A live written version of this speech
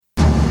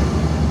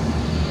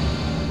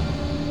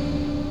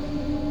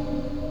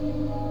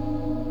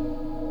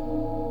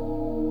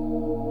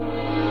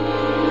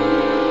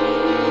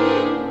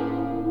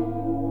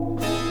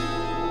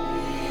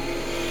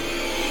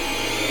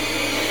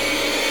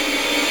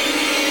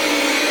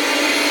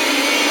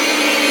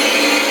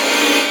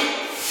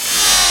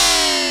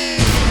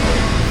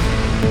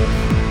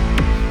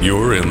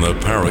You're in the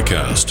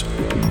Paracast,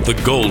 the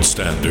gold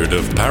standard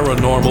of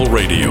paranormal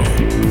radio.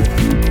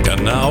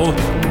 And now,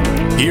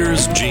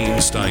 here's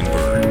Gene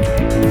Steinberg.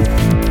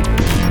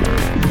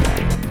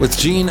 With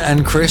Gene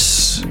and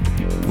Chris, a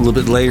little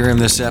bit later in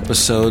this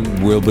episode,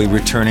 we'll be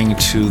returning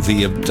to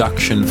the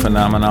abduction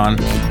phenomenon.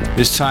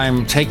 This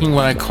time, taking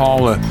what I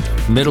call a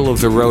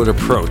middle-of-the-road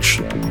approach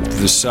to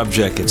the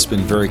subject. It's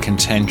been very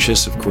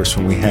contentious, of course,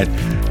 when we had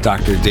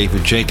Dr.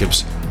 David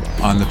Jacobs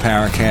on the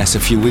Paracast a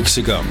few weeks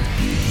ago.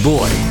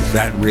 Boy,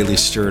 that really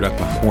stirred up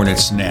a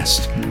hornet's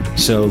nest.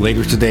 So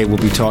later today, we'll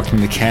be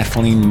talking to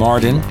Kathleen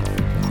Marden.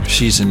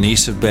 She's a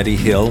niece of Betty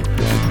Hill.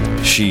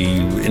 She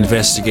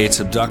investigates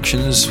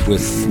abductions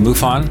with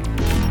MUFON,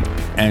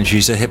 and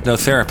she's a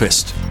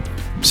hypnotherapist.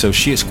 So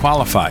she is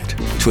qualified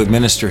to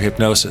administer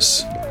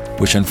hypnosis,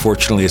 which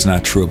unfortunately is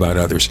not true about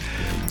others.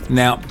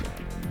 Now,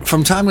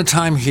 from time to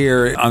time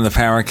here on the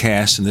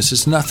Paracast, and this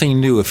is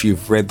nothing new if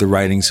you've read the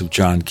writings of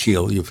John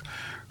Keel, you've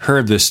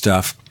heard this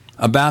stuff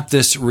about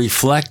this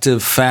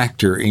reflective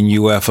factor in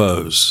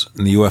UFOs,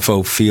 in the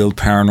UFO field,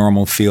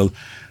 paranormal field,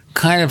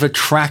 kind of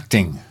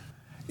attracting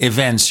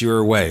events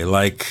your way,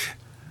 like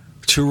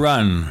to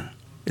run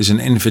is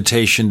an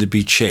invitation to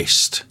be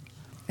chased.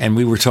 And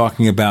we were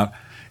talking about,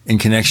 in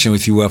connection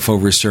with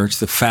UFO research,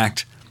 the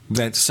fact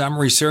that some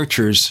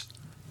researchers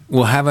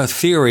will have a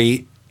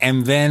theory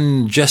and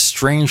then, just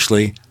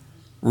strangely,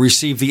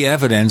 receive the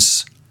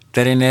evidence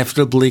that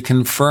inevitably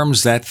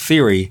confirms that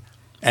theory,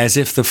 as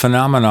if the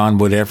phenomenon,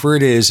 whatever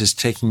it is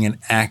taking an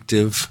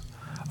active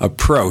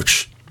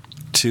approach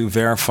to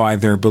verify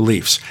their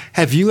beliefs.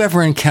 Have you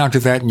ever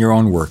encountered that in your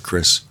own work,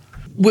 Chris?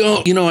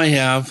 Well, I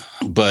have,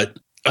 but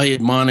I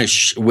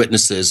admonish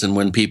witnesses, and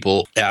when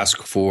people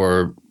ask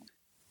for,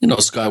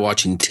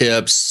 skywatching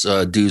tips,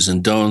 do's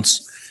and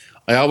don'ts,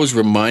 I always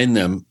remind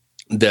them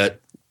that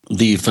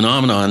the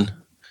phenomenon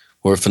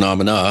or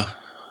phenomena,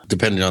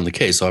 depending on the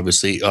case,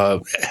 obviously,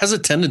 has a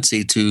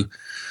tendency to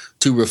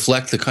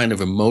reflect the kind of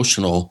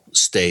emotional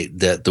state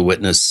that the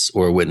witness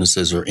or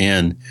witnesses are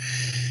in.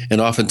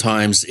 And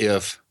oftentimes,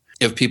 if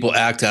people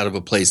act out of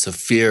a place of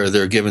fear,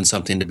 they're given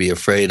something to be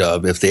afraid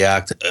of. If they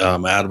act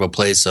out of a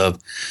place of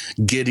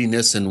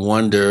giddiness and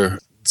wonder,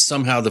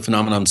 somehow the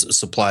phenomenon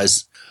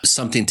supplies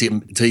something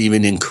to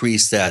even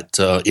increase that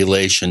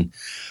elation.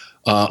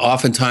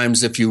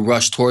 Oftentimes, if you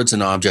rush towards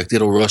an object,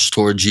 it'll rush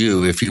towards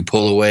you. If you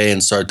pull away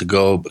and start to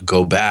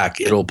go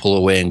back, it'll pull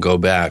away and go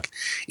back.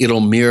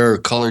 It'll mirror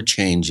color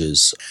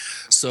changes.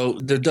 So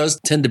there does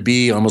tend to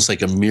be almost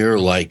like a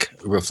mirror-like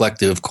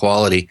reflective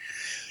quality.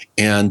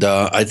 And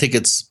I think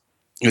it's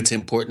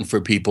important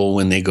for people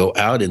when they go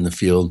out in the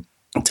field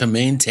to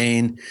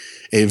maintain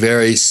a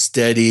very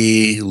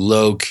steady,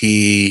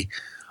 low-key,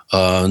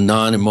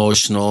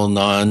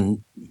 non-emotional,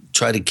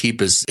 try to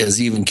keep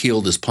as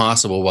even-keeled as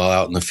possible while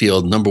out in the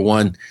field. Number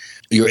one,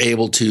 you're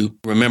able to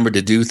remember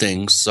to do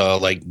things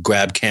like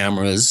grab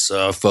cameras,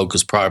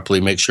 focus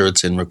properly, make sure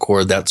it's in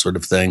record, that sort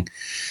of thing.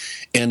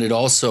 And it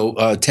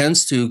also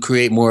tends to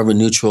create more of a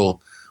neutral,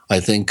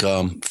 I think,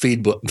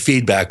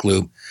 feedback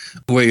loop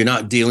where you're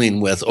not dealing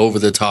with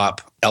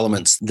over-the-top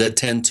elements that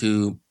tend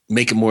to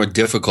make it more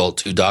difficult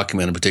to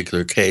document a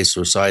particular case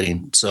or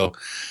sighting. So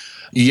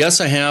yes,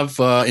 I have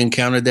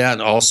encountered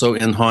that, also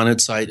in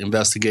haunted site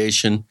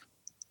investigation.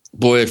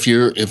 Boy, if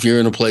you're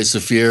in a place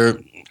of fear,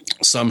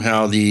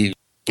 somehow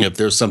if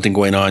there's something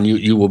going on,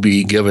 you will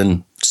be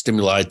given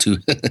stimuli to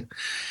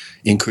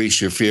increase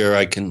your fear.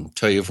 I can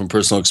tell you from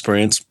personal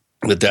experience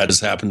that has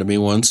happened to me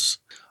once.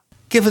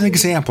 Give an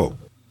example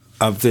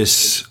of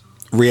this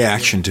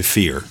reaction to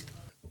fear.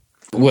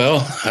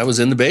 Well, I was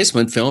in the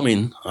basement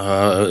filming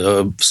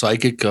a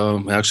psychic,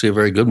 actually a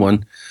very good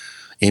one,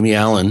 Amy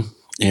Allen,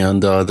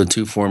 and the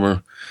two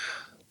former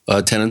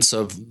tenants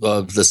of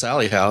the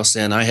Sally House,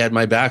 and I had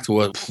my back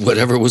to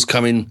whatever was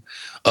coming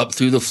up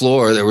through the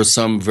floor. There was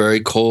some very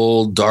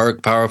cold,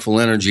 dark, powerful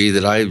energy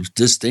that I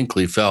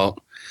distinctly felt,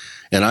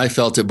 and I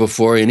felt it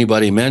before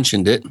anybody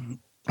mentioned it,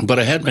 but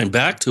I had my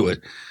back to it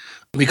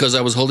because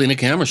I was holding a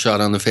camera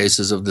shot on the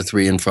faces of the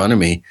three in front of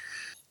me.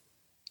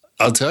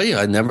 I'll tell you,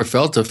 I never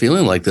felt a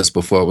feeling like this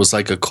before. It was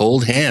like a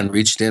cold hand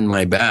reached in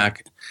my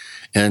back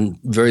and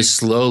very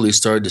slowly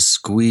started to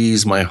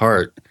squeeze my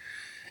heart.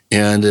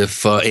 And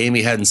if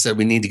Amy hadn't said,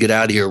 we need to get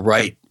out of here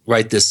right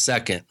this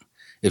second,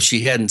 if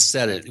she hadn't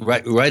said it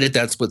right at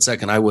that split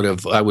second, I would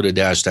have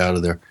dashed out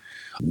of there.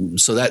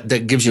 So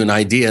that gives you an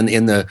idea. And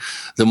in the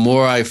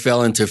more I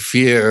fell into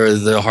fear,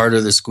 the harder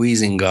the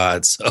squeezing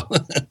got. So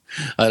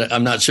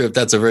I'm not sure if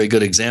that's a very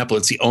good example.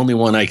 It's the only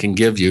one I can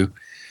give you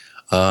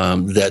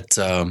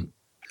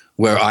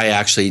where I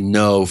actually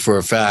know for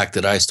a fact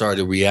that I started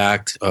to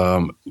react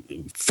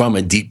from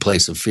a deep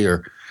place of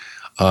fear.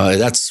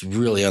 That's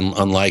really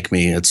unlike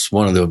me. It's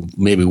one of the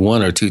maybe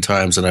one or two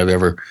times that I've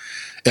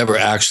ever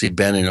actually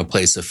been in a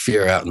place of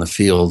fear out in the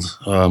field.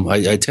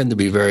 I tend to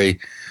be very,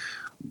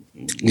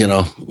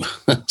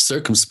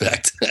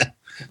 circumspect.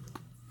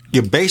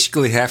 You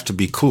basically have to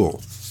be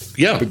cool.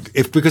 Yeah.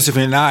 Because if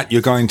you're not,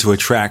 you're going to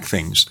attract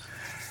things.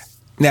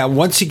 Now,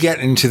 once you get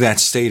into that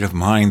state of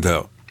mind,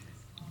 though,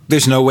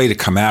 there's no way to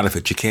come out of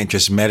it. You can't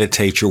just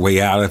meditate your way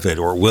out of it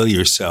or will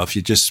yourself.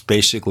 You just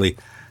basically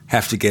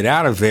have to get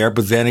out of there.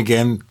 But then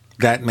again,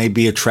 that may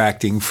be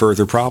attracting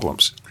further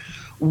problems.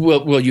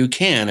 Well, you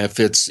can if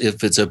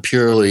it's a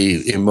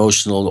purely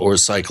emotional or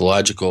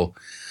psychological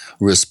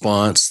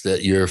response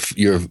that you're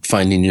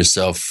finding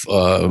yourself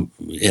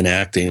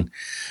enacting.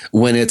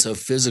 When it's a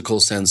physical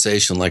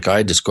sensation like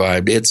I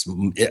described, it's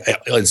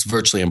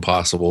virtually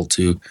impossible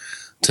to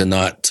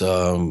not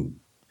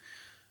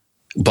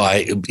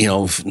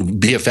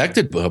be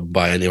affected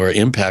by it or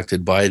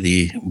impacted by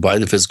the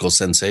physical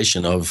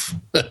sensation of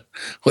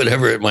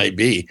whatever it might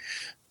be.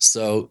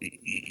 So,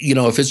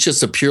 if it's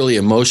just a purely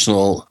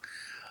emotional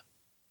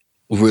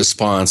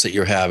response that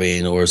you're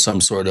having or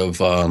some sort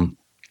of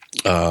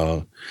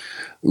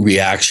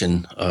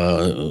reaction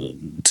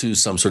to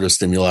some sort of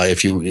stimuli,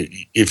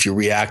 if you're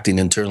reacting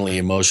internally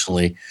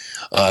emotionally,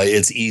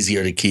 it's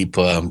easier to keep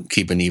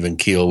an even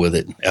keel with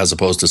it as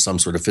opposed to some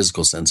sort of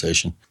physical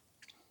sensation.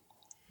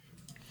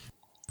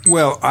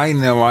 Well, I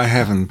know I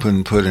haven't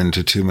been put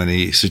into too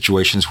many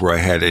situations where I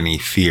had any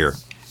fear.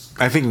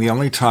 I think the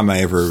only time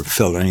I ever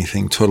felt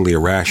anything totally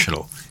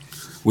irrational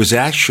was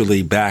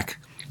actually back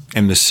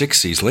in the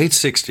 60s, late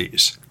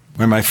 60s,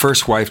 when my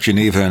first wife,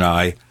 Geneva, and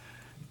I,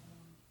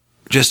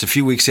 just a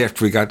few weeks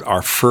after we got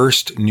our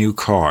first new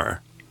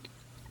car,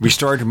 we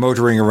started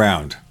motoring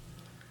around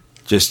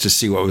just to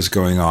see what was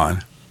going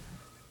on.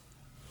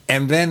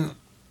 And then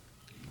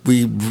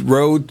we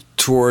rode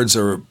towards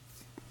a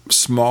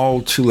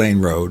small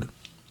 2-lane road,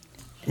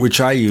 which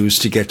I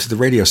used to get to the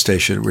radio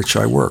station at which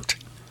I worked.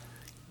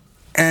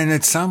 And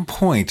at some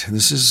point,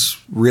 this is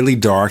really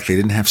dark, they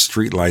didn't have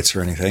street lights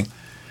or anything,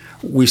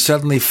 we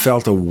suddenly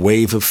felt a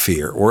wave of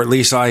fear, or at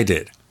least I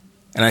did.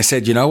 And I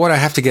said, you know what, I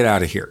have to get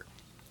out of here.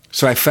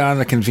 So I found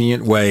a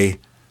convenient way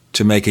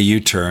to make a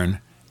U-turn,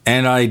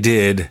 and I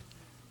did,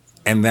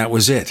 and that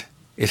was it.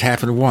 It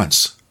happened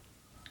once.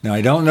 Now,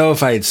 I don't know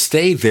if I had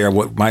stayed there,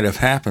 what might have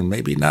happened.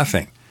 Maybe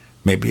nothing.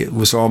 Maybe it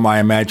was all my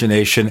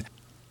imagination.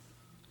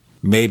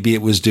 Maybe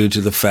it was due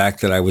to the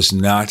fact that I was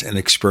not an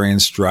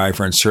experienced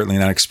driver and certainly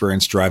not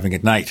experienced driving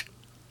at night.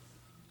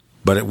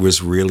 But it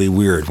was really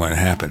weird when it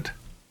happened.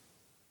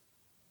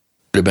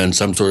 It would have been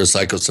some sort of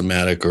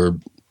psychosomatic or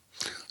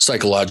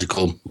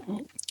psychological,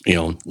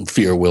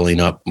 fear welling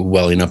up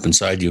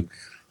inside you.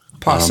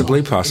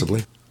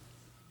 Possibly.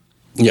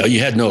 You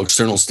had no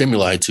external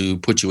stimuli to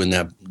put you in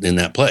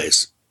that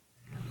place.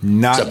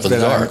 Except for the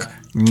dark.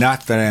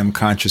 Not that I am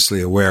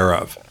consciously aware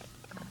of.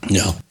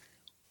 No.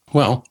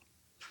 Well,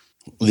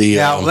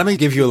 now, let me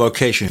give you a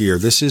location here.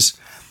 This is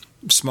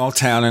a small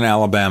town in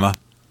Alabama,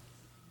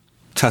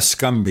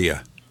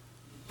 Tuscumbia,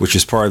 which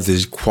is part of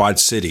the Quad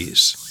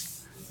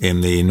Cities in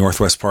the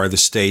northwest part of the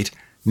state,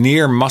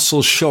 near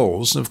Muscle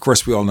Shoals. Of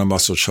course, we all know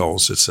Muscle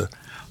Shoals. It's a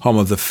home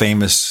of the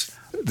famous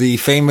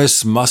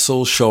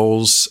Muscle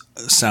Shoals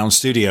Sound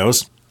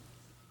Studios,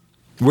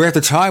 where at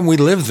the time we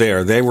lived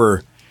there, they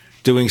were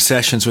doing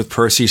sessions with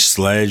Percy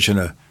Sledge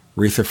and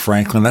Aretha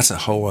Franklin. That's a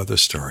whole other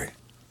story.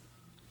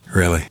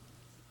 Really.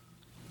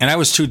 And I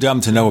was too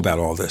dumb to know about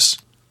all this.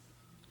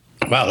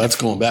 Wow, that's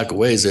going back a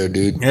ways there,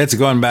 dude. It's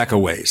going back a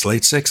ways,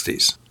 late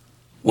 60s.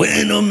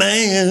 When a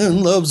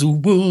man loves a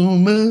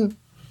woman.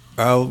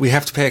 Well, we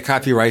have to pay a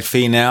copyright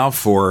fee now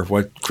for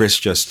what Chris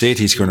just did.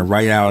 He's going to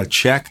write out a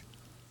check.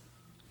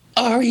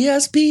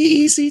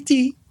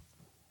 RESPECT.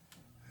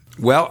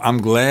 Well, I'm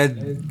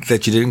glad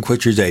that you didn't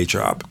quit your day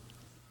job.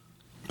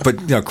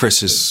 But,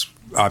 Chris is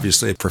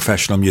obviously a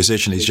professional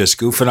musician. He's just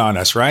goofing on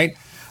us, right?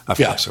 Of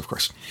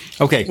course.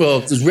 Okay.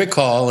 Well, there's Rick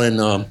Hall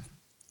and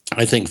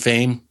I think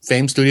Fame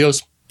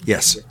Studios.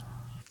 Yes.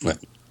 Right.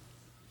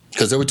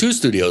 Because there were two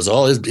studios.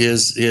 All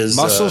his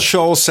Muscle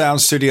Shoals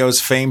Sound Studios,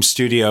 Fame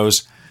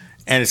Studios,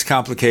 and it's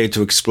complicated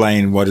to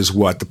explain what is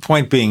what. The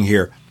point being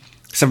here,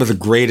 some of the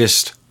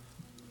greatest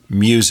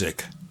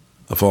music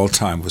of all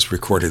time was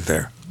recorded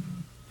there.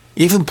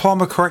 Even Paul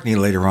McCartney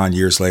later on,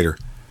 years later,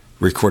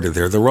 recorded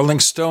there. The Rolling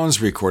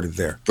Stones recorded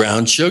there.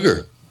 Brown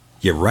Sugar.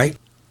 You're right.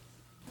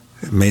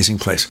 Amazing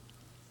place.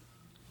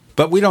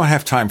 But we don't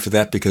have time for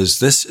that because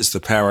this is the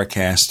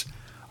Powercast.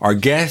 Our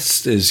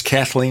guest is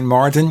Kathleen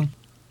Marden.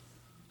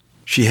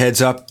 She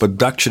heads up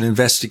abduction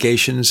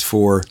investigations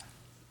for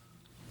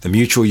the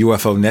Mutual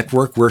UFO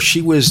Network, where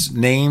she was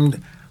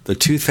named the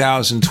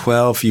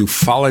 2012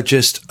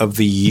 Ufologist of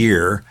the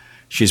Year.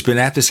 She's been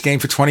at this game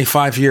for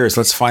 25 years.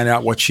 Let's find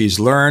out what she's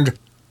learned.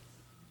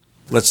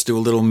 Let's do a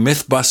little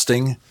myth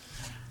busting.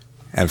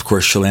 And, of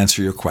course, she'll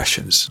answer your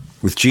questions.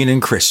 With Gene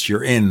and Chris,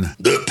 you're in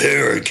the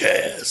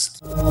Paracast.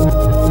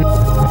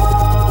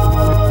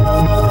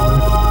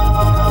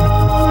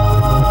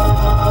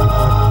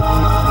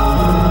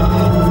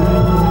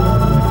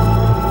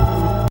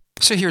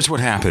 So here's what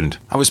happened.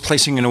 I was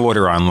placing an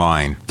order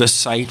online. The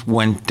site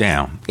went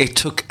down. It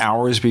took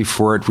hours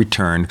before it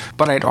returned,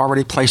 but I'd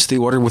already placed the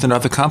order with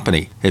another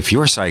company. If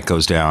your site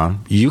goes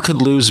down, you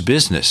could lose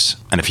business.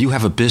 And if you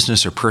have a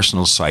business or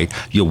personal site,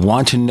 you'll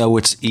want to know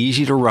it's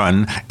easy to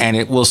run and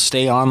it will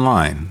stay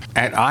online.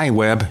 At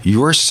iWeb,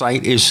 your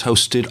site is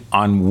hosted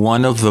on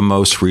one of the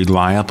most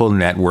reliable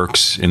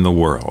networks in the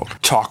world.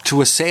 Talk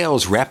to a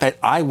sales rep at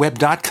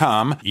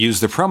iWeb.com. Use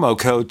the promo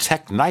code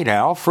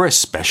TechNightOwl for a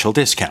special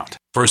discount.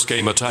 First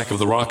came Attack of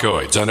the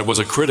Rockoids, and it was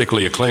a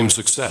critically acclaimed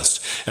success.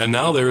 And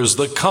now there is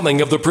The Coming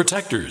of the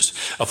Protectors.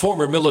 A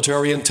former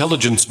military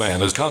intelligence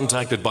man is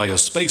contacted by a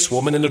space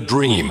woman in a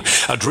dream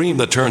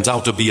that turns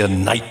out to be a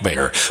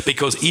nightmare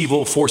because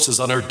evil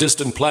forces on her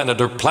distant planet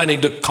are planning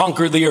to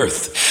conquer the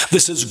Earth.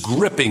 This is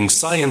gripping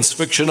science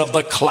fiction of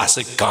the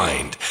classic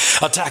kind.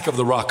 Attack of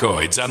the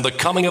Rockoids and The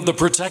Coming of the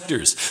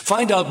Protectors.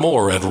 Find out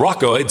more at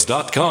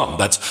rockoids.com.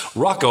 That's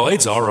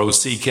Rockoids,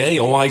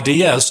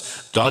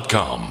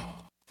 ROCKOIDS.com.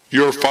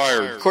 You're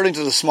fired. According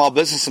to the Small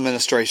Business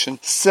Administration,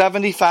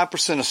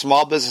 75% of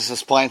small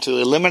businesses plan to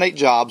eliminate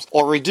jobs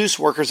or reduce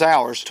workers'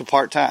 hours to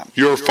part-time.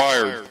 You're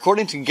fired.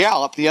 According to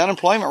Gallup, the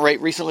unemployment rate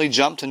recently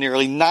jumped to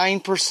nearly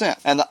 9%,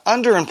 and the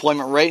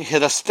underemployment rate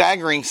hit a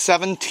staggering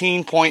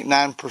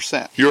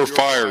 17.9%. You're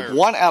fired.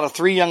 1 out of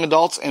 3 young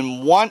adults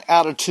and 1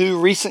 out of 2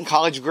 recent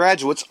college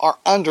graduates are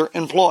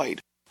underemployed.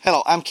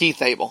 Hello, I'm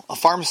Keith Abel, a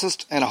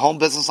pharmacist and a home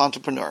business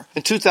entrepreneur.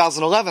 In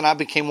 2011, I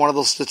became one of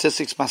those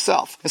statistics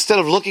myself. Instead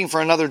of looking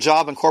for another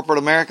job in corporate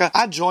America,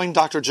 I joined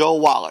Dr. Joel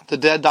Wallach, the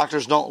Dead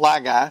Doctors Don't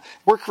Lie guy.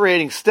 We're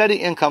creating steady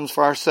incomes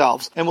for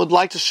ourselves and would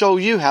like to show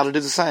you how to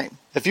do the same.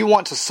 If you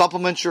want to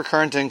supplement your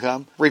current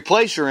income,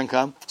 replace your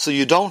income, so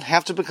you don't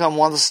have to become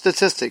one of the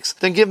statistics,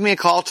 then give me a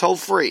call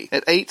toll-free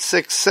at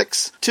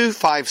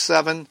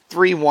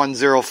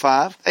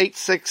 866-257-3105,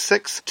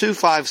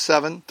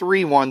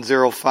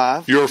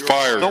 866-257-3105. You're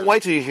fired. Don't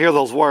wait till you hear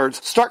those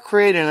words. Start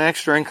creating an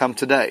extra income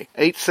today.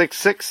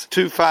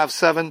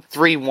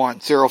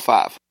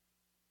 866-257-3105.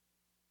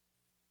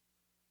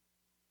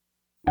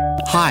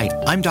 Hi,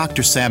 I'm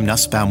Dr. Sam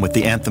Nussbaum with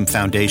the Anthem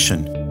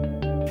Foundation.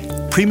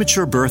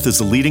 Premature birth is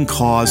the leading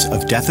cause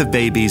of death of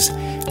babies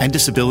and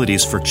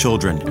disabilities for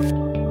children.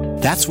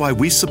 That's why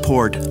we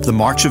support the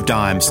March of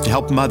Dimes to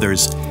help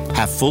mothers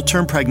have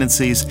full-term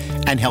pregnancies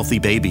and healthy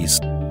babies.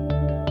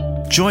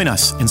 Join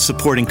us in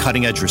supporting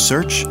cutting-edge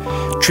research,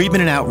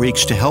 treatment and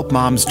outreach to help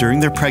moms during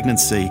their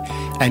pregnancy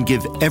and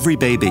give every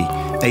baby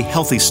a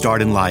healthy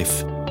start in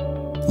life.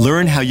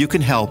 Learn how you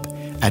can help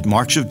at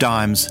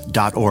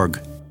marchofdimes.org.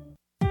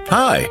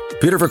 Hi,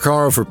 Peter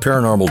Vaccaro for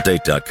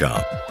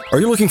ParanormalDate.com. Are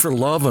you looking for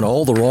love in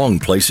all the wrong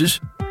places?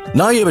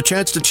 Now you have a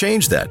chance to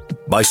change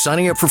that by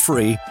signing up for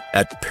free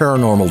at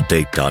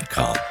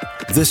ParanormalDate.com.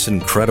 This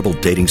incredible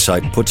dating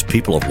site puts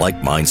people of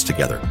like minds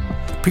together.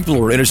 People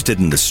who are interested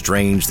in the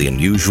strange, the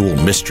unusual,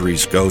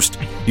 mysteries, ghosts,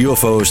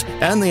 UFOs,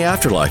 and the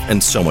afterlife,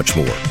 and so much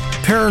more.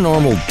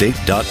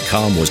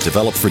 ParanormalDate.com was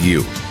developed for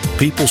you,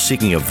 people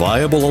seeking a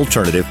viable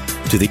alternative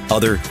to the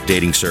other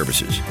dating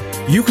services.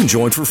 You can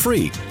join for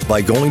free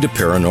by going to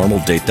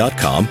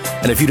ParanormalDate.com,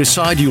 and if you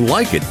decide you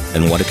like it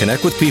and want to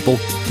connect with people,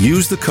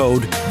 use the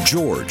code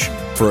GEORGE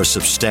for a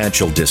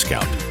substantial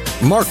discount.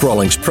 Mark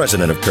Rawlings,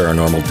 president of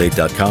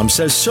ParanormalDate.com,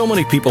 says so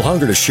many people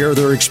hunger to share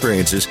their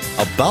experiences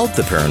about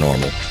the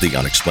paranormal, the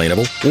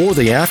unexplainable, or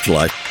the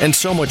afterlife, and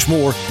so much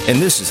more,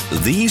 and this is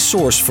the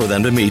source for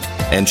them to meet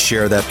and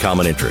share that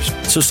common interest.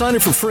 So sign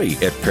up for free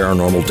at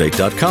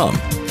ParanormalDate.com,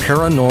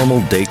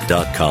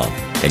 ParanormalDate.com,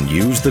 and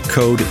use the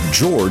code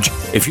GEORGE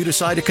if you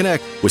decide to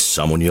connect with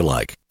someone you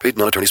like. Paid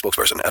non-attorney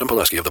spokesperson Adam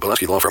Pulaski of the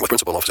Pulaski Law Firm with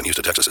principal office in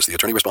Houston, Texas is the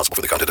attorney responsible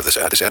for the content of this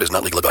ad. This ad is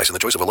not legal advice, and the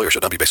choice of a lawyer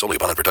should not be based solely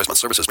upon advertisement.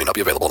 Services may not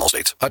be available in all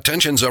states.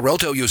 Attention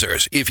Xarelto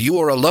users. If you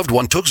or a loved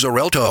one took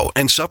Xarelto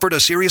and suffered a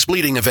serious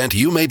bleeding event,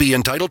 you may be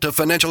entitled to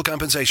financial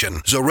compensation.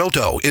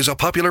 Xarelto is a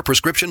popular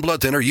prescription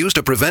blood thinner used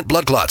to prevent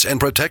blood clots and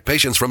protect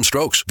patients from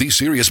strokes. These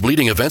serious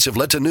bleeding events have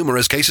led to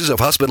numerous cases of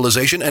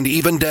hospitalization and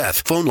even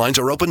death. Phone lines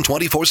are open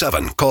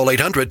 24/7. Call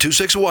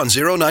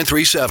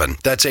 800-261-0937.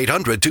 That's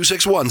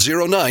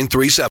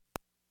 800-261-0937.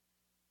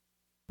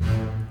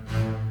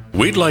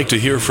 We'd like to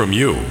hear from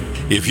you.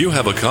 If you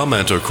have a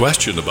comment or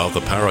question about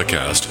the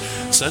Paracast,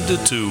 send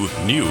it to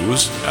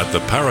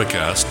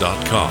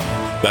news@theparacast.com.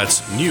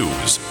 That's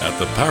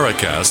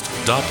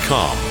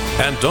news@theparacast.com.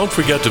 And don't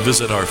forget to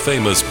visit our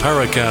famous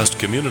Paracast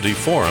community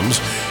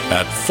forums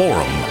at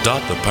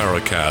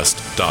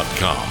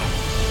forum.theparacast.com.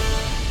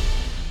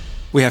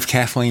 We have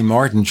Kathleen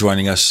Marden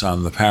joining us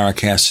on the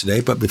Paracast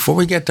today, but before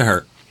we get to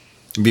her,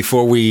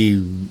 before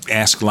we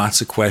ask lots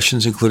of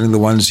questions, including the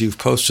ones you've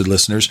posted,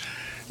 listeners,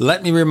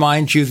 let me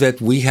remind you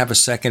that we have a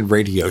second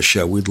radio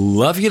show we'd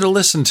love you to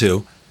listen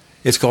to.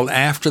 It's called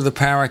After the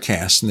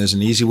Paracast, and there's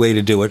an easy way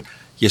to do it.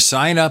 You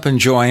sign up and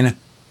join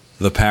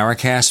the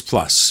Paracast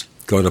Plus.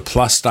 Go to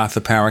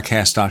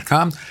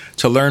plus.theparacast.com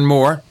to learn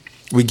more.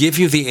 We give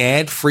you the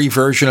ad-free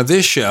version of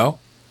this show,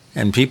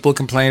 and people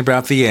complain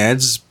about the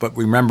ads, but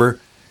remember,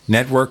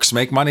 networks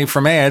make money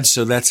from ads,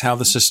 so that's how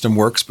the system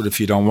works. But if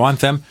you don't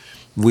want them,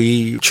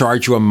 We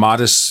charge you a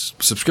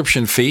modest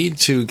subscription fee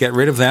to get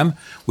rid of them.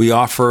 We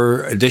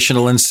offer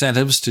additional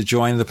incentives to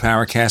join the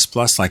Paracast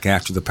Plus, like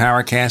after the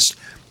Paracast.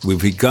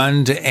 We've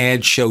begun to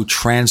add show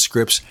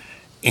transcripts,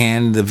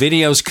 and the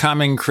video's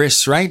coming,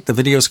 Chris, right? The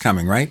video's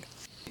coming, right?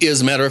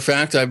 As a matter of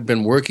fact, I've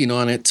been working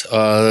on it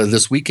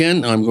this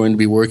weekend. I'm going to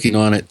be working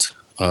on it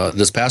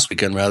this past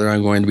weekend, rather.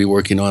 I'm going to be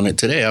working on it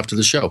today after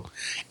the show.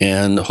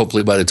 And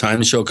hopefully by the time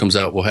the show comes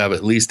out, we'll have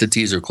at least a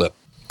teaser clip.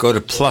 Go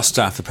to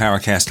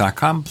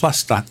plus.theparacast.com,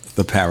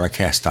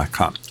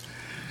 plus.theparacast.com.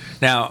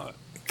 Now,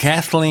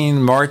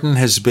 Kathleen Marden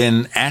has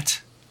been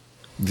at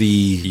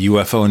the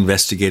UFO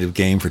investigative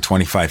game for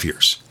 25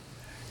 years.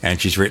 And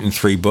she's written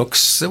 3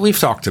 books that we've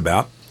talked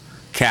about.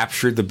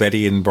 Captured the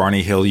Betty and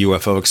Barney Hill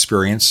UFO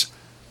experience,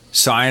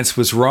 Science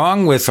Was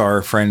Wrong with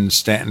our friend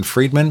Stanton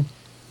Friedman,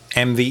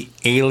 and the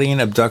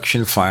Alien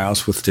Abduction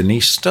Files with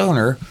Denise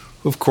Stoner,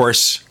 who, of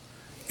course,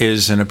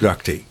 is an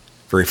abductee.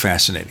 Very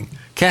fascinating.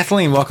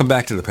 Kathleen, welcome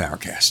back to the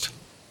Paracast.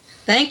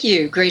 Thank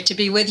you. Great to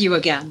be with you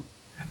again.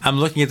 I'm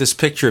looking at this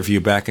picture of you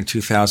back in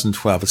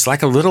 2012. It's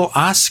like a little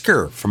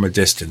Oscar from a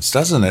distance,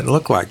 doesn't it?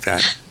 Look like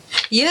that.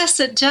 Yes,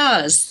 it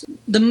does.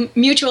 The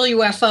Mutual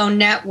UFO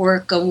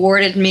Network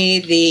awarded me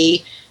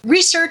the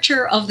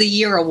Researcher of the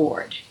Year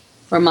Award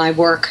for my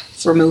work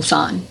for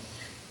MUFON.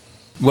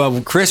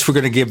 Well, Chris, we're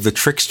going to give the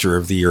Trickster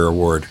of the Year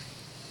Award.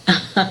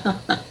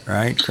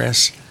 Right,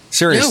 Chris?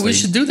 Seriously. Yeah, we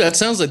should do that.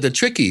 Sounds like the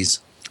Trickies.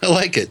 I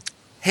like it.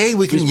 Hey,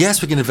 we can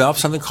develop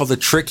something called the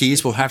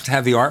Trickies. We'll have to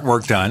have the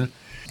artwork done.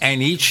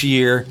 And each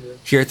year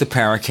here at the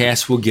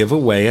Paracast, we'll give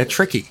away a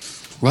Trickie.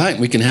 Right.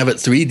 We can have it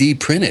 3D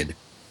printed.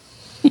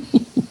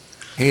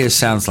 Hey, it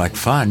sounds like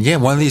fun. Yeah,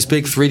 one of these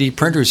big 3D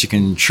printers, you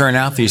can churn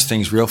out these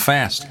things real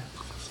fast.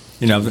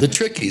 You know, the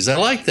Trickies. I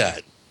like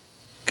that.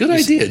 Good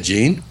idea,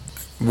 Gene.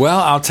 Well,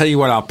 I'll tell you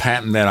what, I'll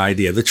patent that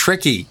idea. The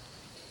Trickie,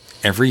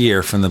 every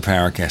year from the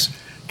Paracast.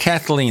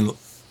 Kathleen,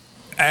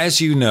 as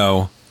you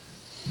know,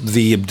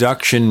 the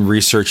abduction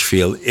research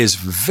field is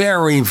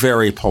very,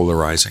 very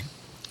polarizing.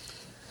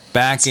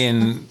 Back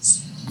in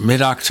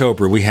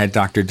mid-October, we had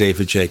Dr.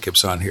 David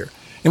Jacobs on here.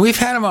 And we've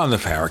had him on the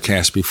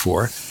Paracast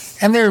before,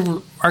 and there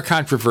are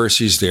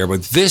controversies there.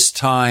 But this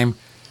time,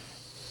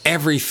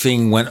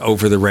 everything went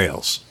over the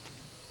rails.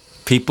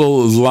 People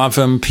love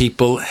him.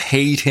 People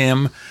hate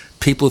him.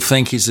 People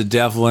think he's the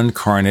devil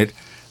incarnate.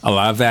 A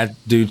lot of that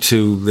due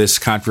to this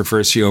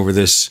controversy over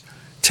this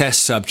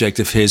test subject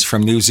of his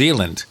from New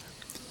Zealand,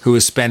 who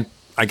has spent,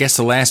 I guess,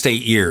 the last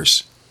 8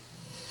 years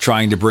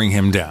trying to bring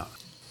him down.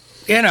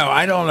 You know,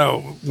 I don't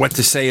know what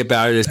to say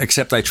about it,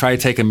 except I try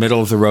to take a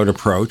middle-of-the-road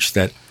approach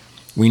that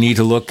we need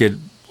to look at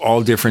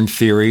all different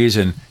theories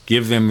and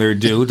give them their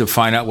due to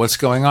find out what's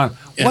going on.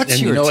 What's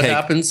and your you know take? What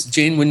happens,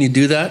 Gene, when you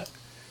do that?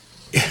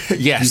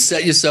 Yes. You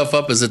set yourself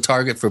up as a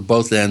target for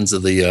both ends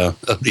of the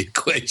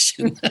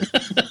equation.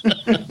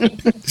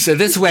 So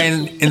this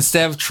way,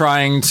 instead of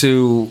trying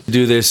to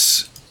do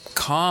this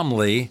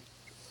calmly,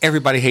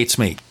 everybody hates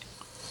me.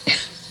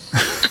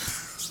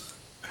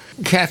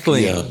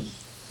 Kathleen,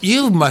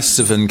 you must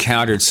have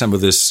encountered some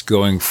of this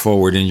going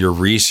forward in your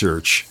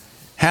research.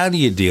 How do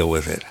you deal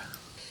with it?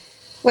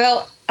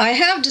 Well, I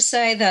have to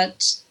say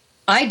that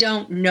I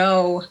don't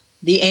know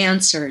the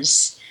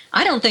answers.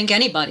 I don't think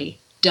anybody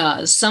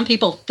does. Some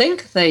people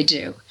think they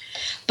do.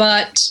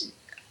 But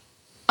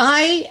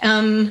I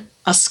am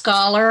a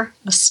scholar,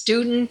 a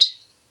student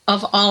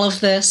of all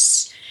of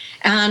this,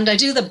 and I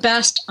do the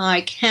best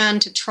I can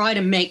to try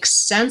to make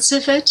sense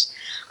of it.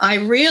 I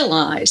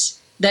realize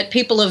that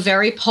people are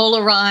very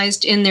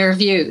polarized in their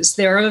views.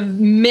 There are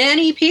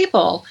many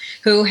people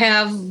who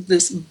have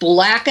this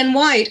black and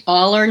white,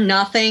 all or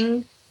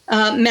nothing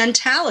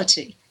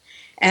mentality.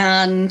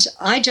 And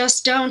I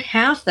just don't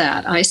have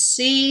that. I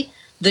see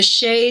the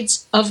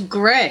shades of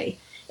gray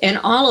in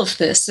all of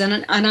this.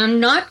 And I'm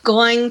not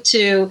going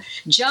to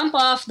jump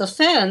off the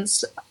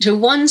fence to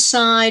one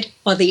side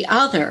or the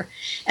other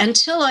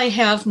until I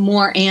have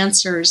more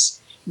answers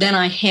than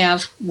I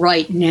have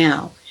right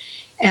now.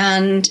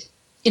 And,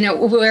 you know,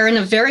 we're in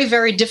a very,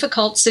 very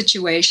difficult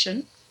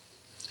situation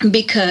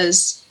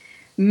because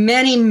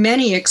many,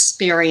 many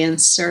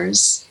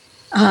experiencers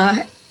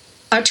are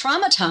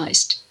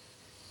traumatized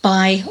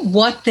by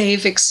what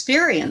they've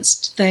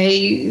experienced.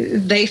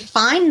 They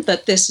find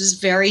that this is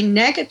very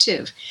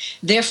negative.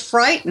 They're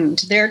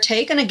frightened. They're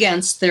taken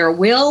against their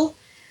will.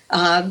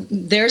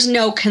 There's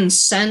no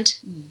consent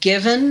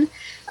given.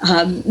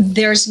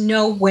 There's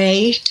no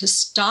way to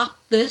stop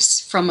this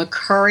from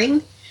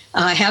occurring.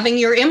 Having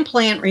your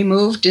implant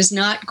removed is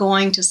not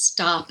going to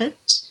stop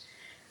it.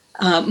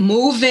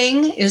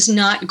 Moving is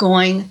not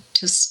going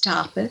to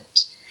stop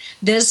it.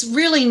 There's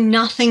really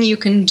nothing you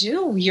can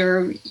do.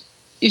 You're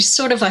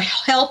sort of a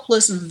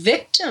helpless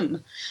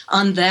victim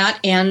on that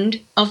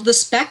end of the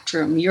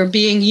spectrum. You're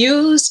being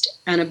used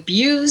and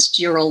abused.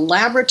 You're a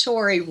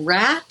laboratory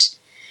rat,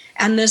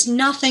 and there's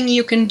nothing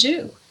you can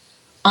do.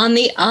 On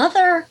the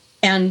other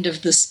end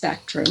of the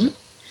spectrum,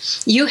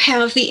 you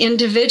have the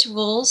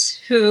individuals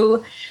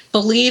who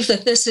believe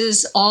that this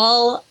is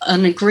all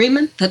an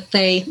agreement that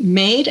they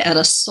made at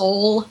a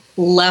soul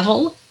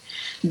level,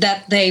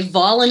 that they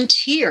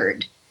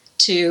volunteered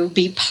to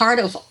be part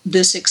of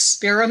this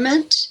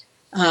experiment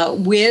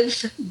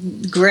with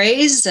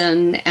Greys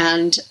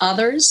and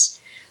others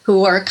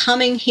who are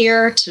coming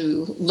here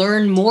to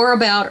learn more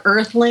about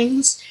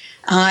Earthlings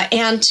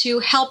and to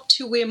help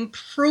to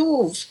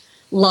improve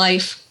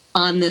life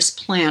on this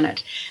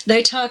planet.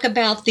 They talk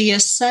about the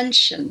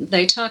ascension.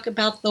 They talk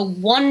about the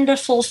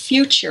wonderful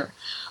future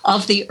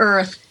of the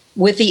Earth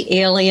with the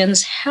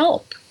aliens'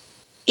 help.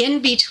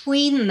 In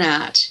between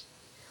that,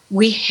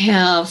 we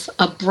have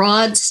a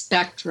broad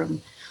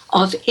spectrum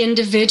of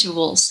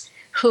individuals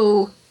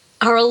who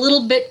are a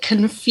little bit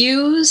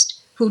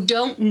confused, who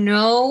don't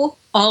know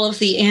all of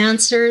the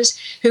answers,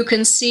 who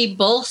can see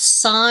both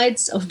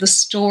sides of the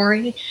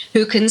story,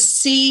 who can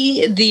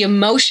see the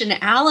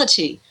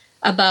emotionality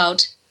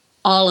about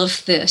all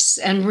of this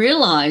and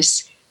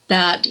realize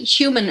that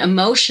human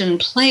emotion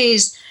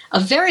plays a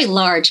very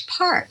large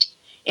part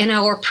in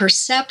our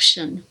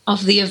perception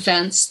of the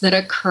events that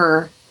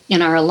occur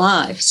in our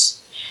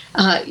lives.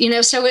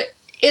 So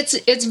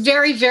it's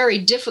very, very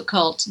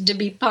difficult to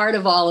be part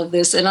of all of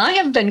this. And I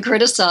have been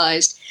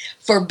criticized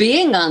for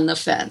being on the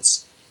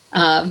fence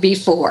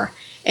before.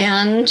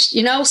 And,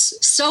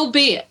 so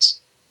be it.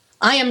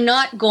 I am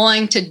not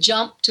going to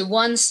jump to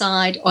one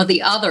side or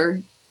the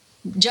other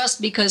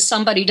just because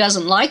somebody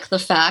doesn't like the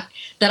fact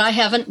that I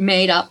haven't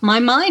made up my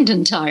mind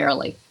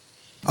entirely.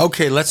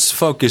 Okay, let's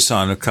focus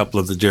on a couple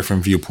of the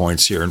different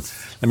viewpoints here, and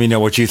let me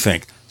know what you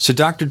think. So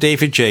Dr.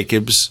 David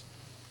Jacobs,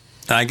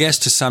 I guess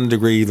to some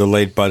degree the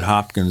late Bud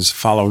Hopkins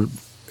followed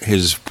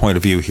his point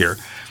of view here,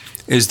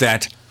 is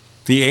that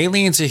the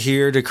aliens are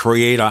here to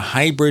create a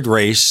hybrid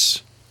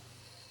race,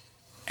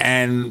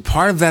 and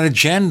part of that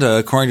agenda,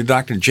 according to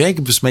Dr.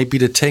 Jacobs, may be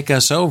to take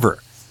us over.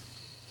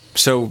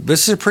 So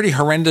this is a pretty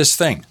horrendous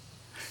thing.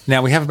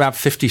 Now, we have about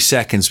 50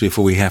 seconds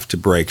before we have to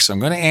break, so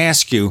I'm going to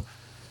ask you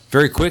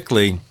very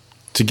quickly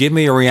to give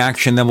me a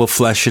reaction, then we'll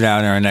flesh it out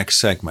in our next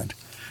segment.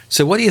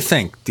 So what do you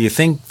think? Do you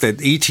think that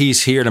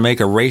ET's here to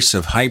make a race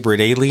of hybrid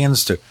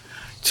aliens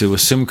to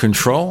assume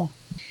control?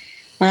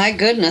 My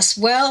goodness.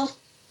 Well,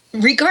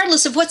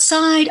 regardless of what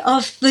side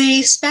of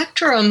the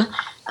spectrum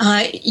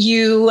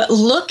you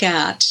look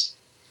at,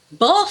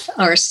 both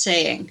are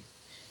saying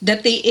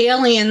that the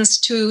aliens,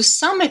 to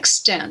some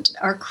extent,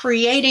 are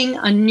creating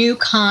a new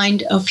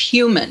kind of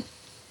human,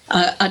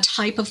 a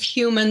type of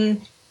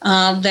human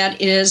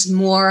that is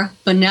more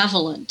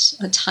benevolent,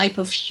 a type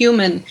of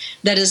human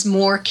that is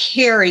more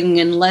caring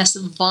and less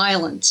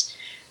violent,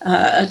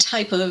 a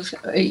type of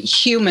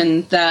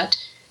human that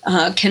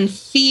can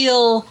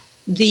feel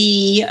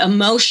the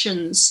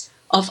emotions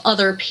of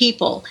other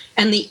people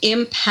and the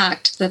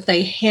impact that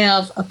they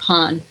have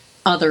upon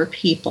other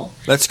people.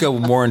 Let's go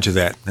more into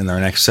that in our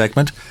next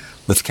segment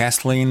with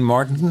Kathleen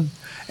Marden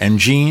and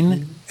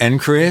Gene and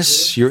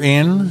Chris. You're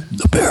in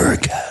The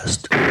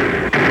Paracast.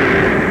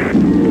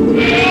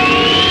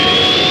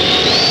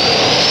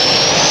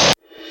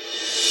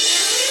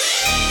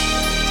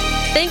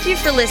 Thank you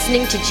for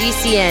listening to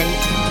GCN.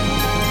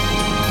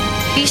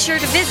 Be sure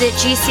to visit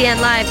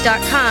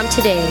GCNlive.com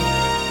today.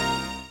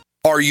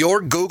 Are your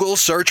Google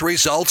search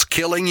results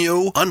killing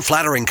you?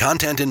 Unflattering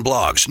content in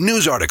blogs,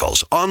 news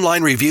articles,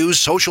 online reviews,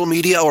 social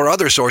media, or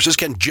other sources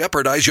can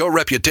jeopardize your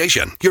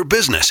reputation, your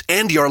business,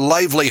 and your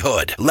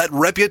livelihood. Let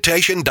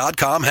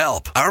Reputation.com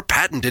help. Our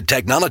patented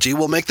technology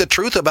will make the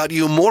truth about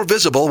you more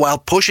visible while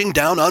pushing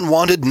down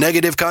unwanted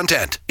negative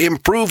content.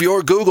 Improve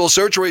your Google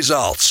search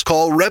results.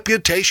 Call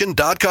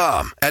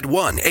Reputation.com at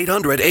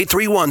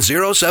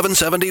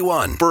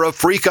 1-800-831-0771 for a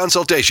free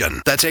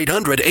consultation. That's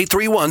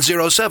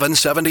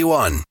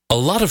 800-831-0771. A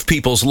lot of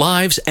people's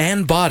lives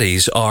and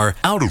bodies are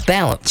out of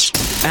balance.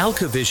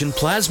 AlkaVision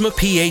Plasma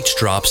pH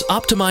drops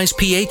optimize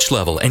pH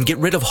level and get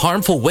rid of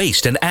harmful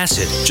waste and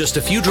acid. Just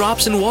a few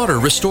drops in water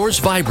restores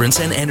vibrance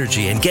and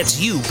energy and gets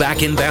you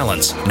back in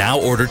balance. Now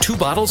order 2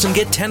 bottles and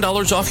get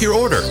 $10 off your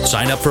order.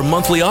 Sign up for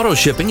monthly auto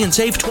shipping and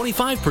save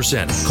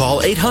 25%.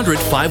 Call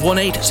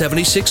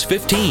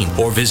 800-518-7615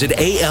 or visit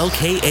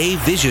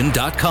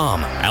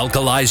alkavision.com.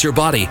 Alkalize your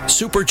body.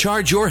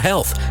 Supercharge your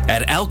health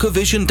at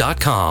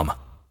alkavision.com.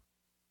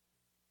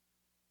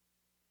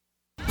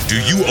 Do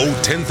you owe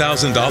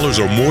 $10,000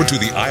 or more to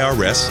the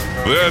IRS?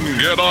 Then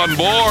get on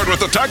board with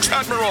the Tax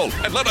Admiral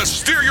and let us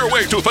steer your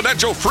way to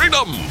financial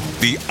freedom.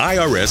 The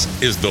IRS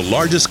is the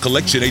largest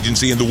collection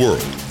agency in the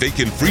world. They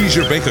can freeze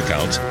your bank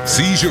accounts,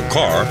 seize your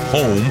car,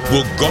 home,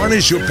 will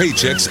garnish your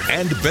paychecks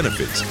and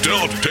benefits.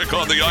 Don't take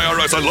on the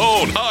IRS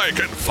alone. I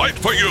can fight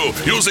for you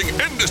using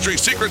industry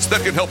secrets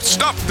that can help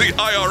stop the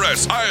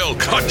IRS. I'll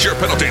cut your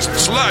penalties,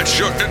 slash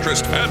your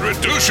interest, and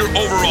reduce your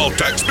overall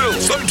tax bill.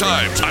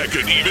 Sometimes I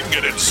can even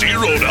get it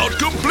zeroed out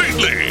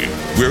completely.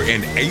 We're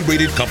an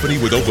A-rated company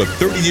with over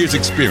 30 years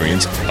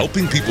experience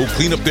helping people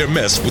clean up their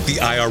mess with the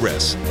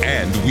IRS.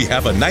 And we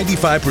have a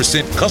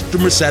 95%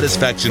 customer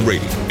satisfaction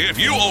rating. If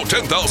you owe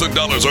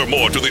 $10,000 or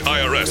more to the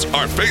IRS,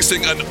 are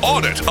facing an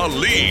audit, a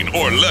lien,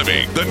 or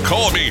levy, then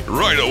call me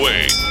right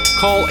away.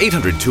 Call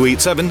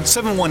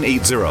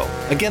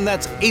 800-287-7180. Again,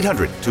 that's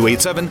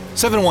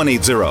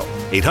 800-287-7180.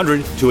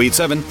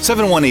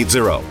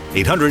 800-287-7180.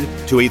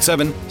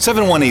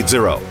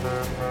 800-287-7180.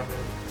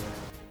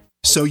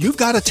 So you've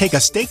got to take a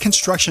state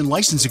construction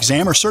license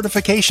exam or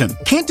certification.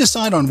 Can't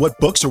decide on what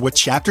books or what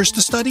chapters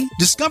to study?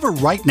 Discover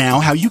right now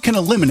how you can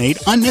eliminate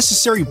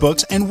unnecessary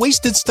books and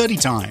wasted study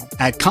time.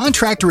 At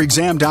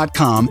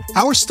contractorexam.com,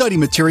 our study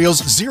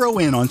materials zero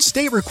in on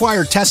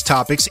state-required test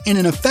topics in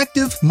an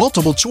effective,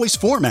 multiple-choice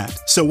format.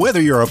 So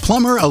whether you're a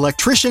plumber,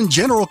 electrician,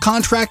 general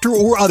contractor,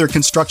 or other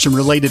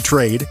construction-related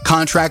trade,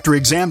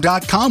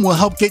 contractorexam.com will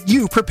help get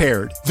you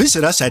prepared.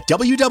 Visit us at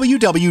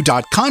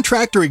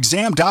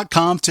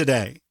www.contractorexam.com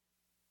today.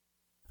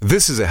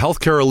 This is a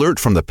healthcare alert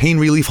from the Pain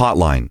Relief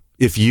Hotline.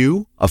 If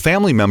you, a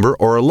family member,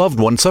 or a loved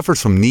one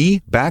suffers from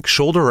knee, back,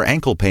 shoulder, or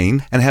ankle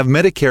pain and have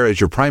Medicare as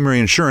your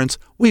primary insurance,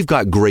 we've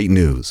got great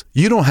news.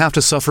 You don't have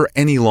to suffer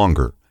any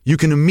longer. You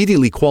can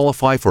immediately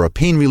qualify for a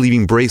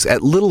pain-relieving brace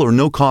at little or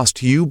no cost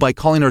to you by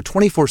calling our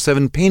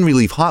 24/7 Pain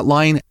Relief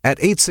Hotline at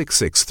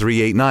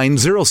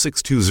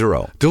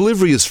 866-389-0620.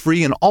 Delivery is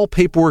free and all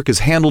paperwork is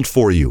handled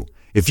for you.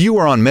 If you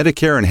are on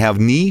Medicare and have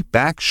knee,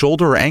 back,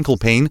 shoulder, or ankle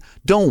pain,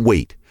 don't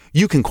wait.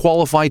 You can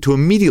qualify to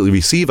immediately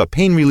receive a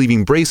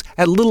pain-relieving brace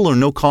at little or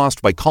no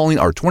cost by calling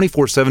our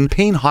 24/7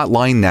 Pain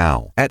Hotline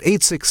now at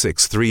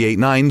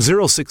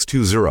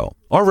 866-389-0620.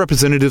 Our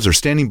representatives are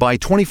standing by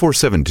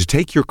 24/7 to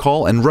take your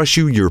call and rush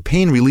you your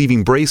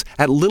pain-relieving brace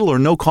at little or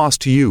no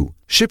cost to you.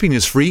 Shipping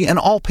is free and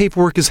all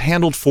paperwork is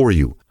handled for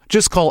you.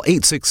 Just call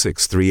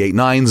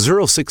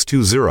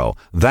 866-389-0620.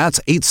 That's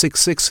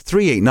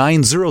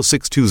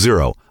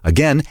 866-389-0620.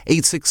 Again,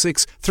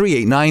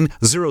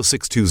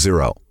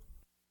 866-389-0620.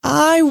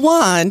 I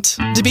want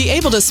to be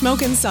able to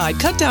smoke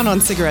inside, cut down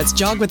on cigarettes,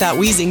 jog without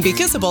wheezing, be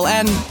kissable,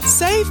 and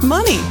save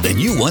money. Then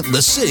you want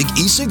LeSig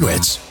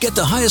e-cigarettes. Get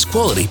the highest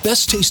quality,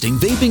 best tasting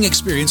vaping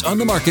experience on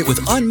the market with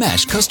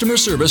unmatched customer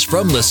service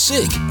from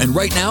LeSig. And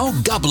right now,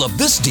 gobble up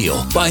this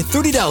deal. Buy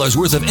 $30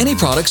 worth of any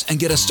products and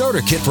get a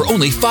starter kit for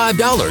only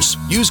 $5.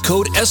 Use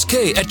code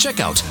SK at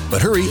checkout.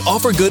 But hurry,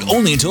 offer good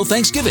only until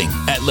Thanksgiving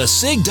at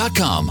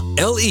LeSig.com.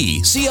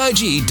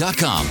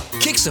 LeCig.com.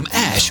 Kick some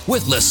ash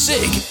with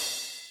LeSig.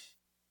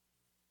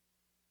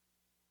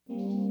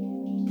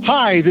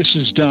 Hi, this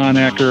is Don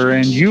Ecker,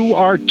 and you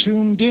are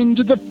tuned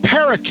into the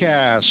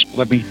Paracast.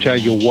 Let me tell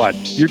you what,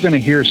 you're going to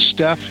hear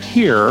stuff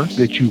here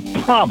that you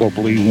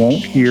probably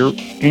won't hear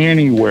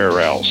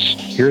anywhere else.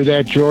 Hear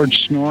that,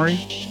 George Snorri?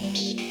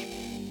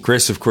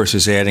 Chris, of course,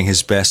 is adding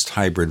his best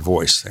hybrid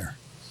voice there.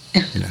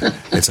 You know,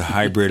 it's a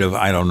hybrid of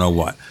I don't know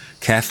what.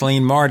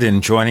 Kathleen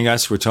Marden joining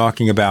us. We're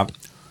talking about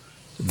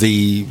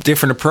the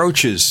different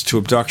approaches to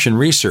abduction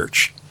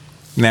research.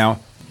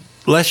 Now,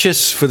 let's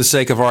just, for the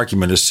sake of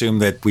argument, assume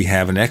that we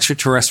have an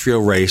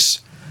extraterrestrial race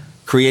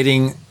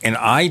creating an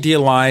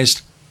idealized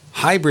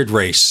hybrid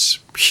race,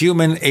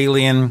 human,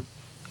 alien,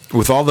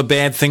 with all the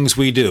bad things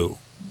we do,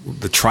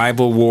 the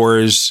tribal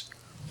wars,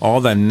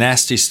 all the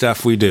nasty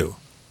stuff we do,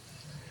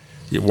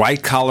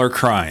 white-collar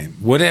crime,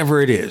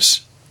 whatever it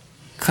is,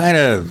 kind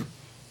of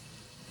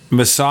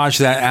massage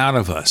that out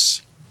of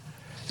us.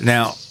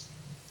 Now,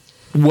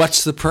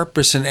 what's the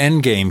purpose and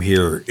end game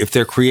here if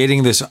they're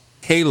creating this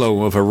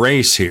halo of a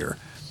race here,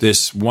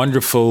 this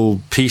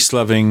wonderful,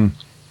 peace-loving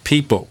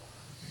people?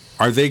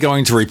 Are they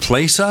going to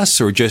replace us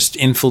or just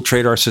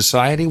infiltrate our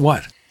society?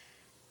 What?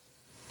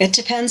 It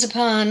depends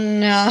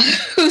upon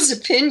whose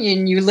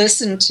opinion you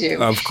listen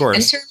to. Of course.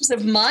 In terms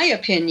of my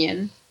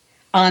opinion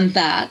on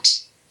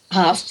that,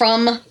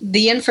 from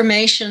the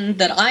information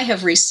that I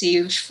have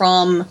received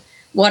from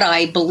what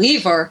I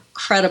believe are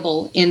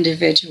credible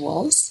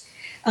individuals,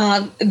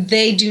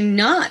 they do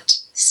not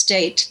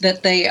state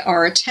that they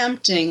are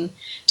attempting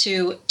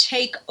to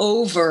take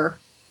over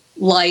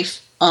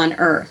life on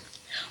Earth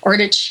or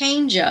to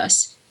change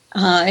us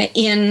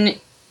in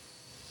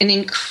an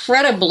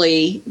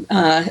incredibly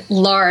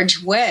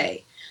large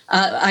way.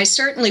 I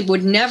certainly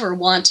would never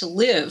want to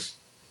live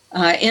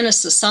in a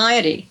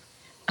society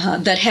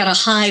that had a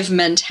hive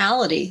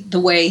mentality the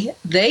way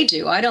they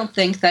do. I don't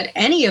think that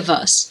any of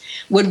us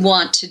would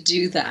want to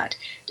do that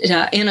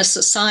in a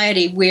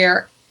society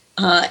where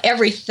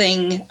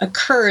everything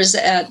occurs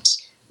at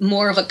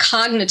more of a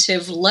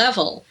cognitive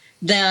level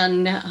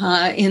than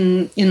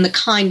in the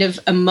kind of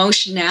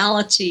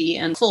emotionality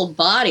and full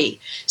body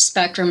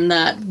spectrum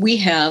that we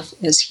have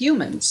as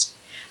humans.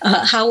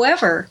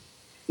 However,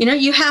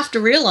 you have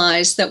to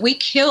realize that we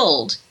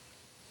killed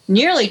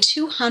nearly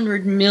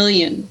 200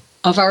 million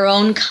of our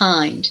own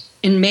kind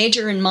in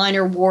major and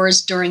minor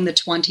wars during the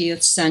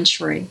 20th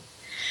century.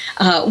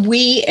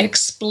 We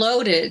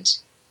exploded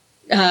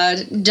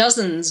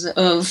dozens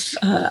of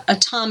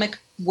atomic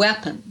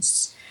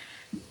weapons.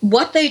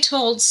 What they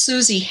told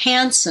Susie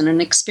Hansen, an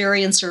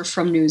experiencer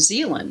from New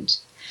Zealand,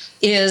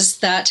 is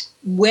that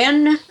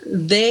when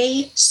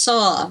they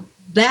saw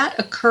that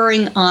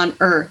occurring on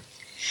Earth,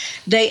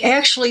 they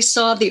actually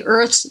saw the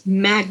Earth's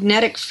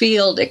magnetic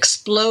field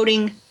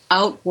exploding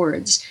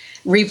outwards.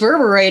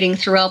 reverberating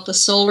throughout the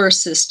solar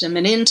system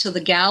and into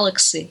the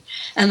galaxy,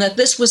 and that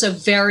this was a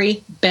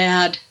very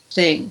bad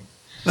thing.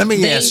 Let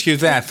me ask you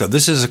that, though.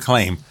 This is a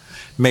claim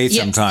made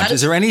sometimes.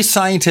 Is there any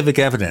scientific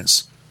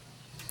evidence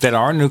that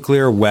our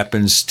nuclear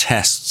weapons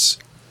tests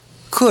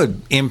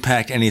could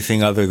impact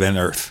anything other than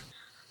Earth?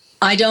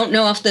 I don't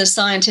know if there's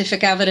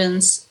scientific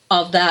evidence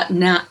of that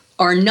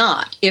or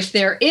not. If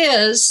there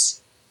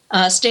is,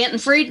 Stanton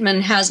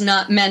Friedman has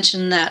not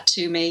mentioned that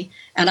to me,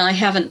 and I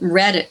haven't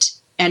read it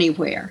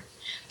anywhere.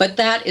 But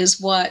that is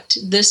what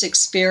this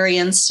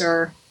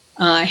experiencer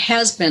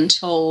has been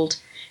told,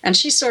 and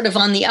she's sort of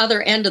on the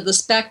other end of the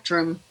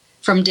spectrum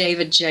from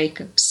David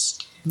Jacobs.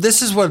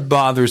 This is what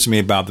bothers me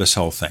about this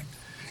whole thing.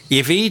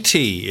 If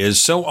E.T. is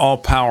so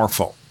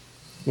all-powerful,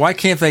 why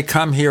can't they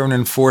come here and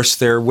enforce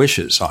their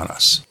wishes on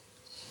us?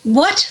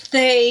 What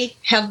they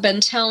have been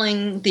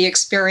telling the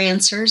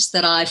experiencers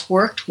that I've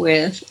worked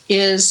with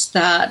is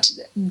that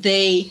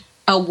they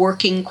are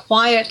working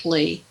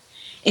quietly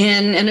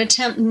in an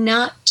attempt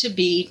not to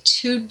be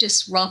too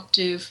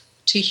disruptive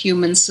to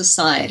human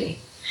society.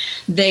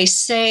 They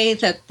say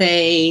that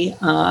they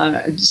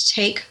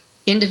take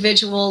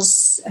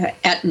individuals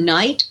at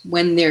night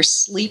when they're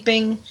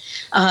sleeping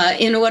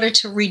in order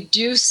to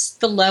reduce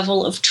the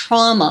level of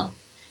trauma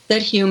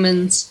that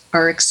humans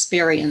are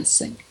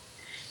experiencing.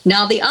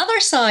 Now, the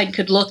other side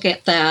could look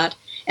at that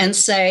and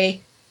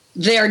say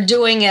they're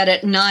doing it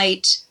at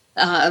night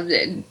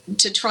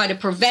to try to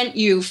prevent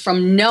you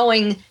from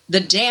knowing the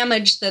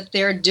damage that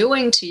they're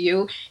doing to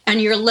you,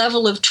 and your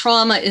level of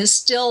trauma is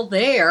still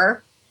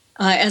there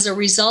as a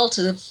result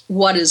of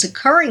what is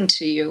occurring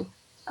to you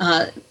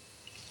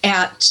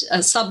at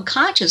a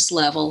subconscious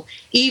level,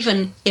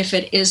 even if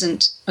it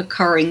isn't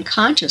occurring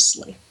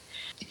consciously.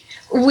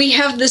 We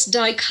have this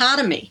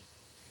dichotomy,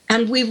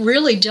 and we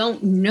really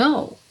don't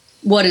know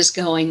what is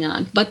going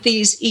on. But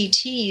these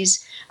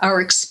ETs are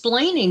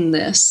explaining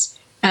this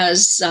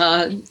as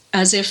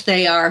if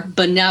they are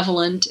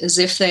benevolent, as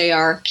if they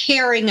are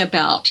caring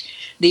about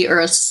the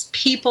Earth's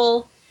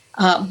people,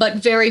 but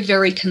very,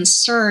 very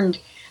concerned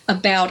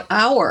about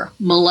our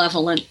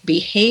malevolent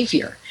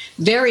behavior,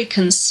 very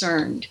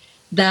concerned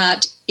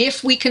that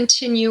if we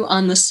continue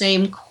on the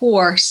same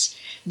course,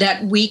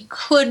 that we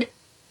could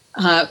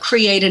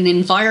create an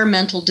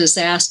environmental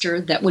disaster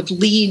that would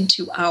lead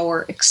to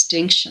our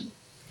extinction.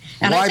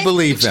 And why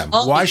believe them?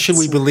 Why should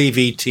we believe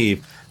E.T.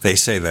 if they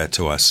say that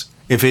to us,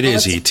 if it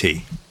is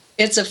E.T.?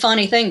 It's a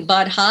funny thing.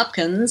 Bud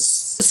Hopkins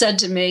said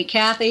to me,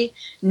 Kathy,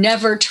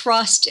 never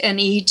trust an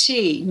ET,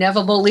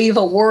 never believe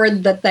a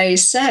word that they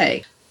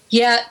say.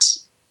 Yet,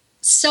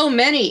 so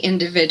many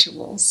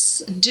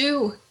individuals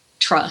do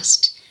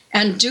trust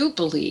and do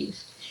believe.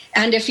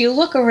 And if you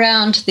look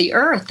around the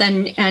Earth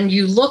and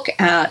you look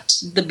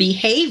at the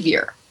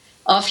behavior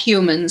of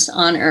humans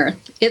on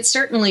Earth, it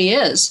certainly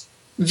is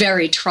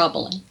very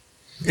troubling.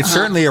 It's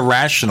certainly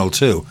irrational,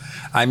 too.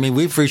 I mean,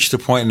 we've reached a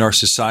point in our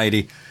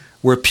society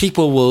where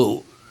people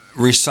will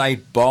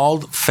recite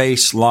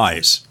bald-faced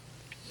lies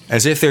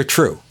as if they're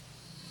true,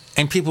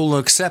 and people will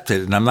accept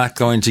it. And I'm not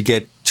going to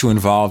get too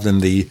involved in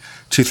the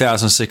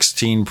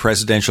 2016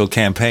 presidential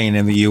campaign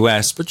in the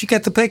U.S., but you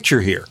get the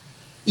picture here.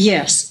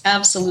 Yes,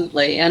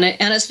 absolutely. And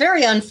it's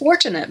very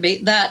unfortunate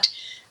that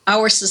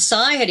our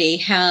society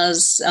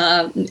has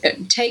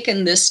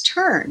taken this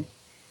turn.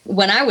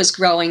 When I was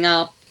growing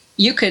up,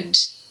 you could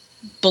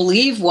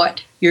believe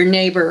what your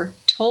neighbor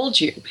told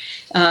you.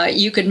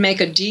 You could make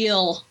a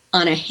deal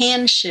on a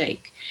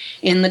handshake.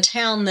 In the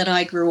town that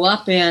I grew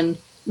up in,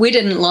 we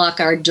didn't lock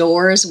our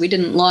doors. We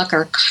didn't lock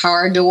our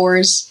car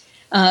doors.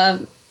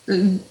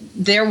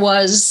 There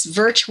was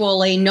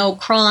virtually no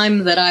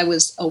crime that I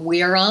was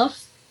aware of.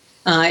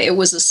 It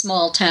was a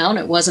small town.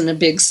 It wasn't a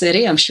big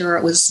city. I'm sure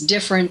it was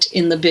different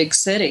in the big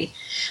city.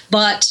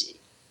 But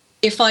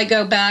if I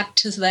go back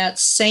to that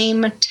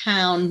same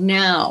town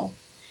now,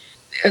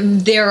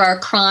 there are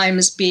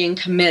crimes being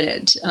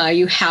committed.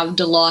 You have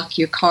to lock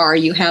your car.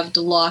 You have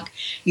to lock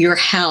your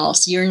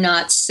house. You're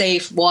not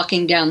safe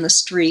walking down the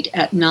street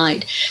at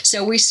night.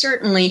 So we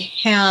certainly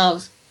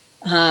have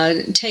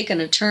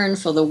taken a turn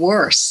for the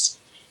worse.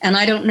 And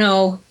I don't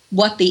know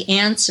what the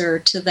answer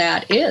to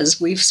that is.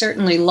 We've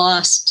certainly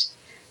lost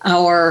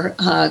our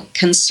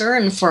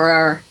concern for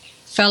our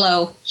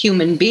fellow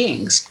human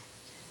beings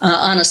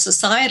on a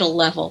societal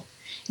level.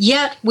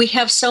 Yet we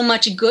have so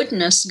much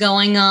goodness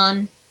going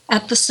on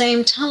at the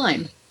same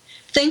time.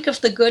 Think of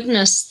the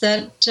goodness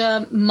that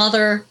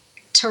Mother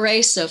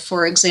Teresa,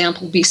 for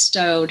example,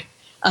 bestowed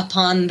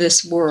upon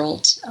this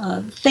world.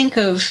 Think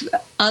of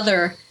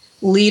other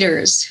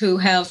leaders who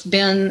have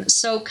been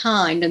so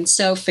kind and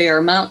so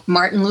fair.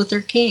 Martin Luther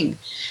King,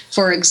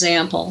 for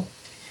example.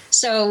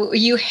 So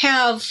you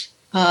have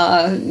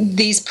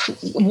these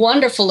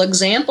wonderful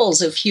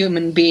examples of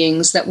human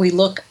beings that we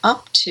look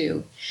up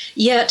to,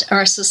 yet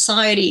our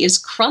society is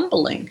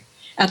crumbling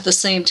at the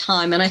same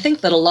time. And I think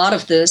that a lot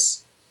of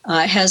this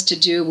has to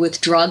do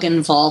with drug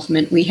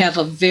involvement. We have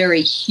a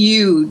very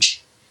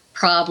huge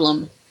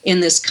problem in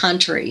this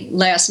country.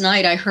 Last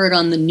night I heard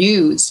on the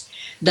news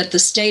that the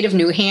state of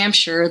New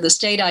Hampshire, the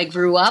state I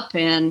grew up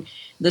in,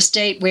 the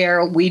state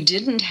where we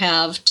didn't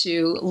have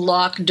to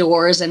lock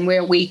doors and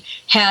where we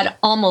had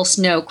almost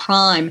no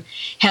crime,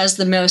 has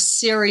the most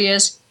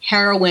serious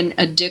heroin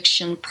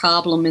addiction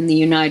problem in the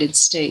United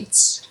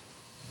States.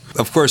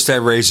 Of course,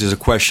 that raises a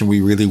question we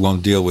really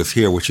won't deal with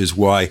here, which is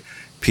why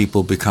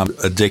people become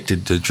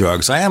addicted to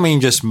drugs. I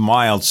mean, just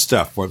mild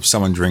stuff, where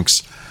someone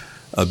drinks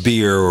a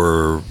beer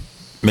or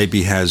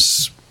maybe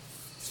has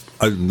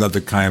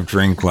another kind of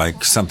drink,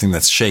 like something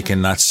that's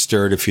shaken, not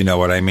stirred, if you know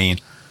what I mean.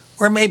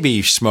 Or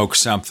maybe smoke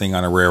something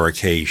on a rare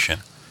occasion.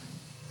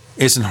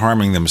 Isn't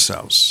harming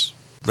themselves.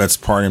 That's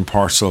part and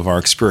parcel of our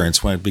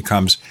experience. When it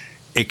becomes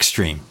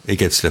extreme, it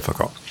gets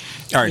difficult.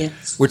 All right,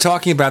 yes. We're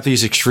talking about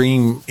these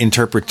extreme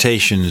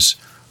interpretations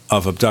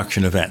of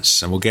abduction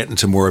events, and we'll get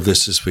into more of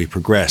this as we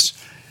progress.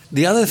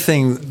 The other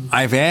thing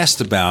I've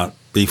asked about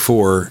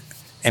before,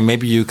 and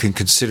maybe you can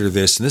consider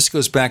this, and this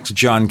goes back to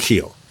John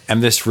Keel,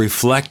 and this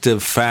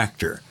reflective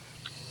factor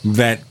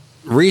that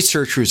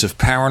researchers of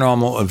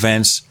paranormal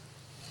events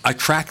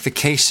attract the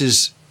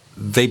cases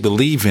they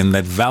believe in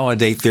that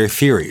validate their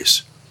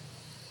theories.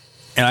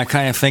 And I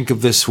kind of think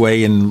of this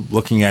way in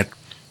looking at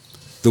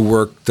the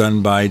work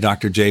done by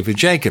Dr. David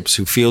Jacobs,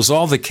 who feels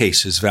all the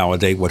cases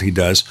validate what he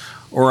does,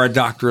 or a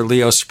Dr.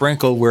 Leo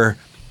Sprinkle, where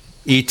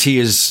E.T.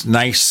 is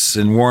nice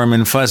and warm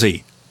and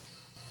fuzzy.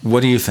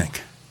 What do you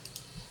think?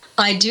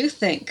 I do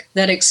think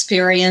that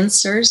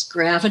experiencers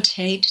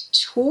gravitate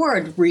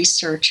toward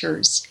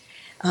researchers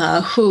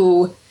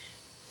who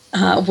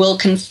will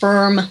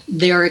confirm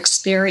their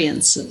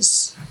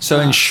experiences. So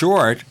in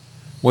short,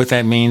 what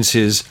that means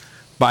is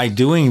by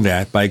doing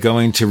that, by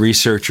going to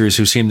researchers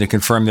who seem to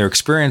confirm their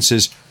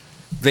experiences,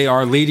 they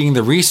are leading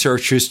the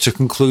researchers to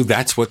conclude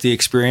that's what the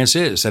experience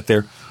is, that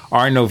there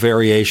are no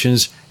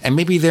variations, and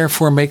maybe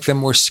therefore make them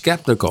more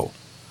skeptical,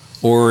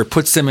 or it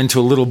puts them into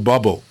a little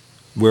bubble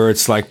where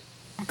it's like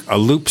a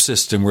loop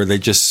system where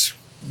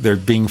they're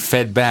being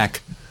fed back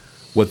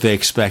what they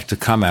expect to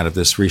come out of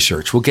this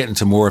research. We'll get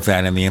into more of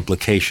that and the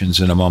implications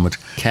in a moment.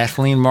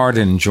 Kathleen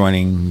Marden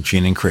joining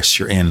Gene and Chris.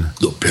 You're in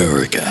the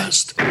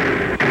Paracast.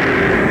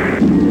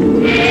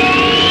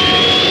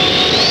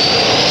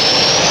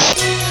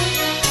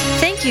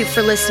 Thank you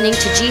for listening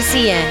to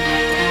GCN.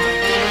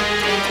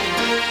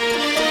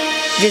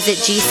 Visit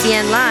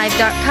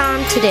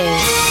GCNlive.com today.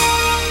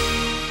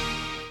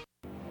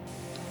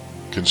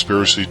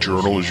 Conspiracy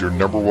Journal is your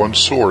 #1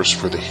 source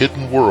for the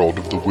hidden world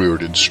of the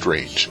weird and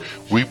strange.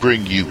 We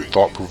bring you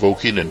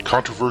thought-provoking and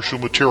controversial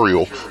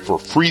material for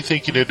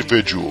free-thinking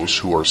individuals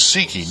who are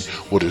seeking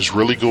what is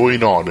really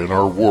going on in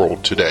our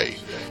world today.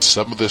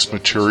 Some of this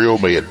material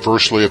may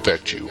adversely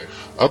affect you.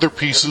 Other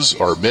pieces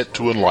are meant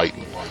to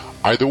enlighten.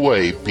 Either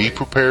way, be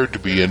prepared to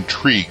be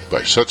intrigued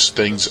by such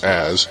things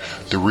as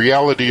the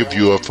reality of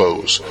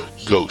UFOs,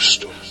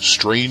 ghosts,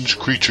 strange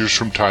creatures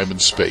from time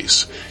and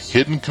space,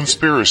 hidden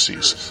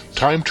conspiracies,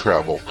 time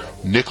travel,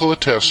 Nikola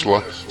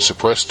Tesla,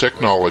 suppressed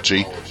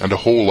technology, and a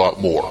whole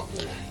lot more.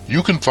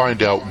 You can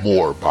find out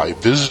more by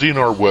visiting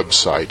our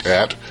website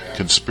at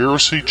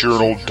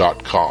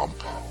conspiracyjournal.com.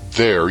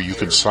 There you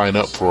can sign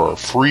up for our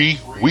free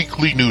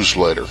weekly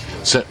newsletter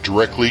sent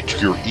directly to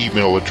your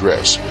email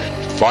address.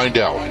 Find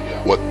out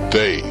what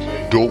they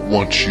don't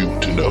want you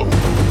to know.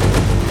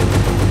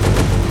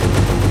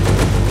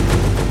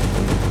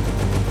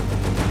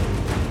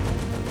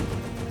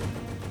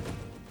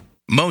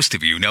 Most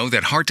of you know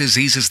that heart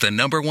disease is the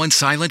 #1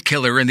 silent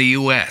killer in the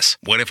U.S.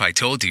 What if I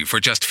told you for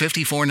just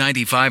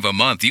 $54.95 a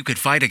month you could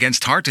fight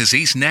against heart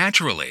disease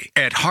naturally?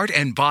 At Heart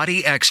and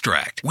Body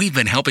Extract, we've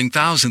been helping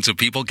thousands of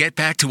people get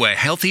back to a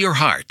healthier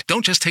heart.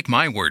 Don't just take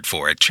my word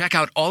for it. Check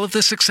out all of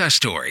the success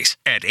stories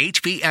at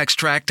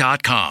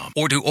hbextract.com.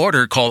 Or to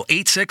order, call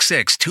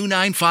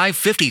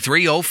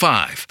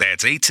 866-295-5305.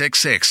 That's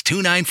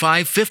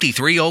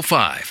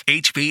 866-295-5305.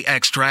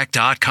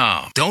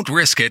 hbextract.com. Don't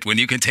risk it when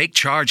you can take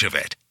charge of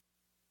it.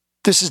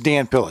 This is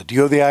Dan Pilla. Do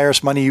you owe the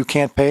IRS money you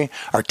can't pay?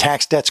 Are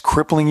tax debts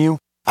crippling you?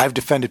 I've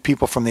defended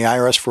people from the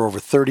IRS for over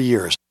 30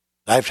 years.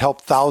 I've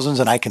helped thousands,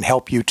 and I can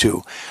help you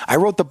too. I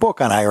wrote the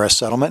book on IRS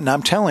settlement, and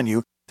I'm telling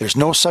you, there's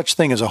no such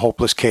thing as a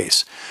hopeless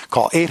case.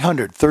 Call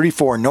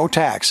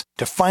 800-34-NO-TAX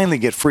to finally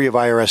get free of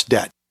IRS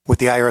debt. With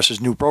the IRS's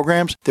new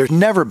programs, there's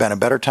never been a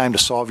better time to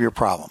solve your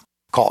problem.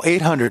 Call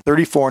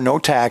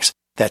 800-34-NO-TAX.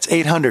 That's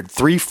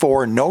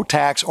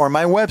 800-34-NO-TAX, or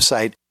my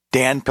website,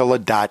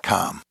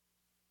 danpilla.com.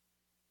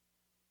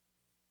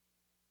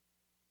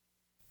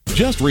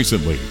 Just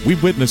recently,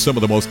 we've witnessed some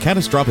of the most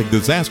catastrophic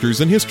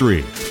disasters in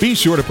history. Be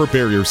sure to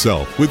prepare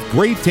yourself with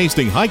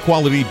great-tasting,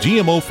 high-quality,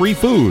 GMO-free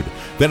food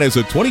that has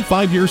a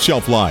 25-year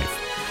shelf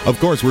life. Of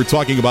course, we're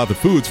talking about the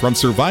foods from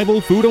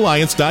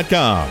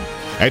SurvivalFoodAlliance.com.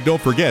 And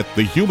don't forget,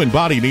 the human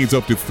body needs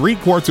up to 3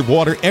 quarts of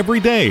water every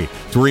day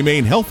to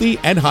remain healthy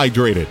and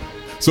hydrated.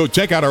 So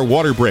check out our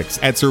water bricks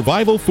at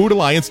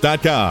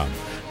SurvivalFoodAlliance.com.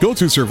 Go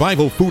to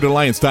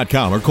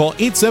SurvivalFoodAlliance.com or call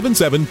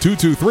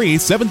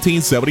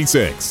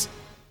 877-223-1776.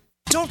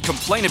 Don't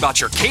complain about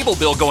your cable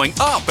bill going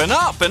up and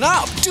up and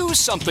up. Do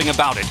something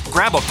about it.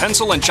 Grab a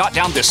pencil and jot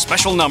down this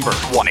special number,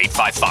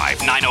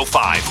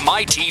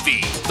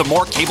 1-855-905-MY-TV. The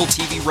more cable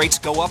TV rates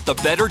go up, the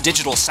better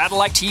digital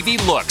satellite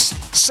TV looks.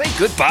 Say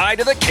goodbye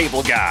to the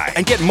cable guy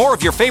and get more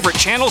of your favorite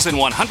channels in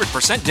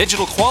 100%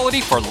 digital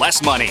quality for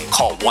less money.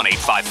 Call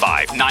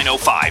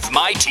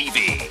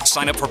 1-855-905-MY-TV.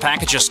 Sign up for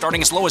packages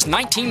starting as low as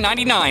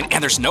 $19.99,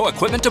 and there's no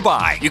equipment to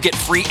buy. You get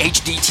free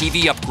HD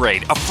TV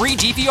upgrade, a free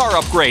DVR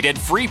upgrade, and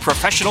free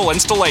professional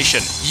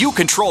installation. You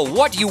control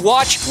what you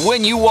watch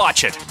when you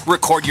watch it.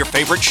 Record your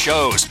favorite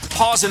shows,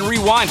 pause and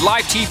rewind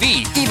live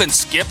TV, even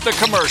skip the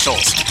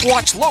commercials.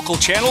 Watch local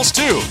channels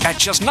too. At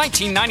just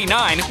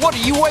 $19.99, what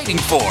are you waiting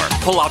for?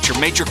 Pull out your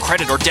major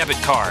credit or debit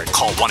card.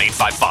 Call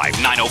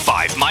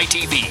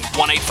 1-855-905-MY-TV.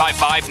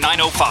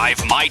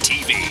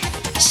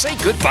 1-855-905-MY-TV. Say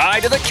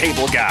goodbye to the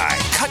cable guy.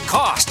 Cut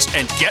costs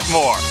and get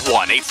more.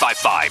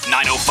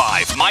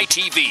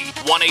 1-855-905-MY-TV.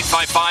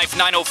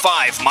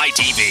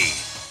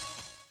 1-855-905-MY-TV.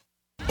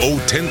 Owe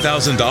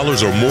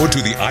 $10,000 or more to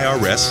the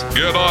IRS?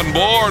 Get on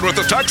board with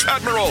the Tax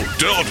Admiral.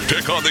 Don't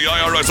pick on the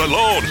IRS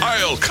alone.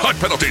 I'll cut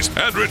penalties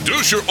and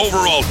reduce your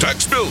overall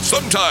tax bill.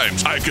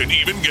 Sometimes I can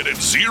even get it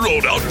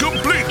zeroed out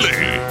completely.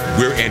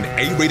 We're an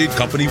A-rated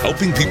company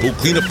helping people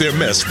clean up their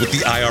mess with the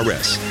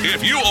IRS.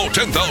 If you owe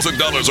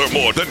 $10,000 or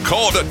more, then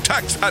call the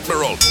Tax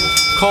Admiral.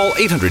 Call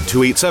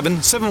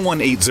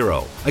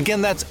 800-287-7180.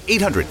 Again, that's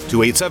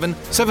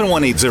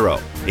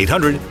 800-287-7180.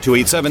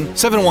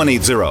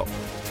 800-287-7180.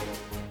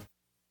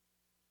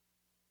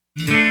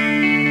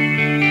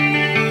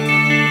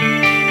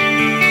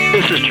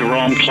 This is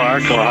Jerome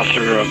Clark,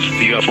 author of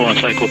the UFO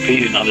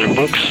Encyclopedia and other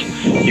books.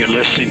 You're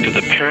listening to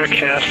the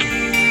Paracast.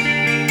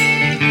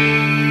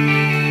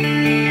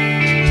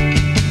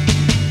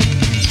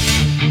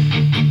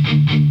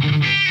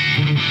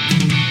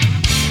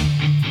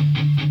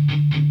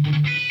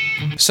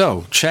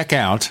 So, check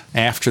out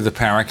After the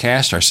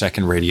Paracast, our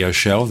second radio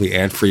show, the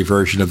ad-free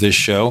version of this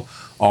show,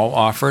 all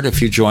offered if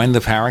you join the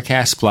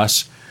Paracast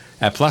Plus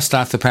at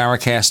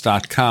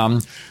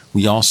plus.theparacast.com.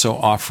 We also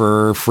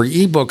offer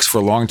free ebooks for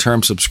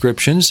long-term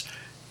subscriptions.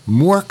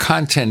 More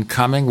content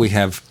coming. We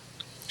have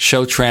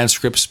show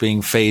transcripts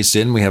being phased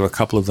in. We have a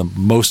couple of the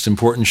most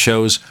important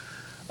shows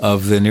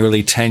of the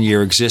nearly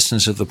 10-year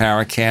existence of the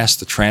Paracast.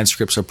 The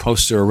transcripts are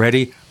posted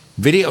already.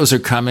 Videos are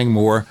coming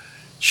more.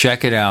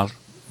 Check it out.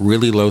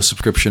 Really low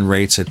subscription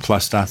rates at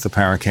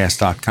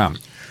plus.theparacast.com.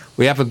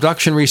 We have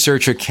abduction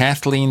researcher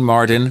Kathleen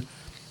Marden,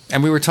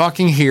 and we were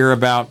talking here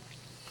about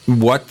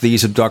what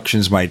these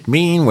abductions might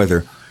mean,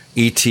 whether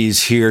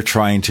ET's here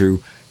trying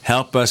to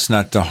help us,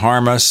 not to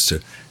harm us, to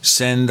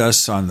send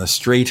us on the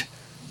straight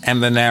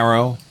and the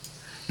narrow.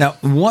 Now,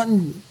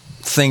 one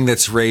thing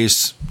that's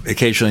raised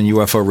occasionally in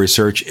UFO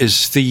research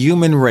is the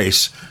human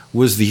race.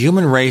 Was the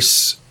human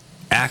race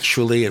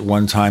actually at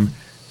one time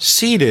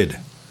seeded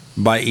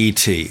by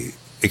ET?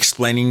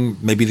 Explaining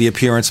maybe the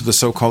appearance of the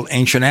so-called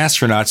ancient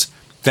astronauts,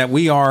 that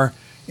we are,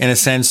 in a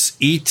sense,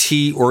 ET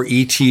or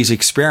ET's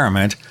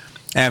experiment.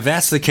 And if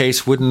that's the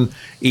case, wouldn't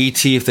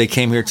ET, if they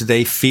came here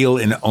today, feel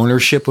in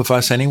ownership of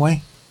us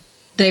anyway?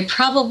 They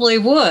probably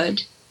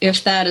would,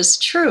 if that is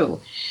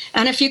true.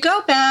 And if you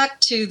go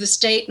back to the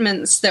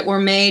statements that were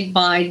made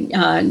by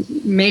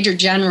Major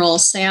General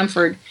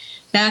Samford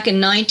back in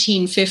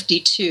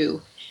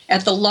 1952,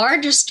 at the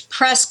largest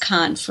press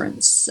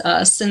conference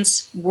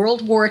since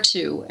World War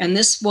II, and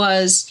this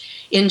was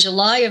in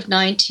July of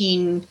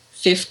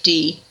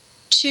 1952,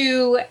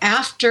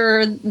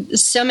 after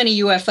so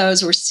many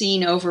UFOs were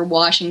seen over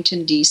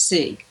Washington,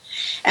 D.C.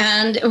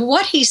 And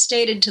what he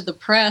stated to the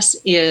press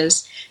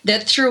is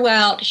that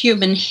throughout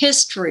human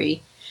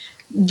history,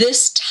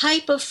 this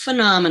type of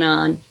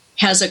phenomenon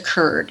has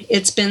occurred.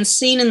 It's been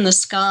seen in the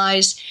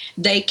skies.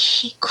 They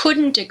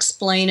couldn't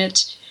explain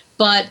it,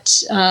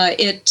 but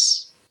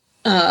it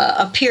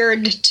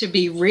appeared to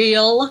be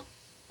real.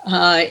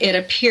 It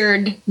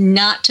appeared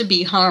not to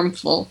be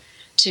harmful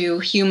to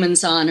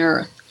humans on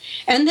Earth.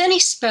 And then he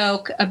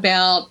spoke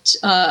about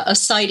a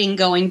sighting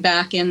going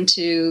back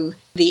into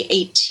the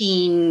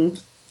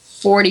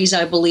 1840s,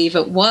 I believe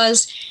it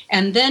was.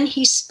 And then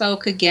he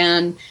spoke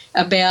again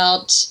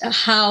about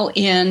how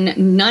in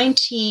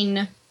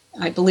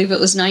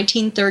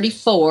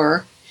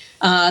 1934,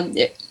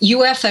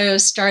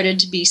 UFOs started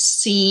to be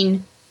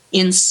seen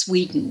in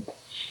Sweden,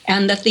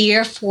 and that the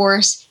Air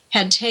Force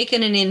had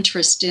taken an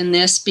interest in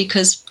this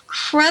because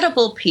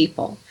credible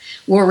people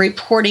were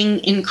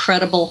reporting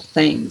incredible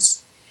things.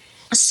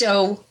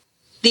 So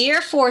the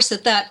Air Force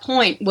at that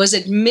point was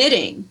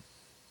admitting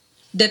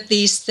that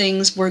these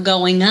things were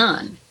going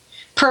on.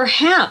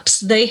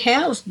 Perhaps they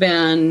have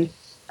been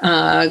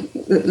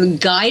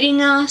guiding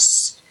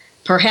us,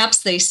 perhaps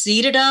they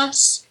seeded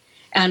us,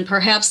 and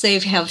perhaps they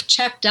have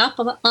checked up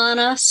on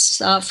us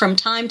from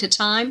time to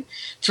time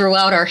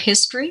throughout our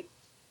history.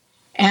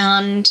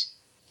 And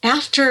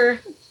after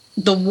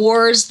the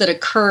wars that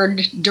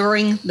occurred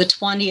during the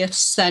 20th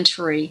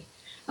century,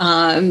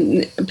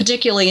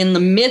 particularly in the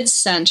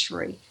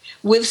mid-century,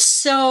 with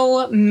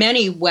so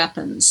many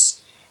weapons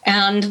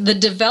and the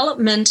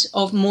development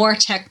of more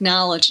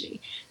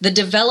technology, the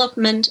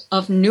development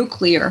of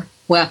nuclear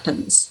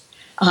weapons.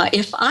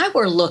 If I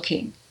were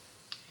looking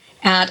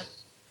at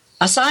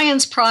a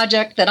science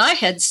project that I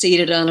had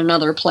seeded on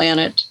another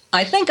planet,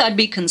 I think I'd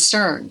be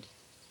concerned.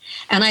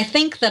 And I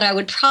think that I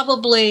would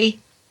probably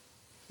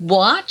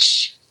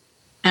watch,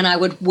 and I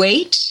would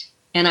wait,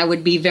 and I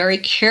would be very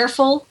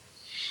careful,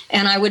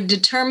 and I would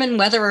determine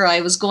whether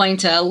I was going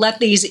to let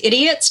these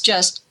idiots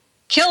just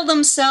kill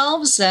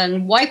themselves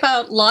and wipe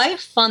out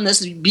life on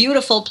this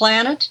beautiful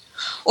planet,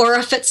 or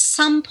if at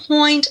some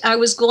point I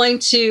was going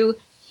to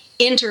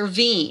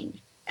intervene,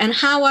 and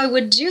how I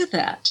would do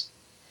that.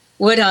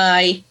 Would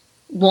I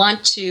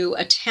want to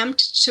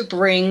attempt to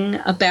bring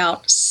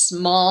about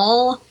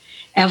small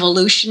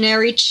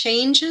evolutionary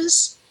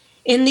changes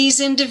in these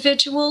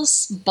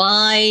individuals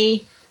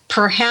by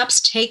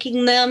perhaps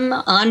taking them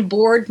on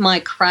board my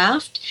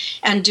craft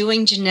and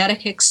doing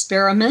genetic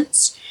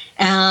experiments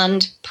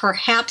and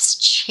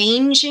perhaps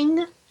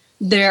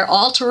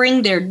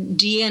altering their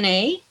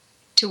DNA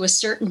to a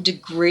certain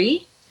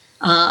degree?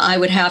 I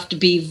would have to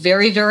be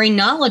very, very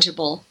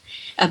knowledgeable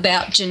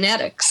about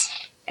genetics.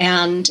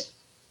 And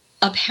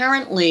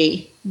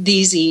apparently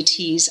these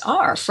ETs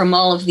are, from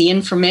all of the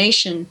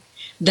information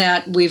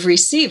that we've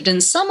received.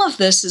 And some of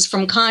this is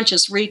from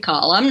conscious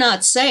recall. I'm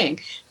not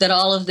saying that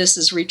all of this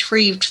is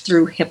retrieved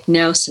through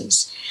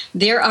hypnosis.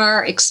 There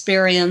are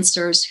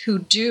experiencers who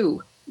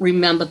do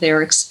remember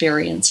their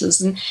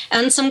experiences,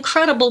 and some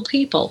credible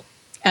people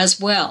as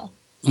well.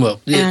 Well,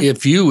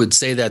 if you would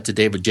say that to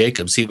David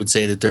Jacobs, he would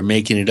say that they're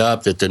making it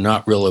up, that they're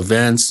not real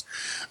events,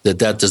 that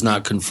does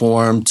not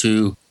conform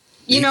to...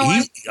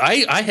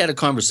 I had a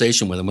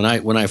conversation with him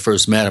when I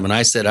first met him, and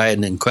I said I had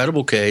an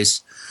incredible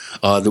case.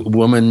 The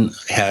woman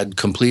had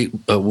complete,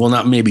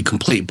 not maybe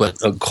complete, but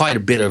quite a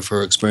bit of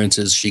her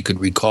experiences she could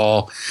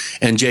recall.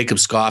 And Jacob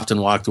scoffed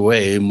and walked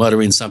away,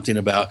 muttering something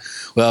about,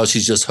 well,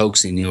 she's just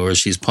hoaxing you or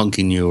she's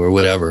punking you or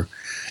whatever.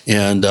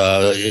 And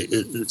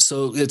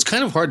so it's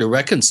kind of hard to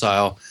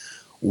reconcile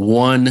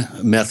one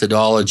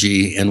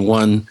methodology and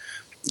one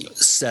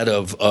set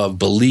of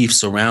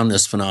beliefs around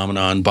this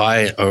phenomenon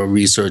by a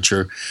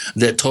researcher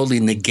that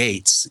totally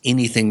negates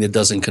anything that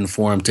doesn't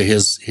conform to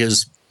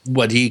his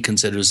what he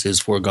considers his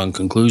foregone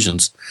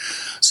conclusions.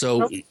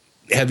 So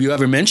have you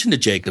ever mentioned to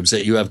Jacobs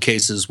that you have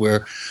cases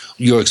where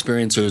your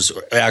experiencers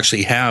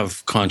actually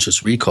have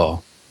conscious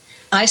recall?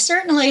 I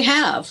certainly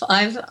have.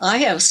 I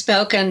have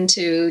spoken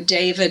to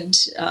David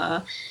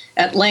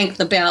at length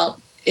about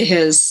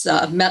his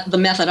the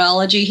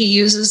methodology he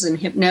uses in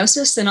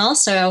hypnosis, and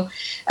also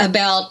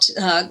about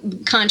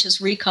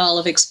conscious recall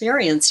of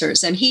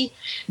experiencers. And he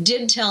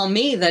did tell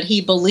me that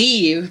he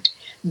believed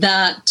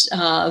that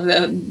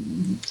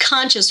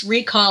conscious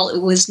recall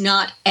was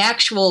not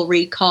actual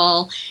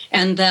recall,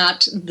 and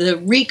that the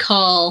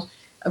recall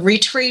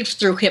retrieved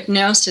through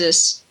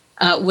hypnosis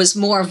was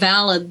more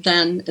valid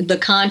than the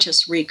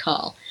conscious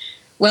recall.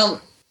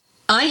 Well,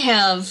 I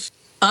have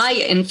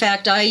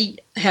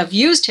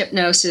used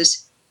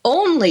hypnosis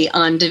only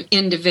on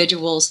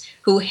individuals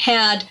who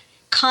had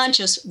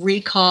conscious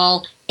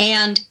recall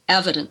and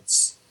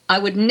evidence. I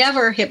would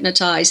never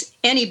hypnotize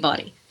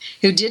anybody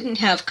who didn't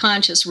have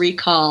conscious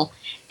recall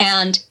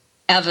and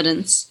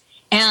evidence,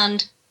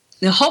 and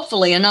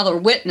hopefully another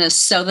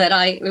witness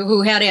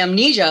who had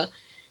amnesia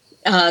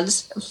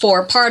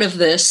for part of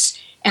this,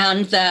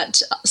 and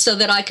so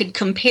that I could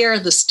compare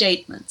the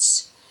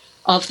statements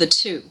of the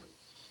two.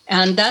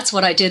 And that's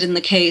what I did in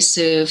the case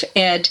of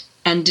Ed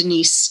and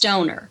Denise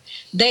Stoner.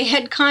 They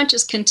had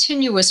conscious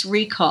continuous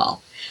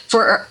recall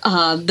for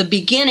the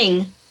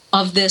beginning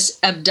of this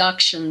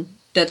abduction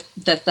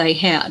that they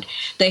had.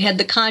 They had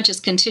the conscious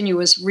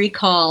continuous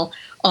recall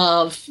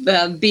of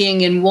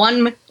being in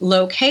one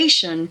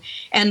location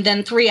and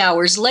then 3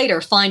 hours later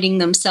finding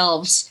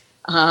themselves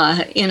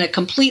in a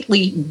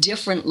completely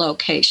different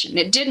location.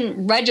 It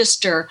didn't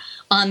register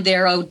on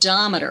their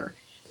odometer.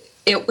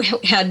 It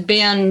had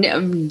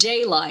been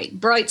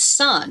daylight, bright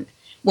sun,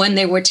 when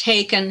they were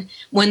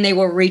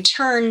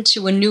returned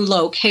to a new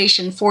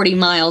location 40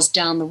 miles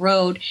down the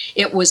road.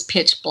 It was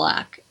pitch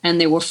black and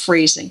they were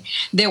freezing.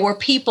 There were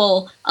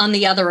people on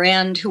the other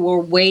end who were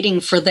waiting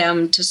for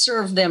them to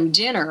serve them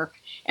dinner,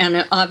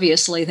 and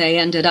obviously they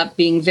ended up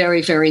being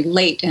very, very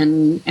late,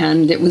 and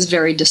it was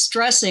very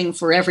distressing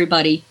for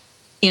everybody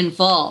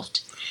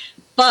involved.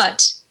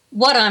 But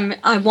what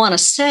I want to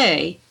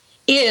say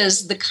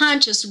is the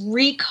conscious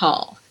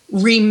recall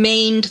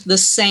remained the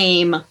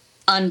same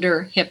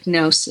under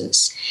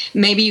hypnosis.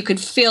 Maybe you could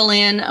fill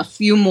in a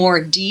few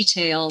more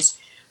details,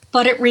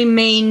 but it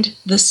remained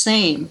the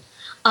same.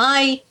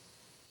 I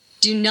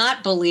do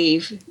not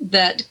believe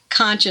that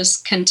conscious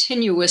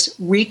continuous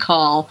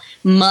recall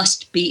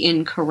must be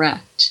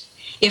incorrect.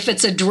 If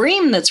it's a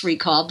dream that's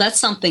recalled, that's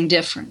something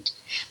different.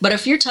 But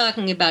if you're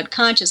talking about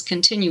conscious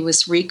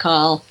continuous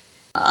recall,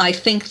 I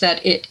think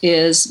that it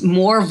is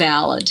more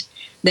valid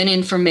than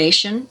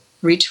information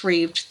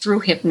retrieved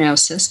through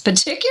hypnosis,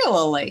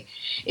 particularly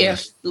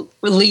if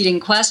leading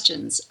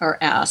questions are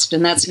asked,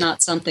 and that's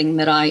not something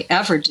that I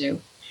ever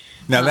do.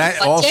 Now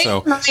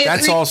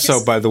that's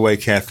also, by the way,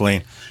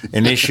 Kathleen,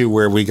 an issue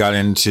where we got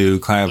into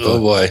kind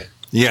of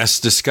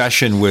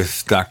discussion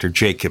with Dr.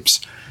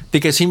 Jacobs,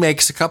 because he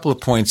makes a couple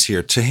of points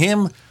here. To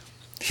him,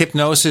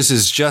 hypnosis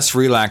is just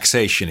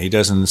relaxation. He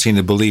doesn't seem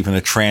to believe in a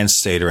trance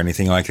state or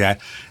anything like that.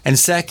 And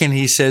second,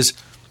 he says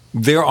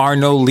there are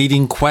no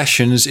leading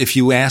questions. If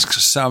you ask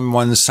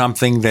someone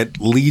something that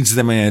leads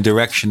them in a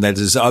direction that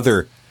is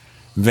other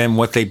than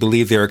what they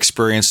believe their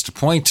experience to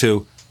point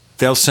to,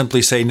 they'll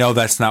simply say, no,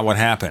 that's not what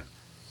happened.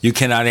 You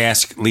cannot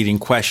ask leading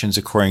questions,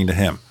 according to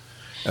him.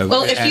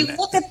 Well, if you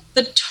look at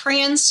the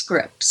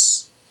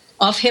transcripts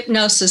of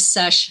hypnosis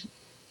session,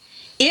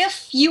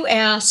 if you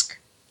ask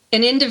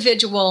an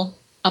individual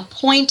a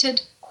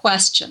pointed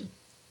question,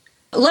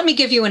 let me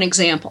give you an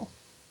example.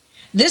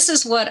 This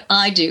is what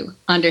I do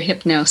under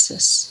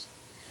hypnosis.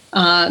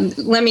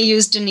 Let me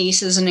use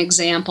Denise as an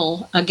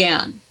example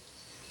again.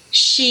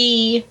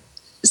 She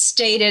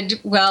stated,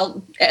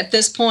 well, at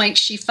this point,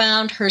 she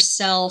found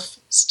herself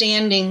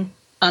standing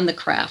on the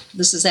craft.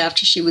 This is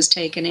after she was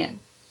taken in.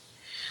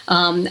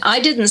 I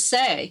didn't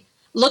say,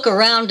 look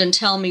around and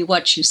tell me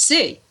what you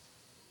see.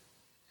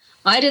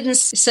 I didn't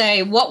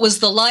say, what was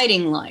the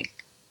lighting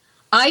like?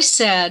 I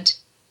said,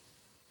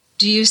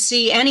 do you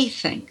see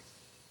anything?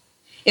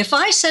 If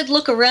I said,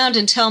 look around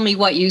and tell me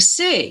what you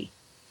see,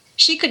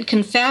 she could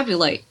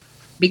confabulate,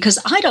 because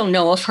I don't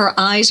know if her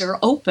eyes are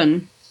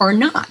open or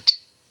not.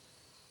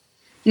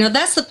 Now,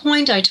 that's the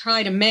point I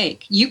try to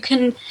make. You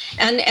can,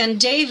 and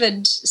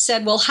David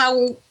said, well,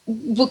 how,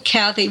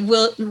 Kathy,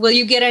 will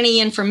you get any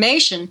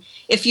information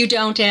if you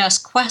don't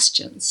ask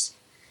questions?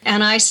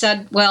 And I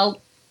said,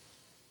 well,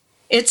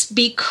 it's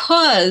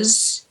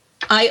because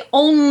I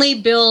only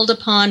build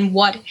upon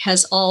what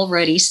has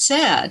already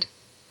said.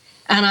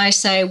 And I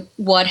say,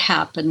 what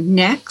happened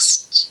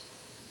next?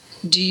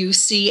 Do you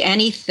see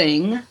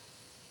anything?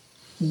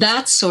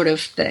 That sort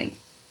of thing.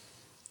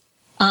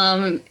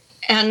 And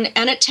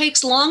it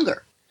takes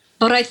longer,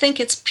 but I think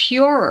it's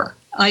purer.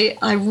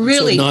 I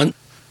really... So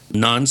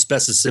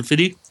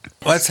non-specificity?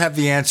 Let's have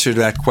the answer to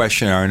that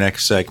question in our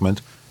next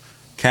segment.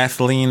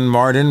 Kathleen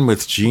Marden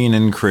with Gene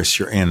and Chris,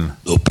 you're in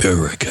the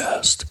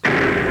Paracast.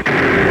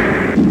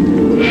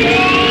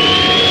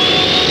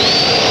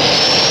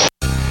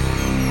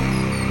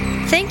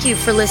 Thank you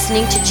for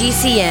listening to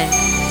GCN.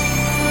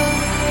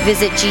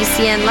 Visit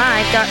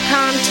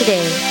GCNlive.com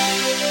today.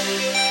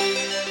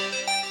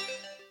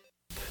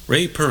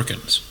 Ray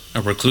Perkins,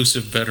 a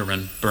reclusive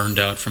veteran burned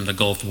out from the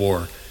Gulf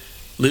War,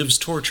 lives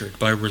tortured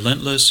by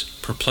relentless,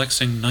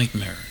 perplexing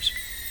nightmares.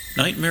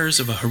 Nightmares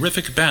of a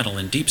horrific battle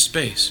in deep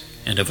space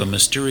and of a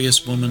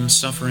mysterious woman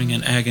suffering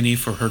in agony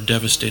for her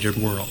devastated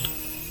world.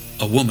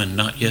 A woman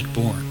not yet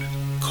born,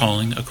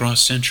 calling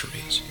across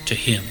centuries to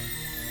him.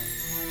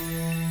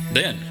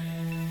 Then,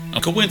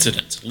 a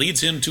coincidence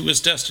leads him to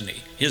his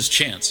destiny, his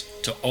chance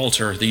to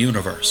alter the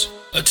universe.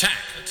 Attack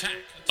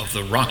of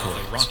the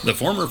Rockoids. The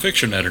former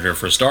fiction editor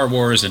for Star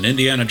Wars and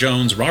Indiana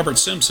Jones, Robert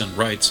Simpson,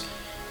 writes,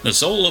 the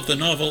soul of the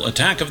novel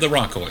Attack of the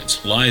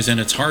Rockoids lies in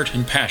its heart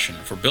and passion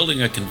for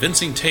building a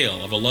convincing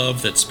tale of a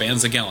love that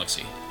spans the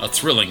galaxy. A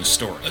thrilling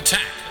story. Attack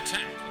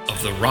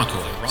of the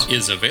Rockoids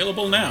is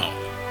available now.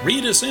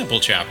 Read a sample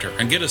chapter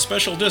and get a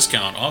special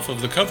discount off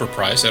of the cover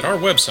price at our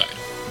website,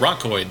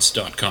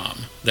 rockoids.com.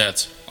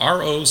 That's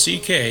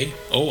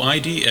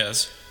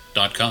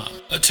ROCKOIDS.com.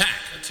 Attack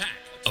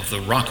of the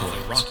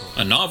Rockoids,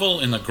 a novel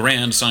in the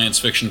grand science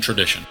fiction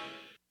tradition.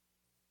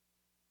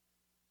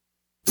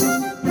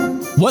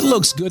 What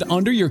looks good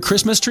under your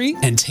Christmas tree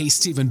and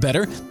tastes even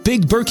better?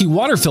 Big Berkey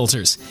water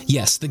filters.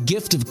 Yes, the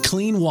gift of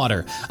clean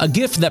water. A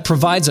gift that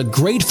provides a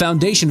great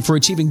foundation for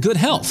achieving good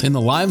health in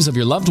the lives of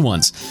your loved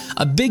ones.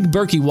 A Big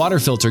Berkey water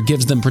filter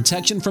gives them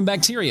protection from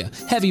bacteria,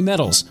 heavy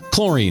metals,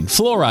 chlorine,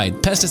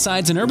 fluoride,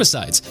 pesticides and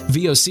herbicides,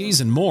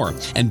 VOCs and more.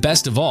 And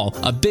best of all,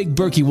 a Big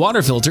Berkey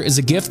water filter is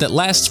a gift that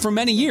lasts for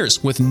many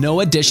years with no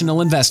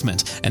additional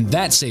investment. And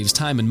that saves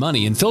time and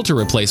money in filter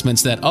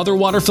replacements that other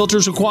water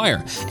filters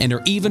require and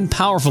are even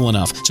powerful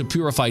enough to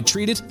purify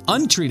treated,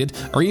 untreated,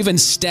 or even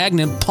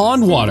stagnant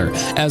pond water.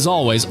 As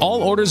always,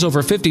 all orders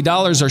over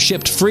 $50 are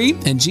shipped free,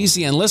 and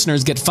GCN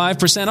listeners get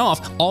 5%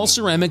 off all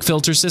ceramic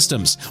filter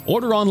systems.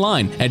 Order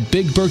online at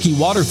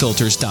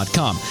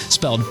BigBerkeyWaterFilters.com,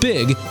 spelled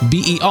Big,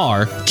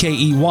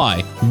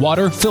 B-E-R-K-E-Y,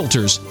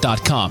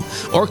 waterfilters.com,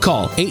 or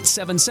call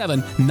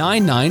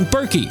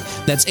 877-99-BERKEY.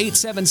 That's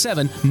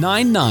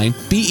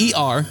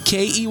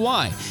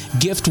 877-99-BERKEY.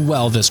 Gift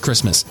well this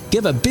Christmas.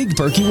 Give a Big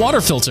Berkey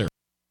water filter.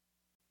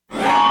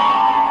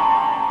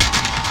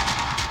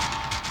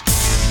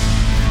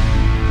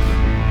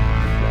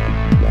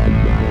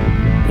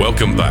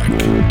 Welcome back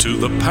to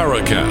the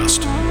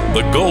Paracast,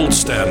 the gold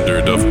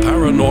standard of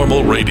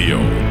paranormal radio.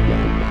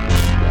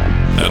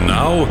 And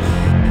now,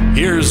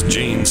 here's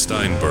Gene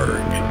Steinberg.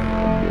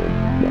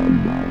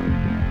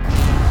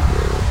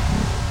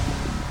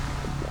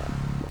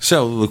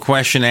 So the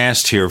question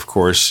asked here, of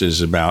course,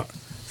 is about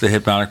the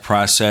hypnotic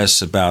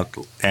process, about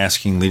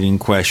asking leading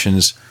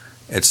questions,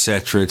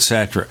 etc.,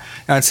 etc.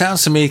 Now, it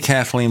sounds to me,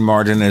 Kathleen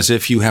Marden, as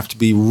if you have to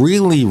be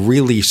really,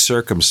 really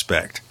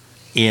circumspect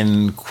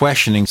in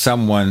questioning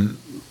someone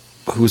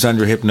who's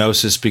under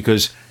hypnosis,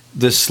 because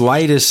the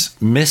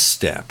slightest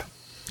misstep,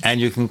 and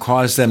you can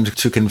cause them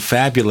to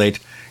confabulate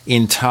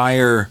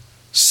entire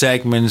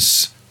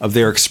segments of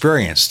their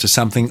experience to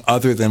something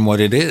other than what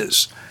it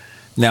is.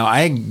 Now,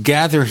 I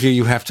gather here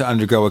you have to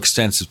undergo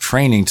extensive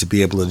training to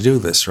be able to do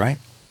this, right?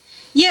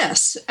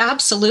 Yes,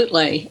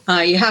 absolutely.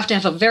 You have to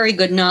have a very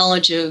good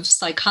knowledge of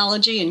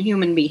psychology and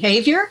human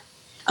behavior.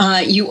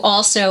 You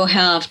also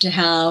have to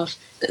have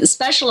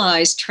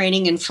specialized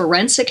training in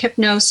forensic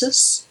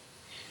hypnosis,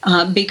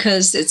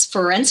 because it's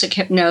forensic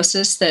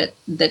hypnosis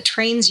that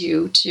trains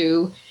you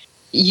to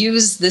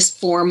use this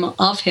form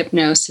of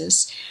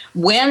hypnosis.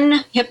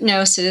 When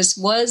hypnosis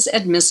was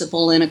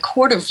admissible in a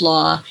court of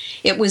law,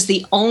 it was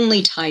the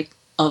only type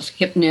of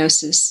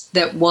hypnosis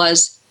that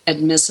was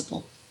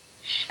admissible.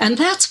 And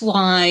that's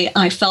why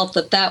I felt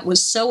that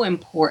was so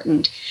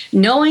important,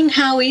 knowing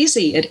how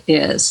easy it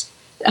is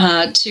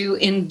to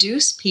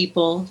induce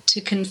people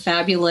to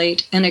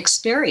confabulate an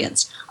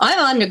experience. I've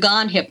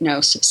undergone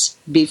hypnosis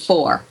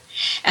before,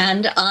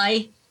 and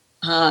I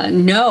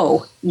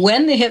know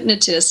when the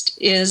hypnotist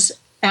is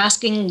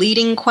asking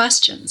leading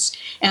questions.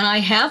 And I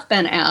have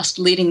been asked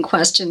leading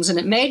questions, and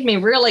it made me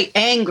really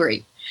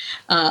angry.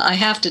 I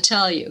have to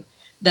tell you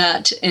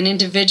that an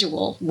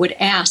individual would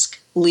ask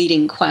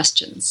leading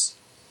questions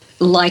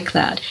like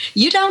that.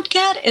 You don't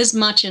get as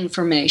much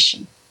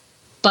information,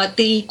 but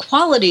the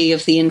quality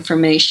of the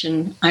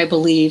information, I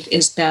believe,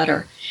 is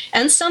better.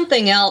 And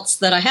something else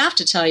that I have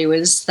to tell you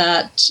is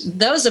that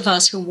those of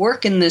us who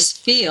work in this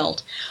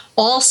field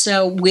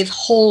also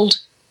withhold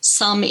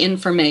some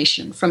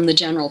information from the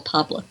general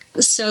public,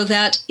 so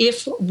that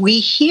if we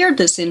hear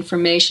this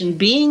information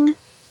being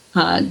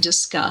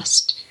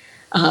discussed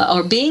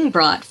or being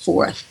brought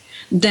forth,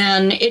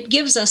 then it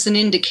gives us an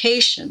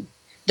indication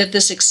that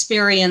this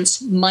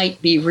experience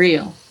might be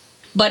real.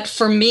 But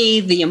for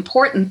me, the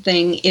important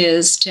thing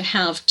is to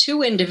have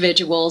two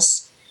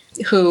individuals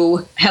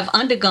who have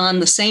undergone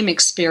the same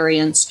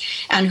experience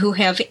and who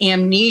have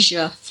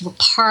amnesia for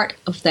part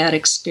of that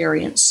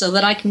experience, so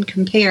that I can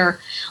compare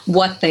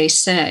what they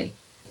say.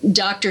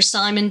 Dr.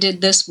 Simon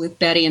did this with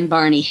Betty and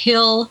Barney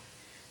Hill.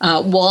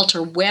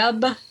 Walter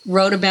Webb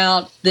wrote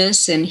about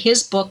this in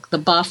his book, The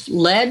Buff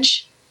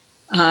Ledge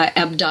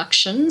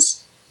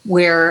Abductions,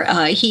 where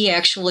he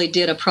actually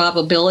did a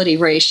probability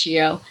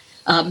ratio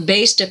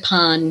based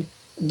upon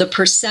the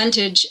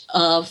percentage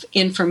of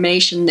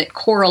information that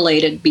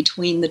correlated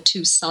between the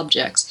two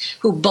subjects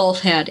who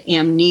both had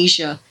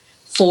amnesia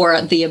for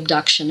the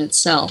abduction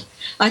itself.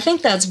 I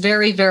think that's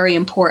very, very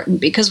important,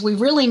 because we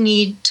really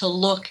need to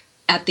look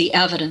at the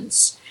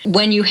evidence.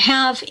 When you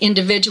have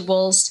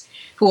individuals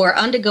who are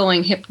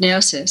undergoing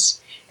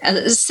hypnosis,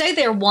 say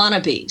they're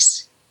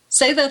wannabes,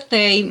 say that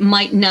they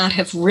might not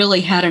have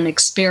really had an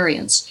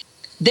experience,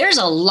 there's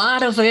a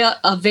lot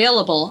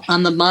available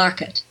on the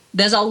market.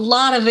 There's a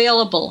lot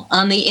available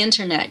on the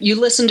internet. You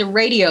listen to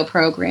radio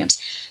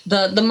programs.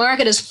 The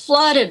market is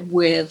flooded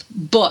with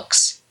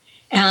books.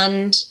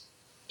 And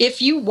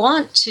if you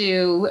want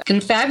to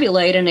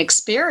confabulate an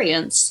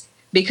experience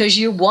because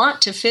you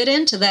want to fit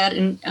into that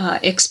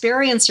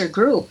experiencer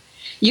group,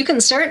 you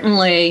can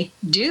certainly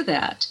do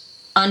that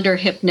under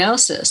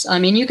hypnosis. I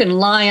mean, you can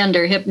lie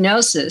under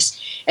hypnosis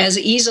as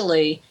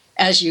easily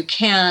as you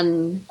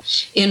can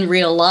in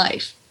real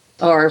life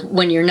or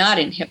when you're not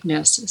in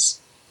hypnosis.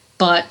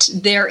 But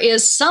there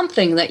is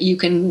something that you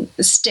can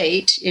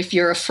state if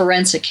you're a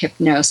forensic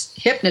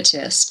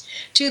hypnotist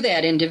to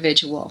that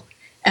individual.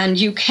 And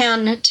you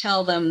can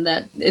tell them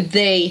that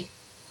they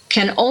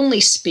can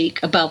only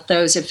speak about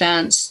those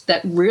events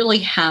that really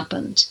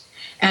happened.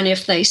 And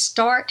if they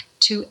start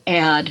to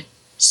add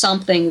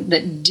something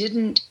that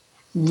didn't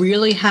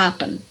really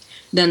happen,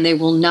 then they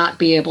will not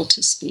be able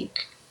to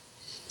speak.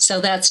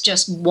 So that's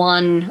just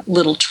one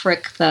little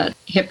trick that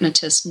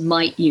hypnotists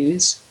might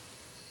use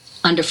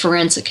under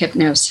forensic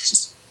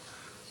hypnosis.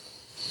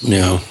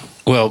 Yeah.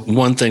 Well,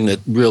 one thing that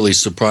really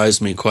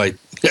surprised me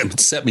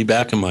set me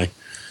back in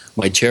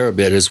my chair a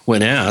bit, is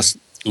when asked,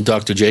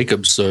 Dr.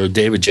 Jacobs, or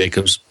David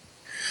Jacobs,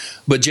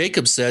 but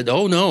Jacobs said,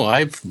 oh, no,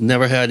 I've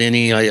never had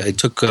any. I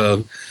took,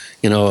 an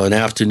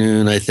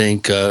afternoon, I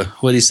think,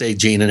 what do you say,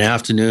 Gene, an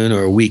afternoon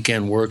or a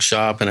weekend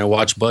workshop, and I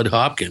watched Bud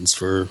Hopkins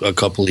for a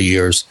couple of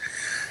years,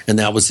 and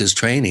that was his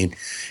training.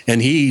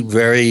 And he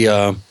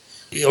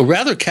a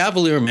rather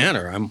cavalier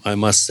manner, I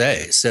must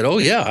say, said, oh,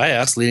 yeah, I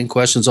ask leading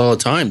questions all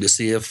the time to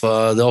see if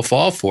they'll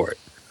fall for it.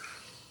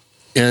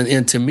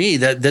 And to me,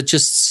 that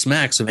just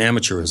smacks of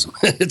amateurism.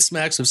 It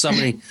smacks of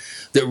somebody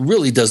that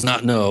really does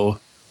not know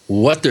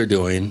what they're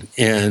doing,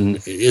 and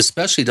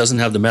especially doesn't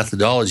have the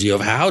methodology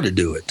of how to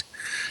do it.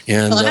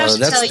 And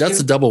that's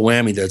a double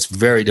whammy that's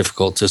very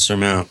difficult to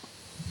surmount.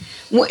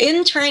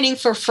 In training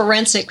for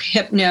forensic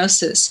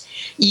hypnosis,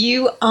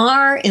 you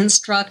are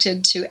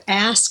instructed to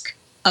ask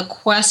a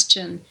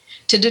question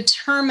to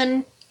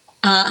determine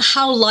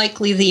how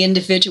likely the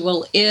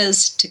individual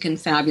is to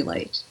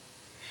confabulate.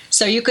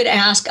 So you could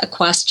ask a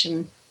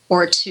question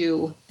or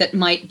two that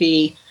might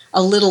be,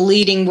 a little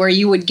leading where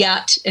you would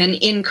get an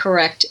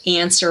incorrect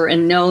answer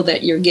and know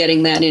that you're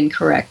getting that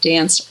incorrect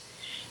answer,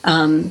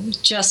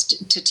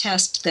 just to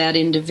test that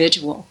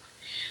individual.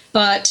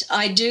 But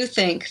I do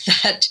think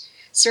that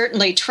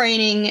certainly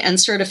training and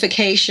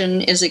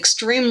certification is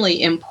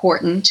extremely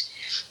important.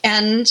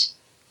 And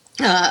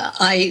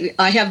I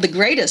have the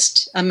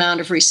greatest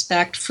amount of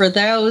respect for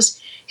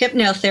those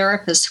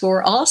hypnotherapists who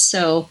are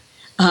also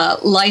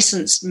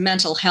licensed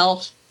mental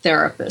health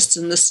therapists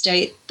in the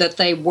state that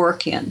they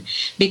work in,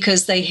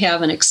 because they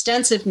have an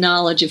extensive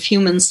knowledge of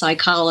human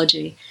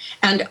psychology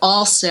and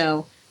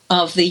also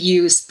of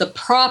the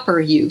proper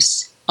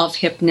use of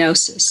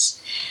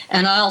hypnosis.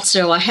 And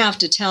also, I have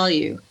to tell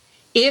you,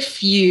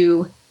 if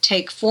you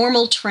take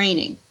formal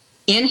training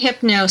in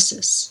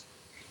hypnosis,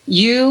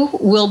 you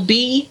will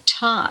be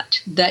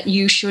taught that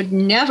you should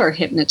never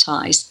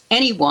hypnotize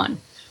anyone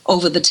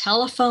over the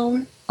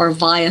telephone or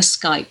via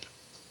Skype.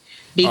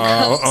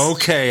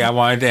 Okay, I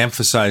wanted to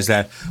emphasize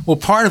that. Well,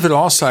 part of it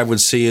also I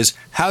would see is,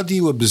 how do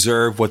you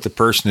observe what the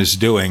person is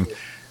doing?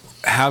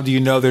 How do you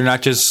know they're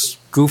not just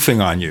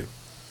goofing on you?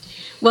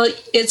 Well,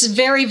 it's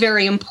very,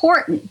 very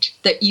important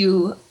that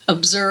you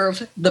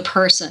observe the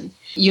person.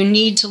 You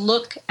need to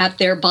look at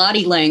their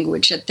body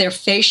language, at their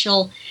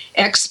facial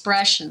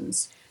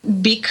expressions,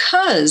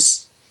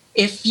 because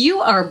if you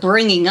are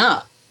bringing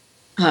up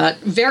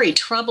very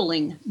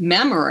troubling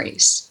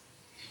memories,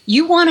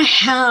 you want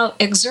to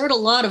exert a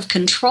lot of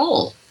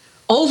control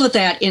over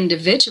that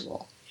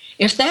individual.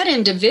 If that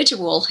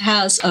individual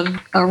has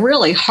a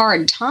really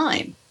hard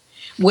time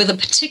with a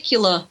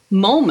particular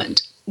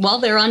moment while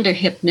they're under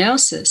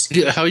hypnosis,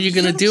 how are you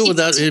going to deal with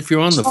that if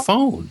you're on the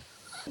phone?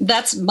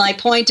 That's my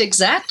point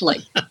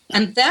exactly.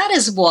 And that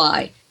is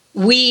why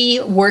we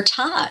were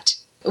taught,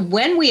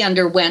 when we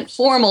underwent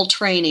formal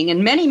training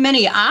and many,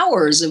 many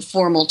hours of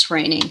formal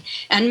training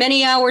and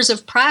many hours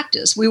of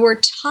practice, we were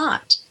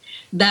taught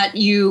that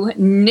you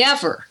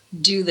never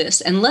do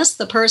this unless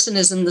the person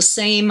is in the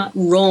same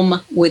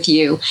room with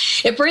you.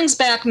 It brings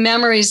back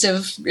memories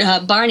of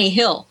Barney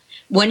Hill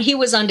when he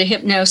was under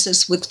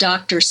hypnosis with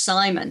Dr.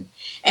 Simon,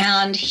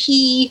 and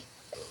he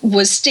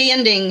was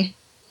standing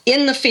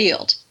in the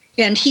field,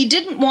 and he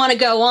didn't want to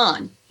go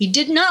on. He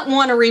did not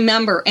want to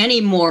remember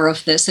any more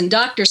of this, and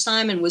Dr.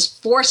 Simon was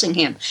forcing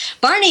him.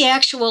 Barney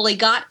actually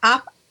got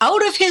up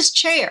out of his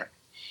chair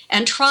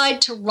and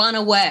tried to run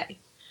away.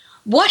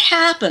 What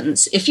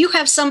happens if you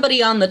have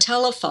somebody on the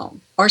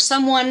telephone or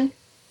someone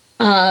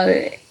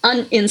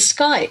in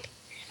Skype,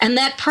 and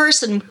that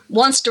person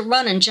wants to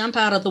run and jump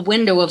out of the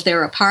window of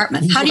their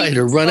apartment? How do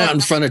you run out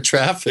in front of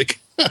traffic?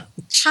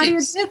 How do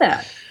you do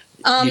that?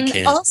 You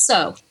can't.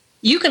 Also,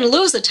 you can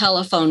lose a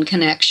telephone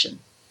connection.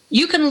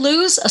 You can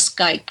lose a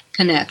Skype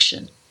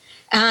connection.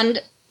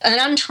 And an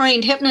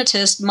untrained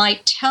hypnotist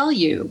might tell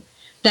you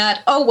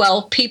that, oh,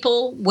 well,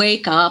 people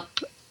wake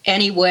up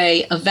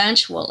anyway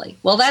eventually.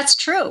 Well, that's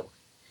true.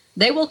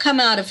 They will come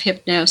out of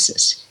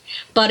hypnosis.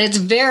 But it's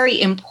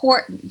very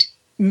important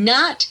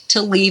not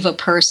to leave a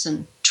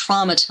person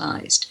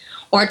traumatized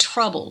or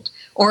troubled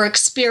or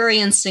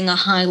experiencing a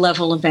high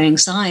level of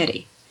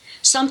anxiety.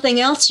 Something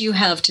else you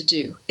have to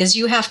do is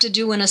you have to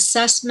do an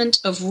assessment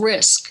of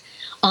risk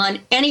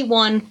on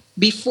anyone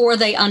before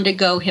they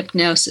undergo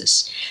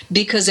hypnosis.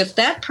 Because if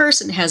that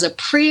person has a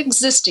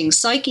pre-existing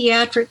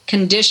psychiatric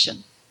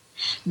condition,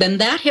 then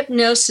that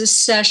hypnosis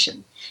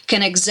session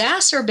can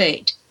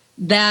exacerbate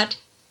that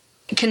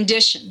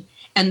condition,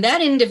 and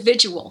that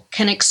individual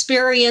can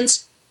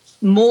experience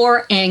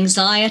more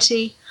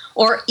anxiety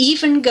or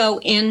even go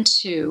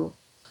into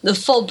the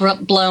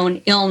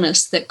full-blown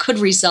illness that could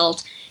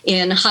result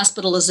in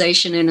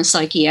hospitalization in a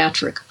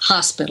psychiatric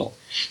hospital.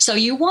 So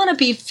you want to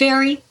be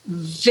very,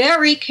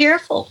 very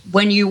careful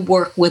when you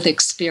work with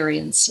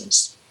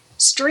experiences.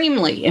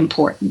 Extremely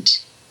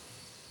important.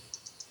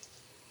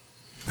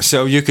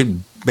 So you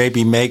could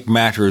maybe make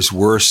matters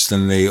worse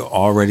than they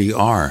already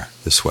are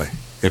this way,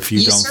 if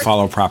you don't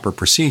follow proper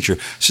procedure.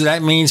 So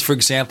that means, for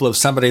example, if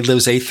somebody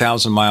lives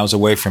 8,000 miles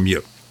away from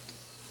you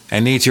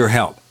and needs your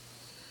help,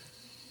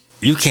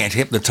 you can't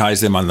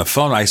hypnotize them on the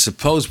phone. I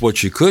suppose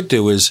what you could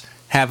do is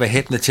have a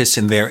hypnotist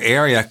in their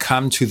area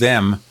come to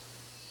them,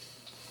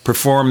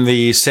 perform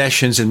the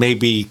sessions, and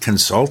maybe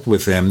consult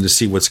with them to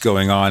see what's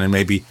going on, and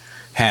maybe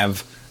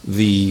have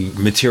the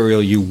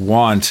material you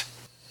want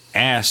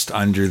asked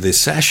under the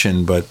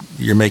session. But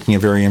you're making a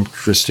very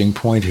interesting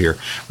point here.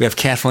 We have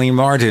Kathleen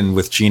Marden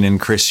with Gene and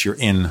Chris. You're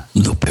in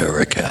the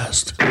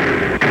Paracast.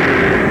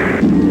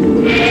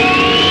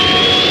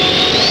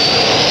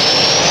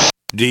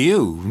 Do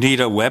you need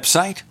a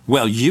website?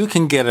 Well, you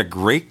can get a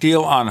great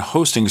deal on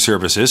hosting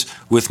services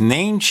with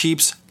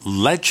Namecheap's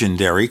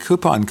legendary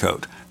coupon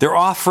code. They're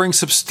offering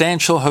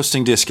substantial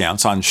hosting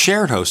discounts on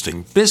shared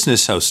hosting,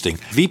 business hosting,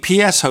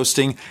 VPS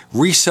hosting,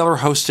 reseller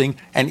hosting,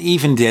 and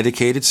even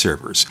dedicated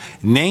servers.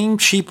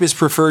 Namecheap is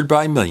preferred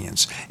by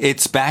millions.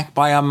 It's backed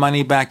by a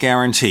money-back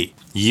guarantee.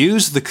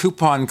 Use the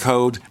coupon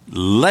code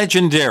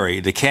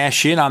LEGENDARY to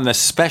cash in on the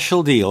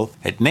special deal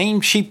at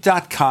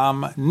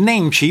Namecheap.com,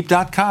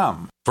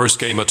 Namecheap.com. First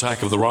came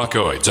Attack of the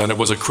Rockoids, and it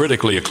was a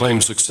critically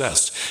acclaimed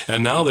success.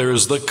 And now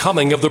there's The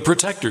Coming of the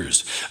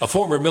Protectors. A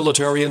former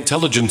military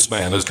intelligence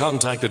man is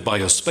contacted by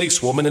a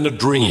space woman in a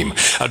dream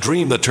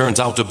that turns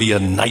out to be a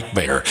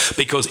nightmare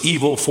because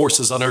evil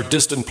forces on our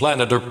distant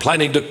planet are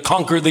planning to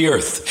conquer the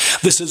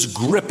Earth. This is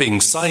gripping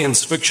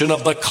science fiction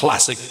of the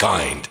classic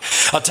kind.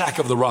 Attack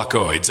of the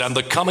Rockoids and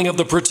The Coming of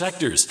the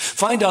Protectors.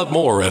 Find out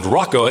more at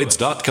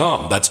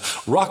rockoids.com. That's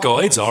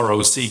Rockoids,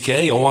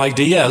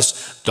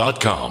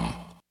 ROCKOIDS.com.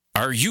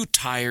 Are you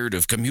tired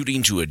of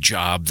commuting to a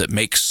job that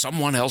makes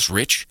someone else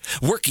rich?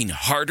 Working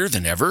harder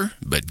than ever,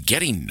 but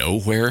getting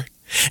nowhere?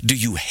 Do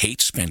you hate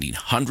spending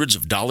hundreds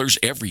of dollars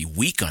every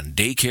week on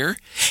daycare?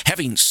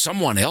 Having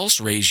someone else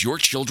raise your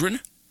children?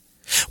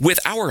 With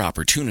our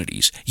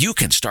opportunities, you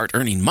can start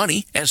earning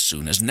money as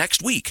soon as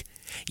next week.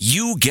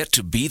 You get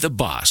to be the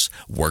boss,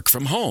 work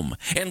from home,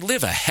 and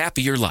live a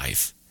happier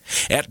life.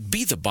 At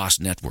Be the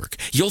Boss Network,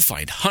 you'll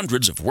find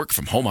hundreds of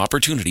work-from-home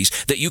opportunities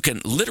that you can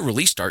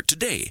literally start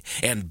today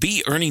and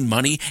be earning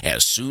money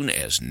as soon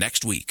as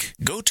next week.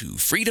 Go to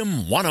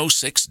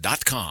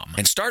freedom106.com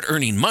and start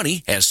earning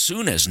money as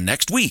soon as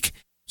next week.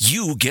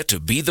 You get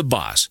to be the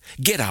boss.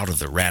 Get out of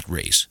the rat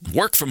race.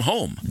 Work from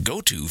home. Go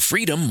to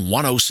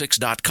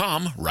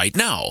freedom106.com right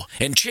now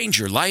and change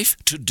your life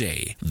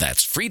today.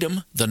 That's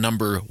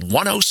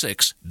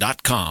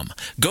freedom106.com.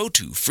 Go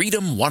to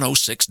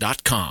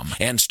freedom106.com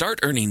and start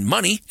earning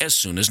money as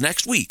soon as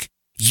next week.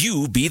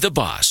 You be the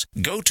boss.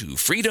 Go to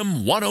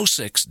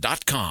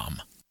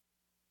freedom106.com.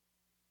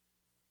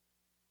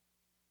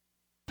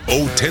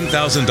 Owe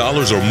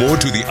 $10,000 or more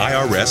to the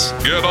IRS?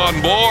 Get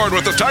on board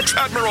with the Tax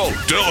Admiral.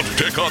 Don't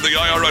pick on the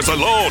IRS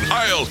alone.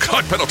 I'll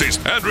cut penalties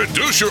and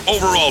reduce your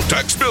overall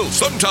tax bill.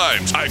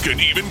 Sometimes I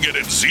can even get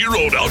it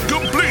zeroed out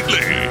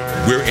completely.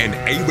 We're an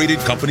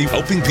A-rated company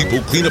helping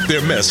people clean up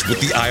their mess with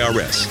the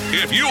IRS.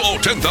 If you owe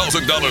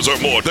 $10,000 or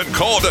more, then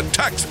call the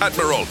Tax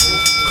Admiral.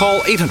 Call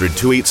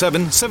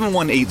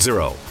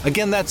 800-287-7180.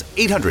 Again, that's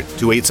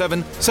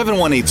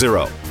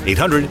 800-287-7180.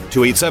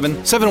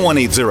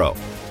 800-287-7180.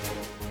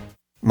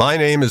 My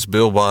name is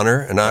Bill Bonner,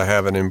 and I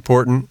have an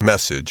important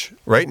message.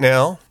 Right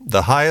now,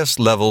 the highest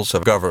levels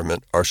of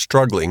government are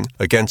struggling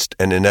against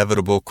an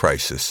inevitable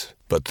crisis,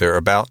 but they're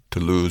about to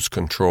lose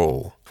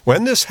control.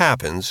 When this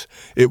happens,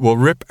 it will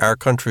rip our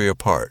country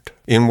apart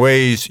in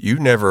ways you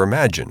never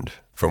imagined,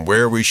 from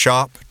where we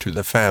shop to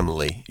the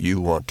family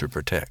you want to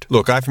protect.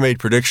 Look, I've made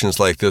predictions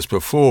like this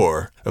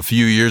before. A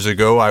few years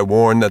ago, I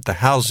warned that the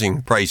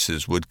housing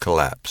prices would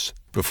collapse.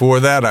 Before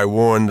that, I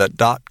warned that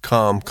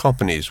 .com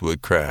companies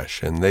would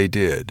crash, and they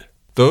did.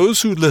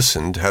 Those who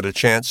listened had a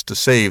chance to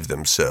save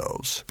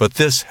themselves. But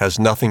this has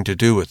nothing to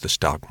do with the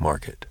stock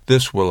market.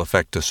 This will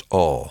affect us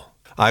all.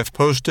 I've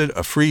posted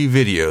a free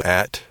video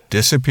at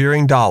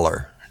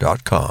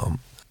disappearingdollar.com.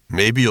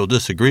 Maybe you'll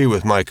disagree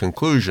with my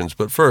conclusions,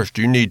 but first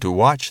you need to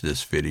watch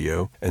this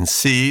video and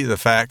see the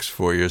facts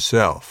for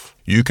yourself.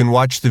 You can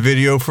watch the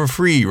video for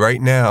free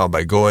right now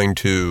by going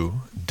to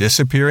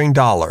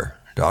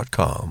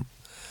disappearingdollar.com.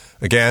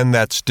 Again,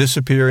 that's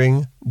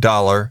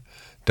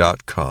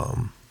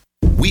disappearingdollar.com.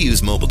 We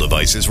use mobile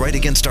devices right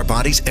against our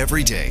bodies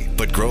every day,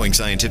 but growing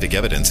scientific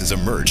evidence has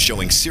emerged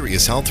showing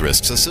serious health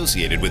risks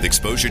associated with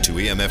exposure to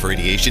EMF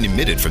radiation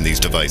emitted from these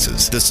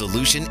devices. The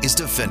solution is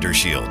Defender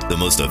Shield, the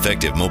most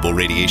effective mobile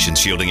radiation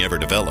shielding ever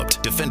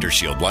developed. Defender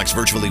Shield blocks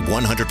virtually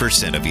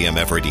 100% of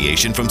EMF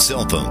radiation from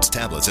cell phones,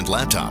 tablets, and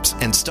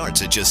laptops, and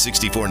starts at just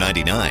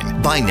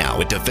 $64.99. Buy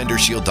now at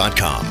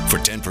DefenderShield.com. For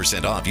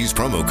 10% off, use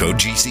promo code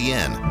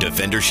GCN.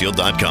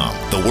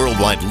 DefenderShield.com, the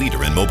worldwide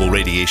leader in mobile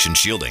radiation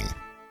shielding.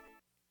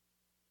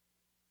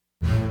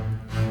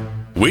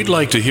 We'd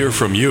like to hear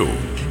from you.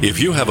 If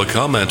you have a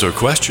comment or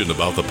question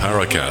about the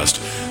Paracast,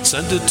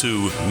 send it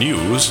to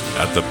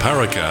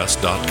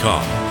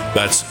news@theparacast.com.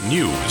 That's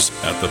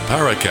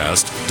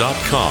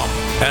news@theparacast.com.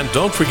 And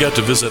don't forget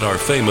to visit our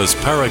famous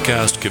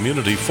Paracast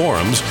community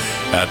forums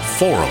at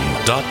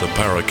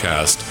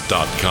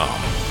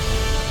forum.theparacast.com.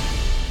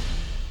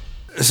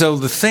 So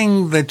the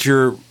thing that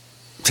you're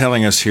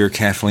telling us here,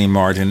 Kathleen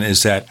Marden,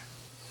 is that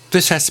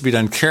this has to be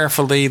done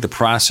carefully. The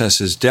process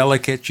is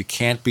delicate. You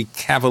can't be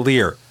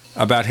cavalier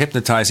about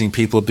hypnotizing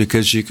people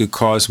because you could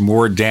cause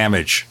more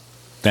damage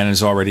than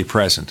is already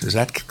present. Is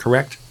that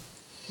correct?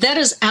 That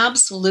is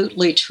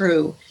absolutely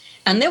true.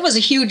 And there was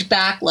a huge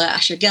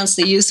backlash against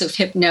the use of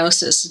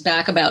hypnosis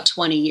back about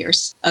 20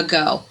 years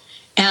ago.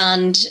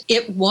 And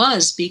it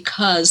was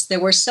because there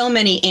were so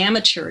many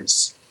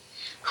amateurs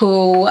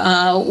who,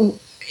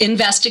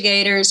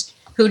 investigators,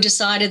 who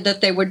decided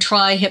that they would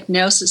try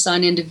hypnosis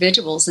on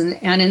individuals.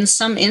 And in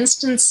some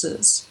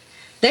instances,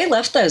 they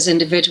left those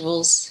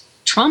individuals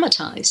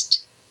traumatized.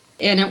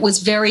 And it was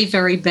very,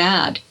 very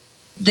bad.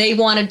 They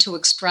wanted to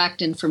extract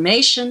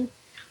information,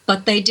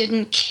 but they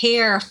didn't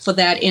care for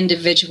that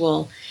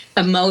individual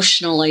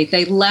emotionally.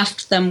 They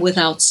left them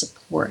without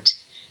support.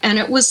 And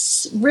it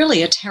was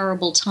really a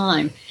terrible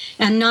time.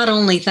 And not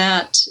only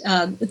that,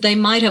 they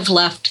might have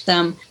left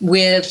them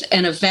with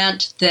an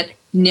event that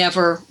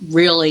never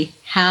really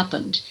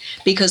happened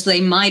because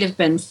they might have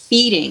been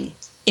feeding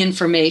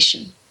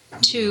information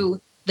to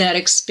that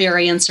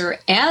experiencer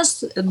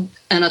as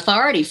an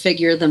authority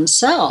figure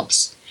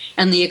themselves.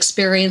 And the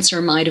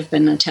experiencer might have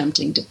been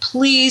attempting to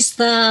please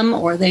them,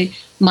 or they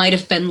might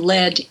have been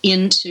led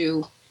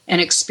into an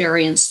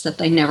experience that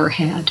they never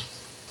had.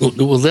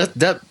 Well,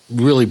 that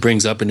really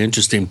brings up an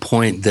interesting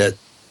point that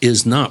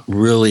is not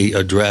really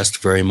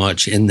addressed very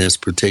much in this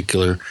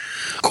particular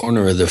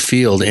corner of the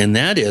field, and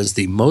that is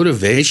the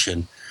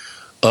motivation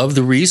of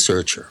the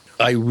researcher.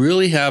 I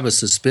really have a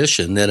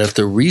suspicion that if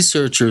the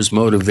researcher's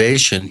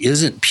motivation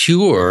isn't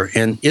pure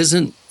and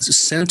isn't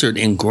centered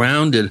and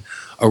grounded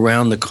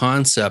around the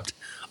concept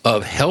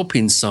of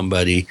helping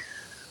somebody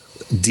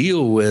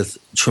deal with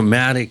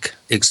traumatic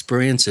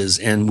experiences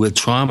and with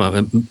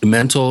trauma,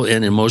 mental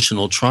and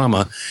emotional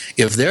trauma,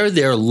 if they're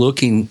there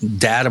looking,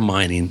 data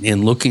mining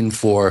and looking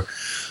for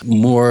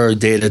more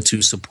data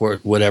to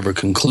support whatever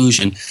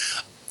conclusion,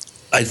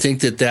 I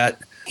think that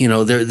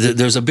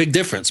there's a big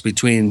difference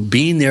between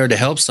being there to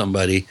help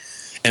somebody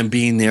and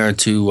being there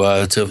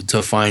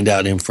to find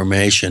out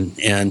information.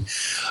 And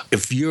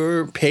if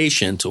your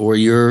patient or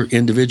your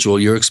individual,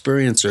 your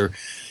experiencer,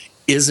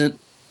 isn't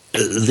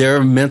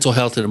their mental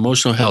health and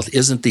emotional health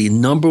isn't the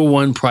number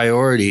one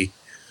priority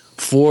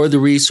for the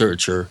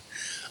researcher,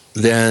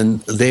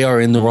 then they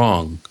are in the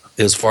wrong,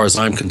 as far as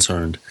I'm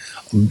concerned.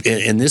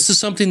 And this is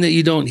something that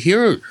you don't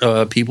hear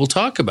people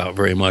talk about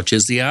very much,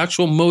 is the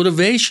actual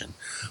motivation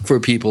for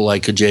people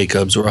like a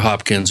Jacobs or a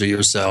Hopkins or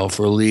yourself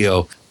or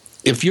Leo.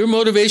 If your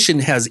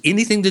motivation has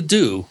anything to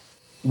do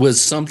with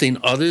something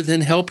other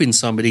than helping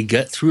somebody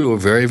get through a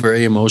very,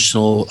 very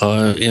emotional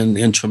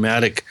and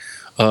traumatic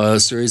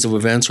series of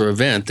events or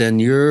event, then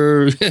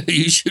you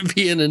should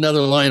be in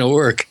another line of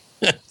work.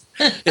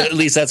 At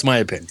least that's my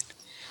opinion.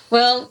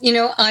 Well,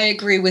 I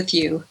agree with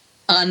you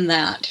on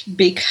that,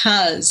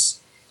 because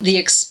the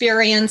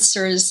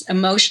experiencer's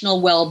emotional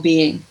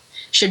well-being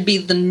should be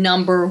the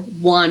number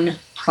one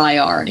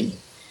priority.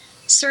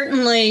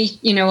 Certainly,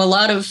 a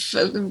lot of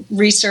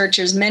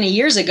researchers many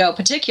years ago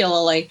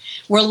particularly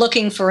were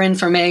looking for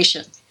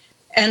information.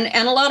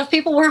 And a lot of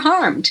people were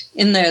harmed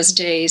in those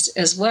days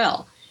as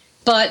well.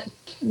 But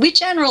we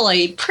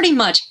generally pretty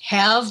much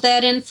have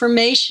that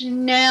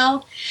information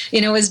now.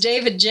 As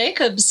David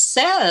Jacobs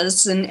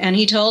says, and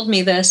he told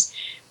me this,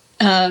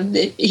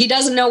 he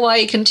doesn't know why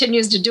he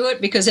continues to do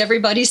it, because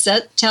everybody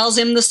tells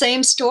him the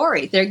same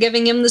story. They're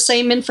giving him the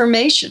same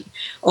information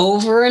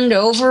over and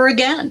over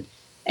again.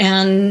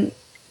 And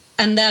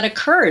that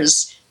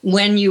occurs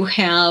when you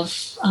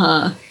have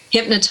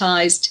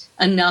hypnotized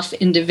enough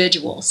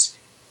individuals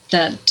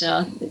that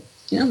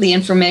the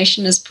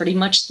information is pretty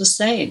much the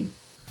same.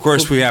 Of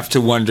course, we have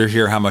to wonder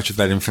here how much of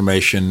that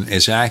information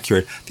is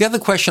accurate. The other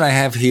question I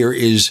have here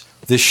is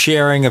the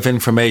sharing of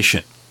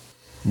information,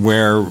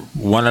 where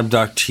one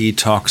abductee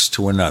talks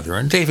to another.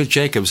 And David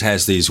Jacobs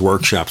has these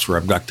workshops where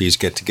abductees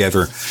get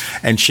together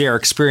and share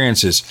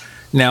experiences.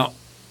 Now,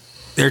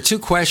 there are two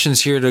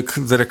questions here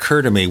that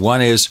occur to me.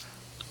 One is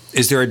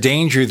there a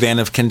danger then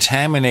of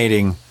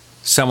contaminating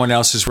someone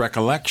else's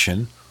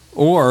recollection,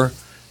 or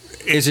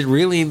is it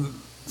really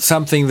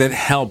something that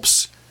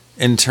helps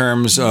in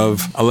terms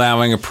of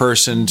allowing a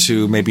person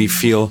to maybe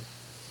feel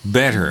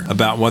better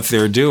about what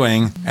they're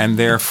doing and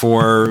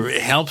therefore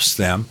helps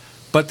them?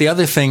 But the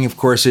other thing, of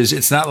course, is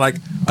it's not like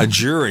a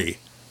jury,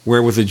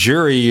 where with a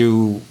jury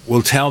you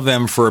will tell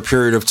them for a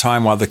period of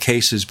time while the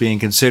case is being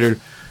considered,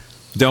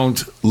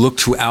 don't look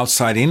to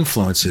outside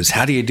influences.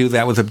 How do you do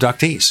that with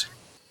abductees?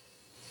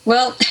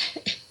 Well,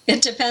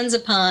 it depends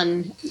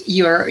upon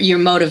your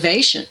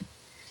motivation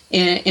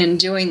in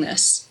doing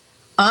this.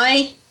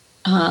 I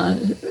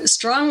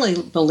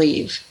strongly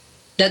believe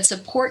that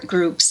support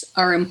groups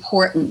are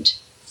important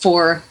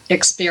for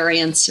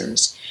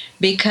experiencers,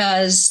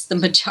 because the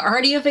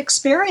majority of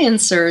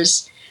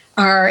experiencers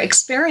are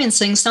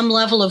experiencing some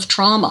level of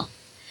trauma.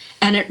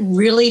 And it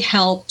really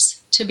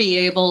helps to be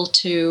able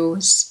to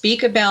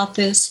speak about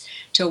this,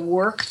 to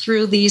work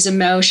through these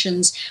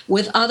emotions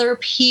with other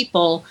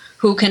people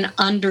who can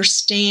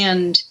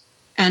understand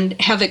and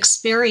have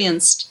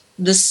experienced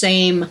the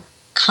same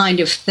kind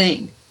of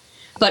thing.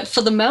 But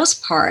for the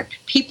most part,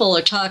 people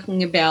are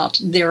talking about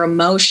their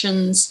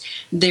emotions,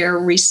 their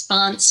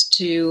response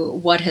to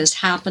what has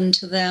happened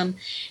to them,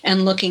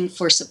 and looking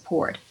for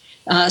support.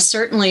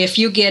 Certainly, if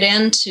you get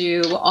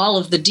into all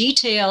of the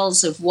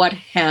details of what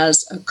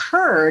has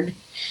occurred,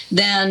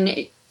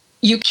 then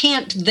you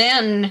can't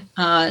then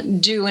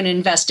do an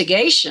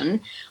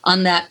investigation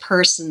on that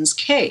person's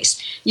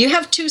case. You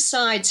have two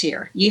sides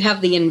here. You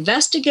have the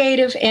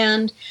investigative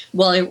end,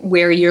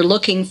 where you're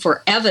looking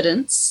for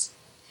evidence,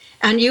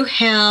 and you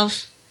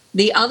have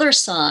the other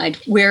side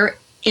where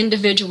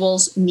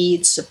individuals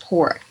need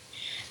support.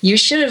 You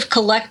should have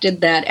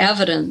collected that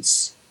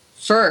evidence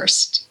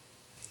first.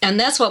 And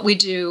that's what we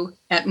do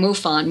at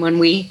MUFON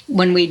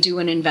when we do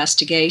an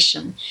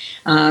investigation.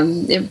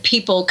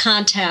 People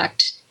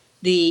contact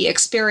the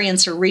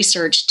experiencer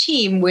research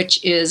team,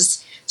 which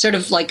is sort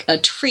of like a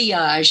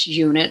triage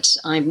unit.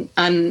 I'm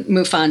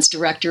MUFON's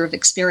director of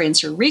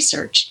experiencer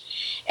research.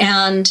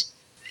 And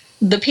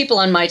the people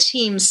on my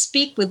team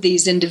speak with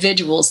these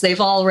individuals, they've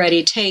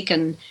already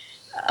taken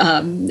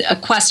a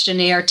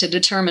questionnaire to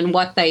determine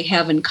what they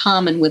have in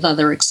common with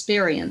other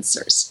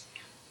experiencers.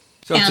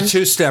 So it's a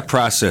two-step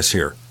process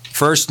here.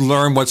 First,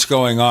 learn what's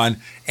going on,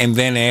 and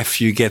then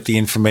after you get the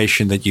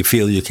information that you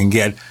feel you can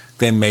get,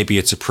 then maybe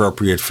it's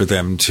appropriate for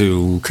them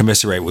to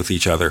commiserate with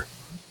each other.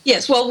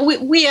 Yes, well,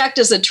 we act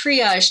as a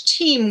triage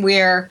team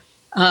where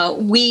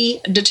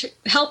we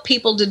help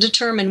people to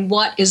determine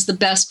what is the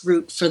best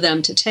route for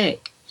them to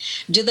take.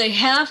 Do they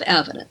have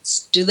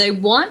evidence? Do they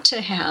want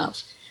to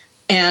have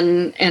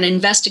an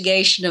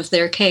investigation of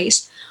their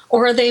case,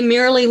 or are they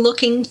merely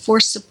looking for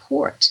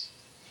support?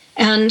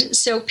 And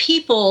so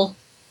people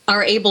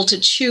are able to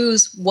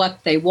choose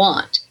what they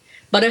want.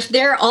 But if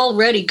they're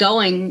already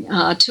going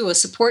to a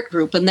support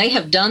group, and they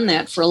have done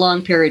that for a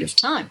long period of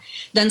time,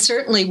 then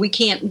certainly we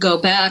can't go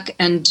back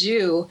and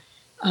do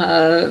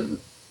an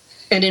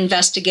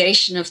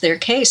investigation of their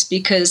case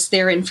because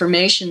their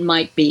information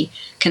might be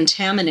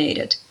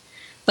contaminated.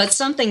 But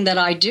something that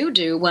I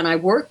do when I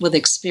work with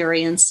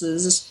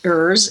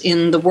experiencers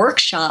in the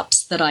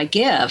workshops that I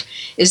give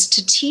is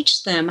to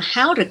teach them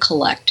how to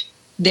collect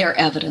their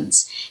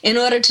evidence in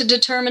order to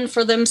determine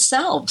for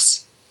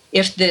themselves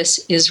if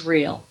this is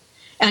real.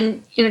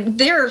 And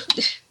there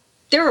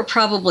are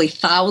probably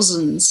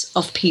thousands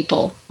of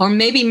people, or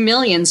maybe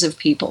millions of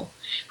people,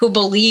 who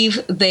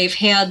believe they've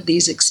had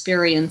these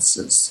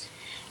experiences.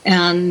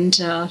 And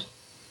so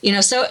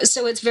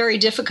it's very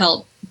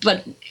difficult.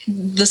 But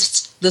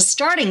the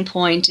starting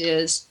point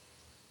is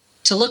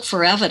to look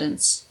for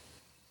evidence.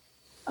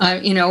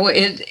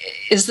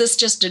 Is this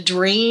just a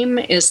dream?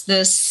 Is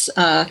this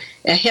a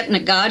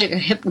hypnagogic, a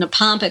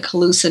hypnopompic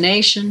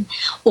hallucination?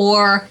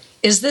 Or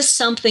is this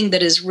something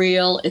that is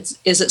real?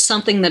 Is it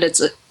something that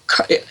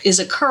is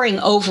occurring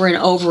over and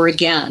over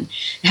again?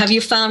 Have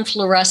you found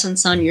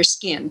fluorescence on your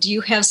skin? Do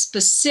you have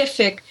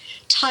specific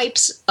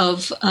types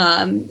of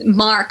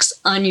marks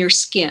on your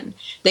skin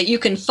that you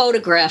can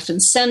photograph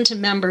and send to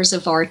members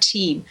of our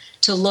team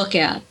to look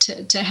at,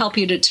 to help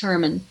you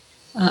determine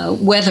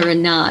whether or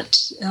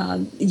not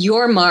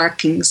your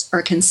markings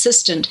are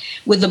consistent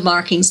with the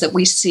markings that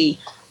we see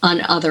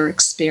on other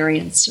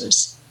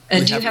experiencers?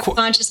 Do you have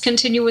conscious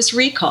continuous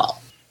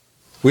recall?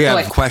 We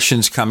have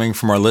questions coming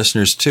from our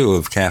listeners, too,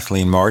 of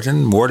Kathleen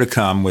Marden. More to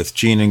come with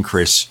Gene and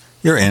Chris.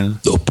 You're in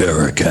the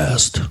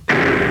Paracast.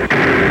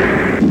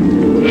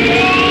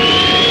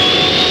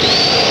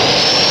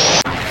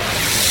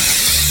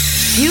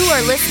 You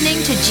are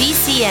listening to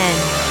GCN.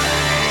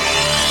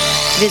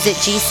 Visit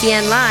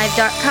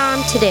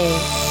GCNlive.com today.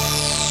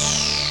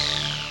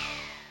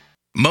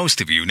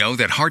 Most of you know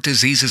that heart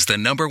disease is the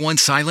 #1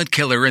 silent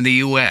killer in the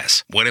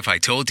U.S. What if I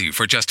told you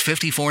for just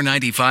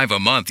 $54.95 a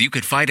month you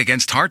could fight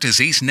against heart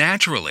disease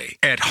naturally?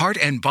 At Heart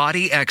and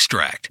Body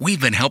Extract, we've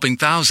been helping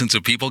thousands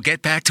of people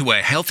get back to a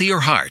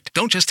healthier heart.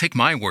 Don't just take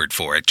my word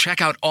for it. Check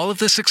out all of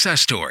the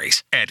success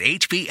stories at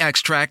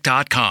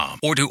hbextract.com,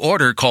 or to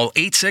order, call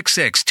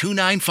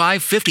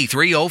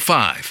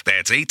 866-295-5305.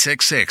 That's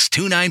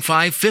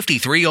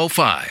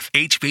 866-295-5305.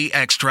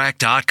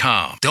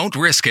 hbextract.com. Don't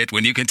risk it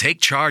when you can take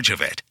charge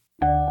of it.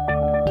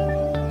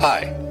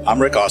 Hi,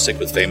 I'm Rick Ossick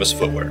with Famous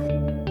Footwear.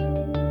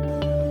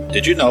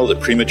 Did you know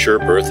that premature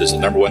birth is the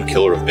 #1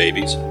 killer of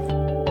babies?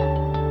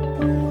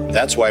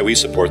 That's why we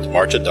support the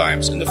March of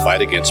Dimes in the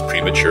fight against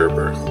premature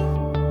birth.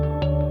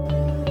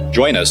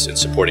 Join us in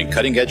supporting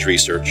cutting-edge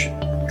research,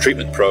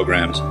 treatment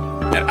programs,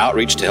 and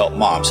outreach to help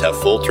moms have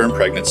full-term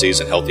pregnancies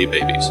and healthy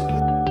babies.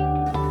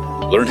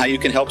 Learn how you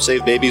can help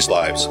save babies'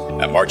 lives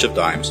at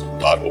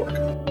marchofdimes.org.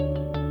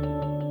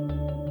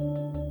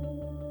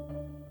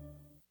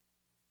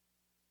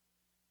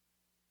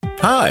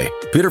 Hi,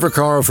 Peter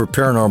Vaccaro for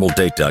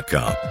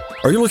ParanormalDate.com.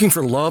 Are you looking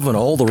for love in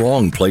all the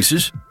wrong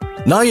places?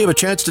 Now you have a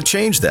chance to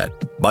change that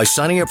by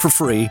signing up for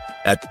free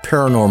at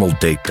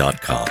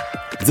ParanormalDate.com.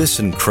 This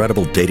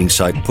incredible dating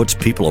site puts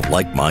people of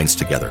like minds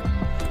together.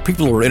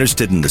 People who are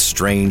interested in the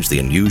strange, the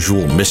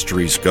unusual,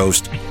 mysteries,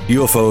 ghosts,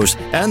 UFOs,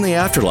 and the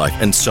afterlife,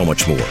 and so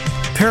much more.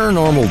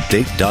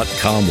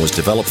 ParanormalDate.com was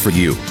developed for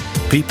you,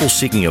 people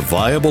seeking a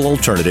viable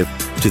alternative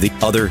to the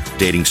other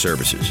dating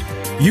services.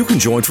 You can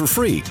join for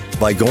free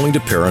by going to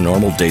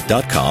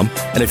ParanormalDate.com,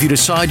 and if you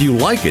decide you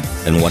like it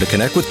and want to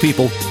connect with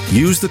people,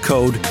 use the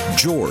code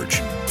GEORGE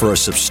for a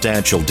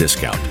substantial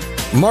discount.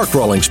 Mark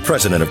Rawlings,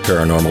 president of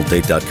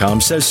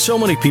ParanormalDate.com, says so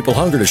many people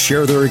hunger to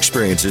share their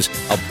experiences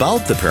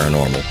about the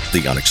paranormal,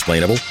 the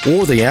unexplainable,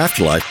 or the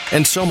afterlife,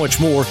 and so much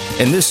more,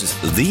 and this is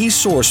the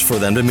source for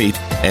them to meet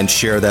and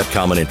share that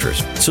common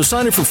interest. So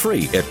sign up for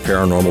free at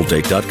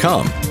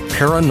ParanormalDate.com,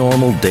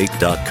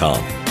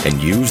 ParanormalDate.com, and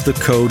use the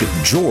code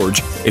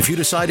GEORGE if you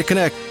decide to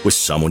connect with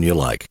someone you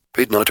like.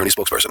 Paid non-attorney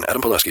spokesperson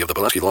Adam Pulaski of the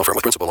Pulaski Law Firm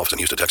with principal office in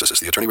Houston, Texas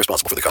is the attorney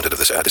responsible for the content of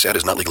this ad. This ad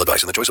is not legal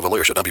advice, and the choice of a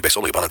lawyer should not be based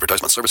solely upon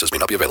advertisement. Services may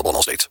not be available in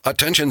all states.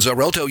 Attention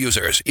Xarelto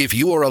users. If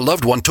you or a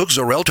loved one took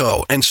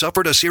Xarelto and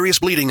suffered a serious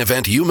bleeding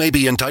event, you may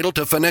be entitled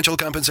to financial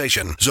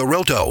compensation.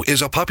 Xarelto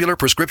is a popular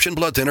prescription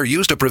blood thinner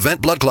used to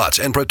prevent blood clots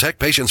and protect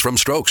patients from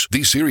strokes.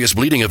 These serious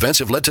bleeding events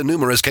have led to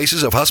numerous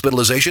cases of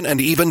hospitalization and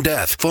even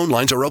death. Phone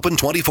lines are open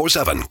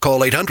 24/7.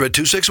 Call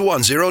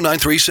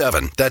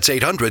 800-261-0937. That's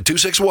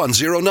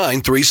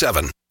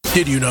 800-261-0937.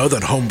 Did you know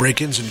that home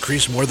break-ins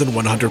increase more than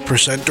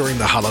 100% during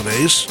the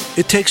holidays?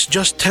 It takes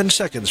just 10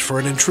 seconds for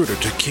an intruder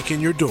to kick in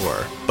your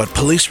door. But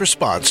police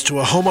response to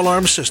a home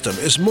alarm system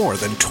is more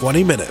than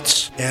 20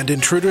 minutes. And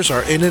intruders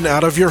are in and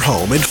out of your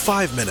home in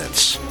 5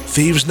 minutes.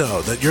 Thieves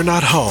know that you're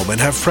not home and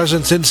have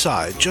presents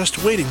inside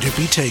just waiting to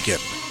be taken.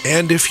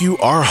 And if you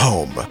are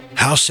home,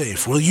 how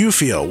safe will you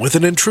feel with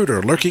an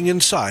intruder lurking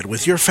inside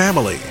with your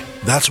family?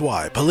 That's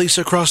why police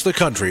across the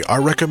country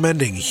are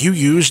recommending you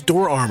use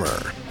door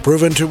armor.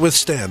 Proven to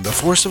withstand the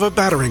force of a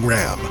battering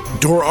ram,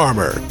 door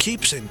armor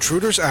keeps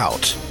intruders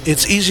out.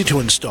 It's easy to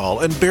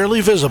install and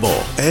barely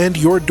visible, and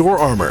your door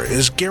armor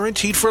is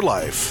guaranteed for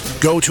life.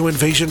 Go to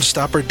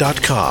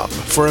invasionstopper.com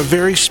for a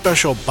very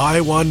special buy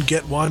one,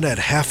 get one at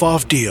half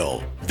off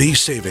deal.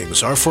 These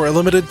savings are for a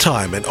limited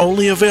time and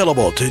only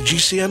available to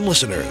GCN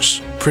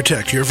listeners.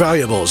 Protect your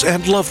valuables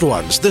and loved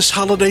ones this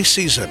holiday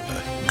season.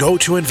 Go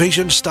to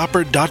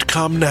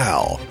invasionstopper.com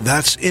now.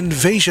 That's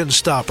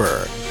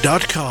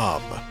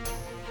invasionstopper.com.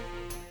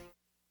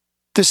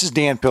 This is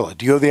Dan Pilla.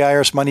 Do you owe the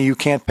IRS money you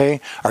can't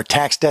pay? Are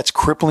tax debts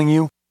crippling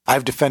you?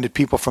 I've defended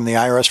people from the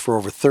IRS for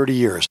over 30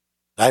 years.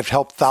 I've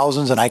helped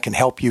thousands, and I can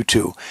help you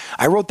too.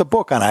 I wrote the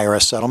book on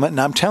IRS settlement, and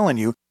I'm telling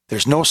you,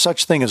 there's no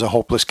such thing as a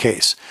hopeless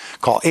case.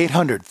 Call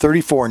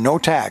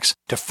 800-34-NO-TAX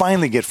to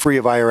finally get free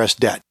of IRS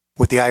debt.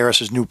 With the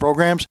IRS's new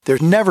programs,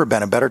 there's never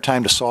been a better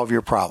time to solve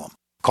your problem.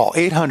 Call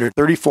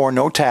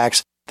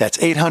 800-34-NO-TAX. That's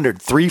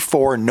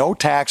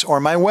 800-34-NO-TAX,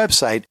 or my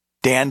website,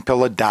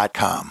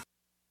 danpilla.com.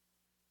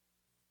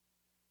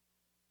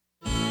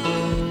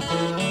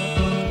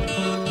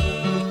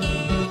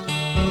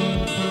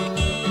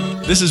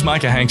 This is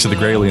Micah Hanks of the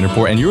Gralien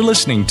Report, and you're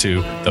listening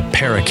to the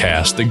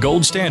Paracast, the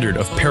gold standard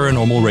of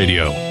paranormal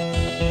radio.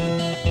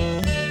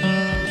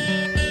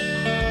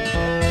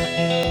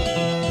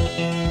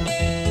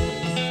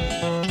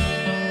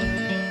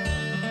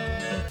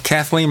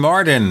 Kathleen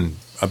Marden,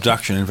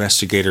 abduction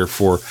investigator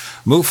for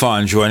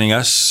MUFON, joining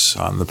us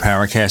on the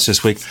Paracast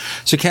this week.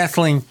 So,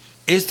 Kathleen,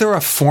 is there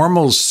a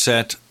formal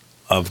set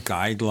of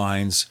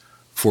guidelines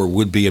for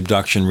would-be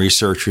abduction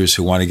researchers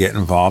who want to get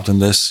involved in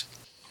this?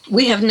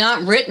 We have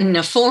not written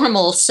a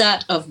formal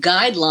set of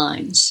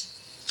guidelines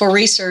for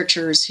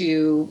researchers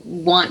who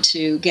want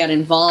to get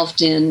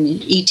involved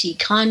in ET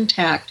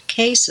contact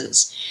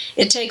cases.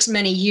 It takes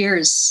many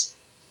years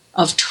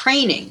of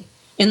training.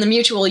 In the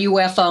Mutual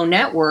UFO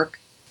Network,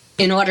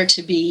 in order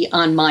to be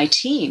on my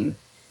team,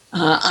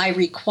 I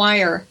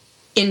require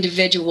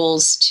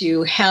individuals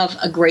to have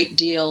a great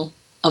deal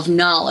of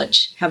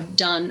knowledge, have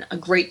done a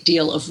great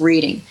deal of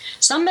reading.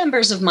 Some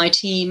members of my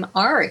team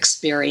are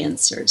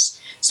experiencers.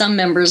 Some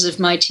members of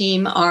my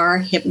team are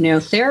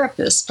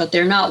hypnotherapists, but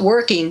they're not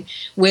working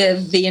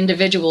with the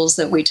individuals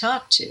that we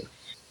talk to.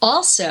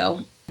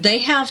 Also, they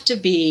have to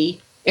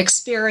be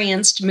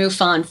experienced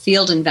MUFON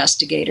field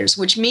investigators,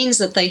 which means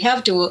that they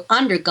have to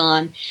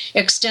undergone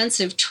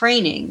extensive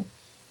training.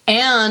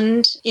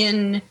 And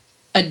in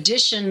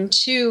addition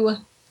to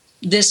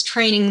this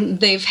training,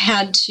 they've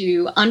had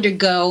to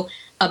undergo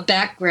a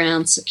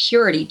background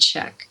security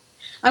check.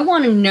 I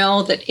want to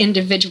know that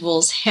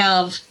individuals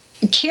have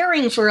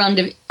caring for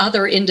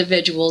other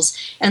individuals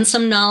and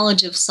some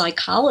knowledge of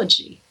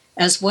psychology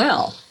as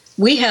well.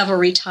 We have a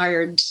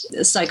retired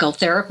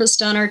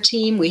psychotherapist on our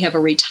team. We have a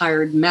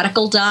retired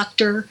medical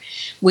doctor.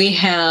 We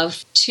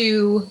have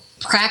 2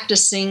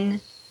 practicing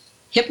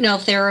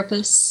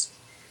hypnotherapists.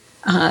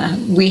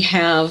 We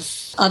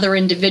have other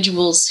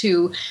individuals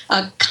who,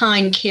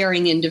 kind,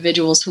 caring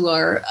individuals who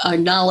are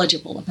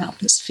knowledgeable about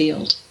this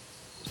field.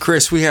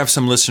 Chris, we have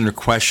some listener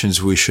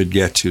questions we should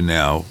get to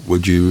now.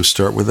 Would you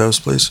start with those,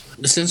 please?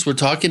 Since we're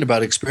talking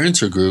about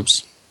experiencer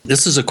groups,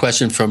 this is a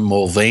question from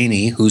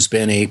Mulvaney, who's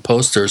been a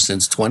poster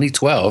since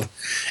 2012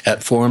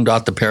 at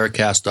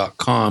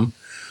forum.theparacast.com,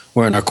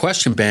 where in our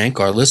question bank,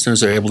 our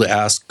listeners are able to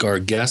ask our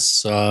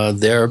guests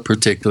their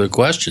particular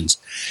questions.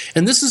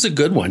 And this is a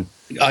good one.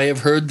 I have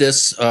heard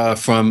this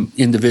from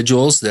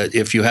individuals that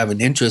if you have an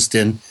interest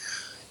in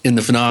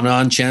the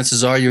phenomenon,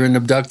 chances are you're an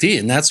abductee.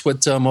 And that's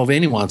what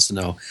Mulvaney wants to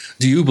know.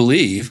 Do you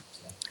believe,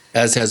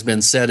 as has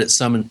been said at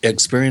some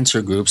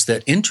experiencer groups,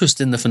 that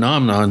interest in the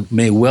phenomenon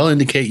may well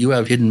indicate you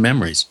have hidden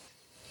memories?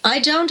 I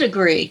don't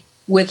agree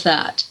with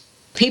that.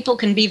 People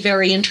can be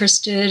very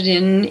interested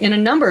in a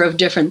number of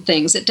different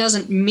things. It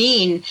doesn't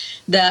mean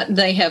that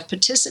they have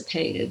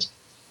participated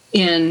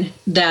in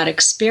that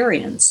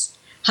experience.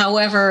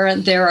 However,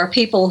 there are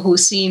people who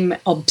seem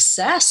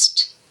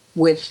obsessed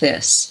with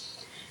this.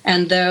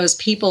 And those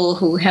people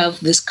who have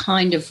this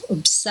kind of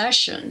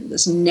obsession,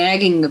 this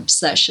nagging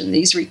obsession,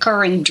 these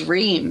recurring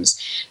dreams,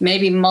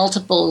 maybe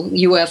multiple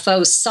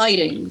UFO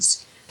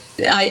sightings,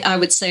 I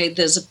would say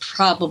there's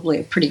probably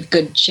a pretty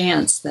good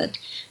chance that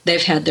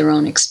they've had their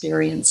own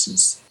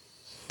experiences.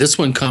 This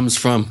one comes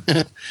from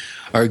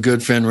our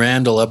good friend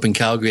Randall up in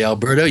Calgary,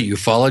 Alberta,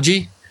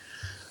 ufology,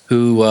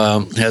 who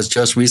has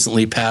just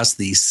recently passed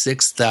the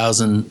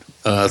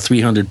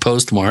 6,300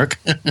 post mark.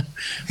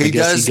 He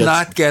does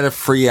not get a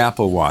free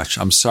Apple Watch.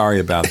 I'm sorry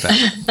about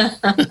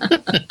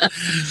that.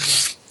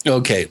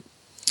 Okay.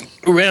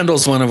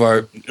 Randall's one of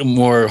our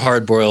more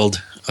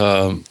hard-boiled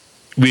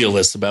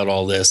realists about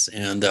all this,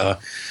 and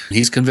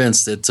he's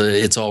convinced that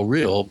it's all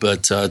real,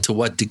 but to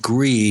what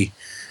degree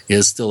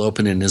is still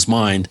open in his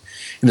mind.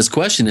 And his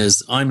question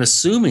is, I'm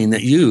assuming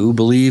that you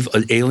believe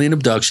an alien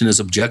abduction is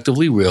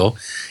objectively real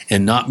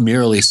and not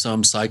merely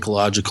some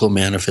psychological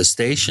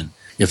manifestation.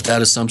 If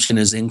that assumption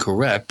is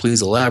incorrect,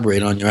 please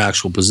elaborate on your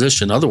actual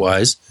position.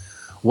 Otherwise,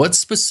 what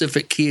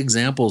specific key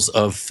examples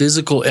of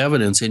physical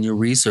evidence in your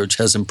research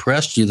has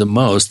impressed you the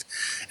most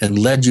and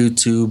led you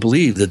to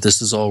believe that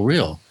this is all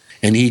real?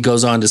 And he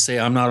goes on to say,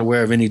 I'm not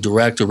aware of any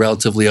direct or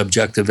relatively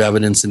objective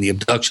evidence in the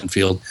abduction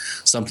field,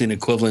 something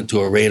equivalent to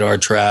a radar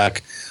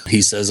track.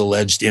 He says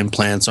alleged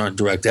implants aren't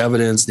direct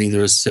evidence,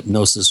 neither is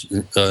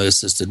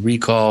hypnosis-assisted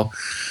recall,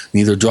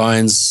 neither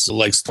drawings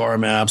like star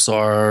maps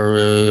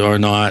are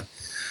not,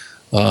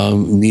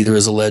 neither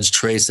is alleged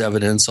trace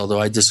evidence,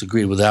 although I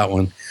disagree with that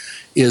one.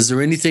 Is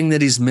there anything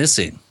that he's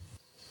missing?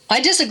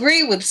 I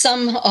disagree with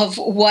some of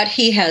what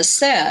he has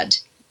said.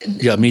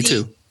 Yeah, me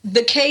too.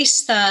 The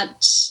case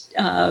that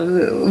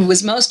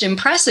was most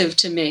impressive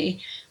to me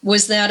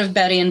was that of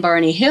Betty and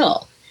Barney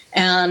Hill.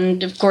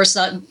 And, of course,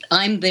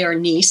 I'm their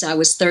niece. I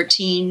was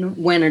 13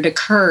 when it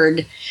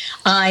occurred.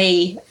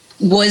 I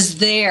was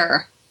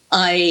there.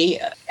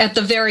 At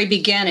the very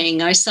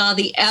beginning, I saw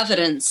the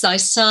evidence. I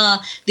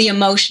saw the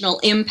emotional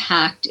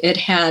impact it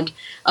had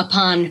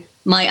upon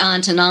my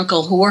aunt and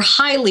uncle, who were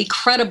highly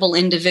credible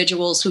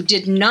individuals who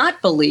did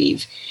not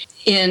believe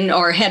in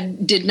or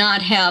did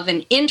not have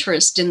an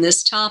interest in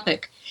this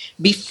topic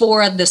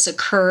before this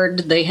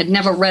occurred. They had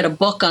never read a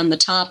book on the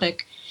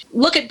topic.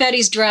 Look at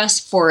Betty's dress,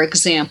 for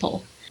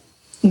example.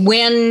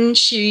 When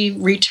she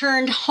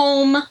returned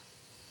home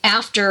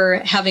after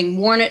having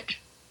worn it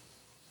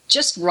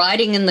just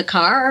riding in the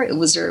car, it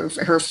was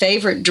her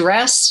favorite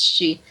dress.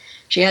 She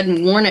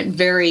hadn't worn it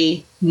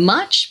very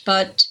much,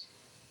 but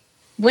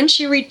when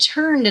she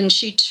returned and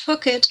she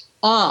took it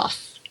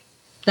off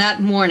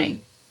that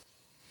morning,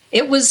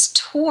 it was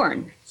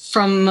torn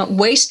from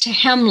waist to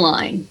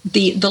hemline.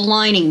 The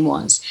lining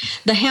was.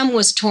 The hem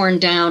was torn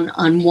down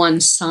on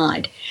one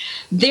side.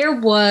 There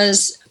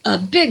was a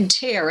big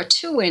tear, a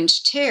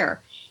 2-inch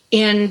tear,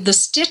 in the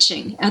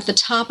stitching at the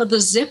top of the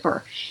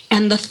zipper.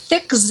 And the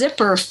thick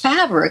zipper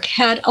fabric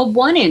had a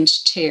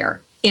 1-inch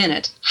tear in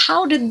it.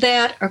 How did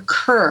that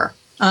occur?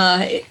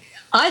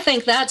 I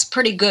think that's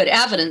pretty good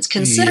evidence,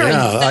 considering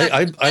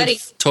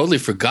I've totally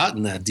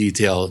forgotten that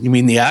detail. You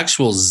mean the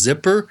actual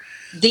zipper?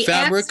 The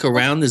fabric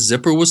around the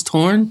zipper was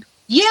torn?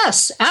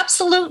 Yes,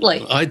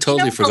 absolutely. I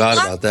totally forgot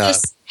about that.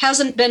 This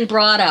hasn't been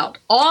brought out.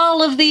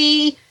 All of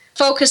the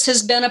focus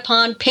has been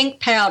upon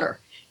pink powder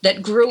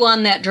that grew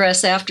on that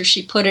dress after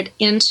she put it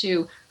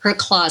into her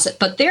closet.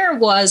 But there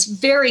was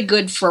very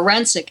good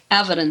forensic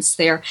evidence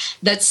there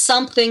that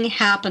something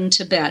happened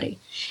to Betty.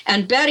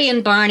 And Betty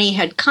and Barney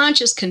had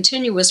conscious,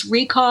 continuous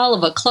recall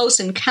of a close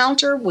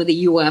encounter with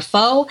a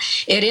UFO.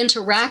 It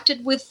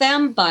interacted with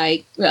them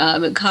by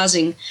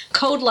causing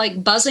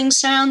code-like buzzing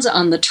sounds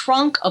on the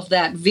trunk of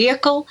that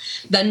vehicle.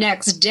 The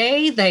next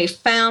day, they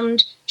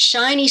found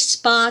shiny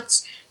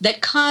spots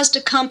that caused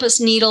a compass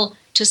needle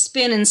to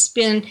spin and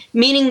spin,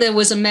 meaning there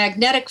was a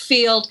magnetic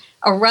field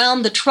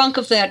around the trunk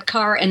of that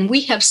car, and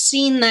we have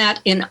seen that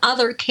in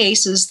other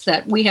cases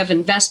that we have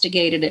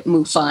investigated at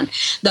MUFON.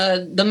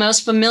 The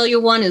most familiar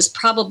one is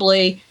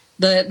probably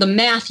the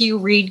Matthew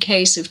Reed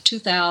case of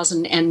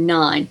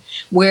 2009,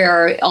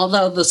 where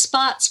although the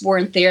spots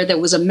weren't there, there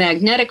was a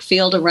magnetic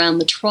field around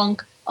the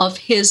trunk of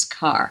his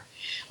car.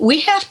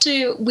 We have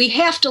to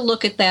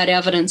look at that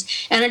evidence,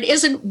 and it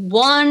isn't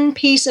one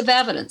piece of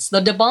evidence.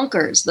 The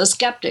debunkers, the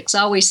skeptics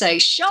always say,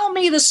 show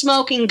me the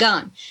smoking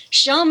gun.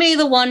 Show me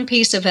the one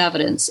piece of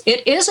evidence.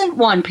 It isn't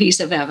one piece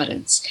of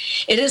evidence.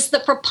 It is the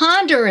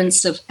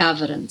preponderance of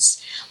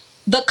evidence,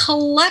 the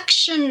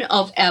collection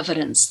of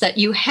evidence that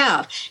you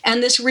have,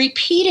 and this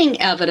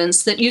repeating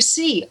evidence that you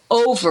see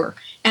over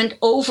and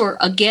over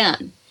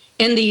again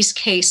in these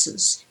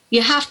cases.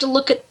 You have to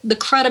look at the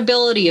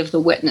credibility of the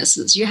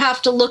witnesses. You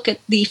have to look at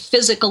the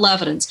physical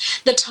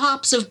evidence. The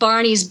tops of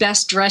Barney's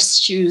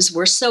best-dressed shoes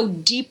were so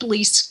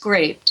deeply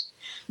scraped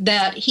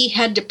that he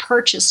had to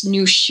purchase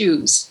new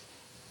shoes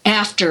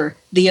after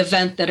the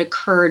event that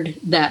occurred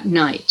that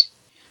night.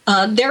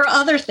 There are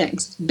other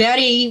things.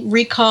 Betty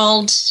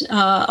recalled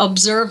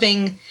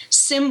observing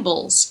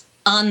symbols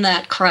on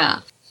that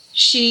craft.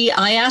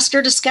 I asked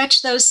her to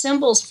sketch those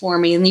symbols for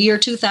me in the year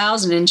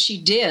 2000, and she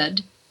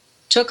did.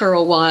 took her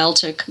a while,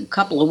 a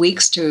couple of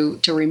weeks to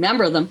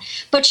remember them,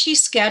 but she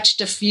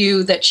sketched a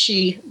few that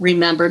she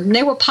remembered, and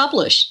they were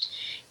published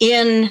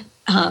in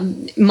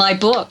my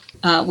book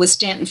with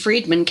Stanton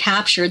Friedman,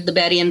 Captured: The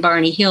Betty and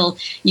Barney Hill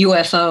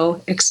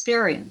UFO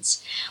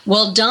Experience.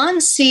 Well,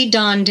 Don C.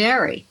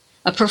 Derry,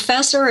 a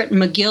professor at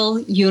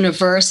McGill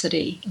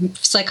University,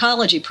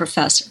 psychology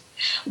professor,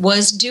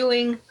 was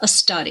doing a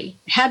study,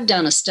 had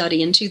done a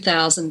study in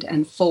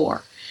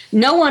 2004.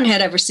 No one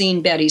had ever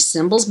seen Betty's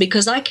symbols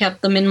because I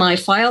kept them in my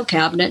file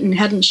cabinet and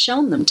hadn't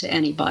shown them to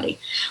anybody.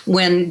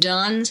 When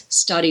Don's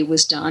study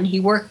was done, he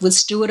worked with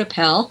Stuart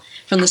Appel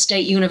from the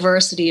State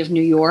University of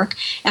New York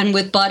and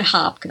with Bud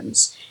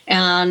Hopkins.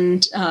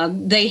 And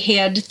they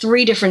had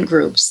three different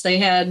groups. They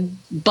had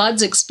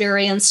Bud's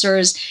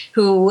experiencers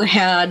who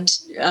had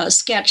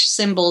sketched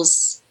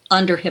symbols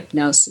under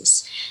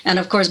hypnosis. And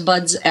of course,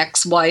 Bud's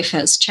ex-wife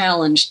has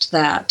challenged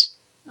that.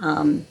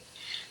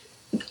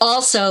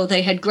 Also,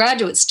 they had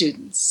graduate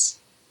students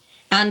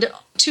and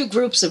two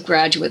groups of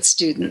graduate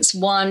students,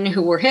 one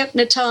who were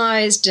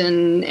hypnotized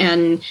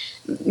and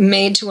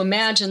made to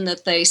imagine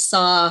that they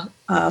saw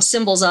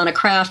symbols on a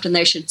craft and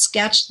they should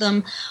sketch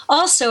them.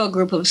 Also, a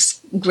group of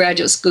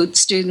graduate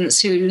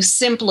students who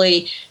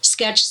simply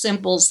sketched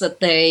symbols that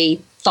they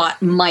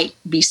thought might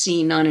be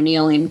seen on an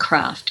alien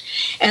craft.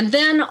 And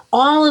then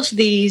all of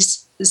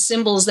these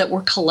symbols that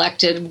were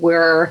collected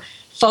were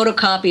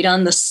photocopied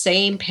on the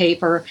same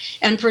paper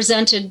and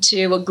presented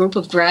to a group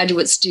of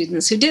graduate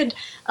students who did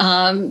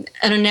an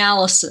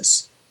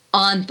analysis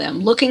on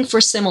them, looking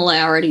for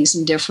similarities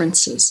and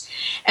differences.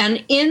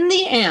 And in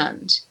the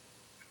end,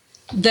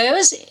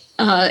 those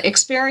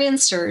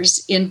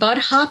experiencers in Bud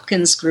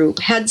Hopkins' group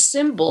had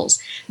symbols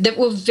that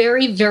were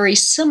very, very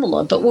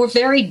similar, but were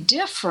very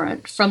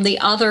different from the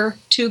other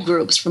two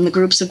groups, from the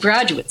groups of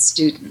graduate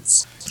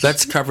students.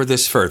 Let's cover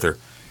this further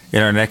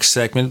in our next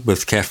segment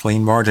with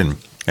Kathleen Marden.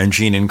 And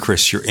Gene and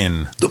Chris, you're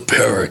in the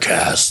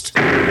Paracast.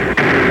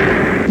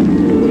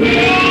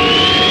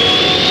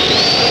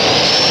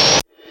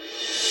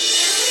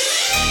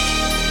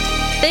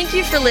 Thank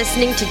you for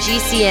listening to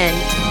GCN.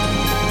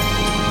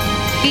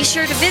 Be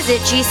sure to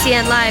visit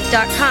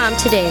GCNlive.com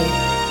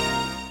today.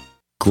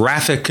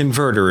 Graphic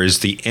Converter is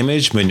the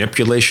image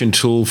manipulation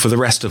tool for the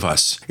rest of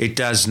us. It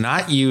does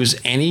not use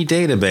any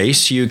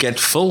database. You get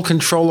full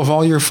control of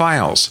all your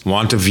files.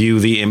 Want to view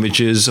the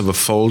images of a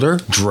folder?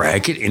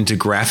 Drag it into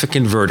Graphic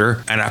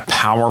Converter and a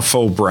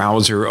powerful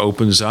browser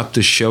opens up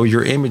to show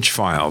your image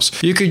files.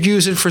 You could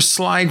use it for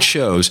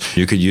slideshows.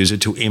 You could use it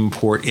to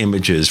import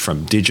images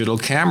from digital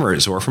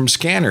cameras or from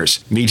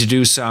scanners. Need to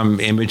do some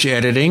image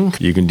editing?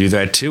 You can do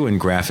that too in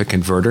Graphic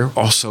Converter.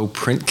 Also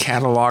print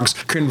catalogs.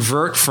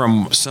 Convert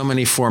from so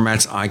many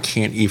formats I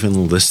can't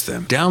even list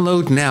them.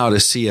 Download now to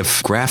see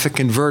if Graphic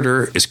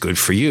Converter is good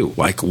for you,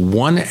 like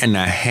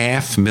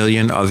 1.5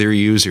 million other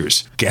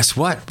users. Guess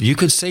what? You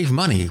could save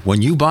money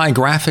when you buy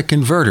Graphic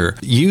Converter.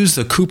 Use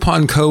the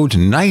coupon code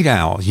Night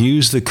Owl.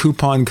 Use the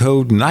coupon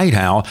code Night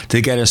Owl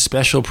to get a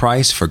special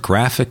price for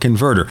Graphic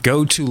Converter.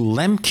 Go to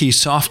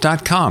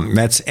lemkesoft.com.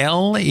 That's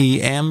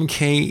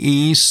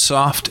LEMKE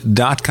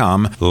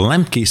soft.com.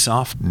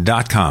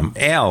 lemkesoft.com.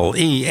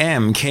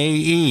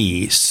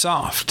 LEMKE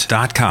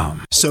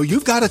soft.com. So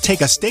you've got to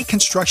take a state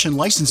construction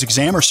license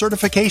exam or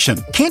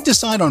certification. Can't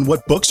decide on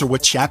what books or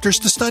what chapters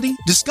to study?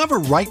 Discover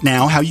right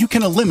now how you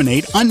can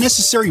eliminate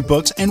unnecessary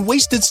books and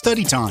wasted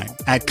study time.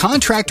 At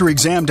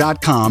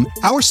contractorexam.com,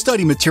 our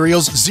study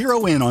materials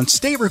zero in on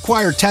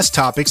state-required test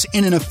topics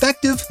in an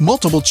effective,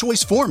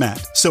 multiple-choice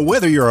format. So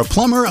whether you're a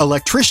plumber,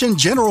 electrician,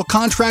 general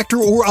contractor,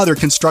 or other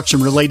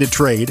construction-related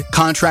trade,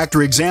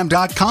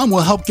 contractorexam.com will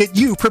help get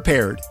you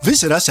prepared.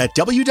 Visit us at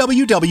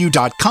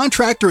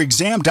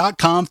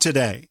www.contractorexam.com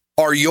today.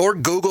 Are your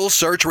Google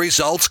search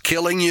results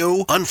killing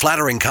you?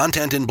 Unflattering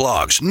content in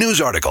blogs, news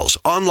articles,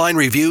 online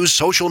reviews,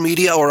 social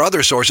media, or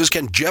other sources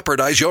can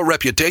jeopardize your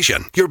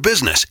reputation, your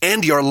business,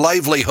 and your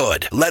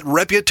livelihood. Let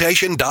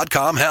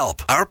Reputation.com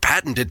help. Our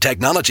patented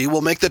technology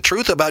will make the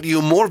truth about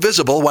you more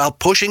visible while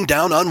pushing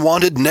down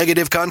unwanted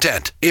negative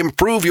content.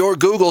 Improve your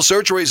Google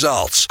search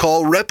results.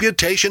 Call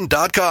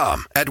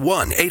Reputation.com at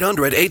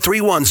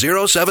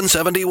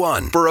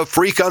 1-800-831-0771 for a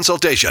free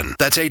consultation.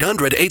 That's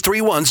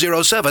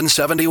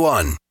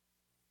 800-831-0771.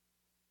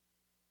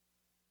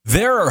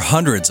 There are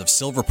hundreds of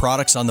silver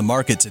products on the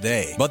market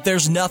today, but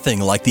there's nothing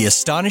like the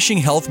astonishing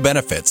health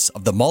benefits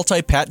of the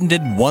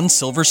multi-patented One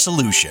Silver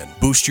Solution.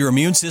 Boost your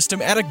immune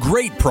system at a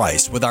great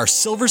price with our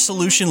Silver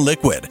Solution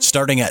Liquid,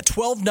 starting at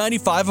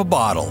 $12.95 a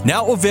bottle.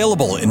 Now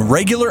available in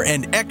regular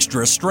and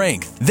extra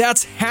strength.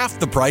 That's half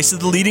the price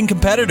of the leading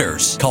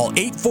competitors. Call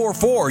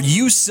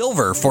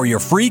 844-U-SILVER for your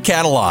free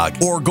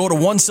catalog, or go to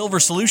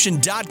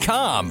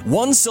OneSilverSolution.com.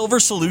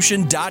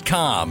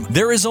 OneSilverSolution.com.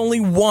 There is only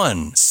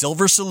one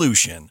Silver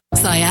Solution.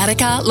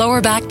 Sciatica,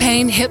 lower back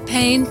pain, hip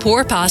pain,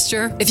 poor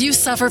posture. If you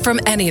suffer from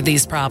any of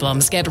these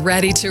problems, get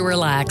ready to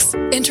relax.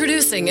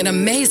 Introducing an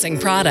amazing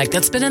product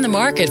that's been in the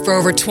market for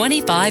over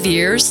 25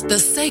 years, the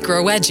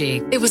Sacro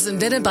Wedgie. It was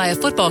invented by a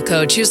football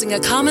coach using a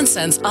common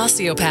sense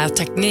osteopath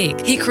technique.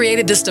 He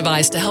created this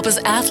device to help his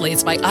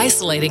athletes by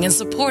isolating and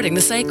supporting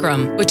the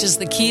sacrum, which is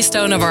the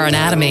keystone of our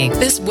anatomy.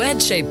 This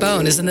wedge-shaped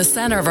bone is in the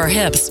center of our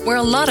hips, where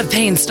a lot of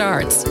pain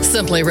starts.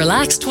 Simply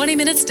relax 20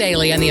 minutes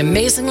daily on the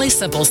amazingly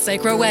simple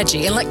Sacro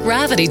Wedgie and let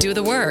gravity do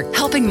the work,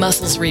 helping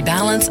muscles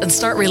rebalance and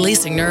start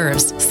releasing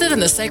nerves. Sit in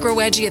the Sacro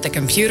Wedgie at the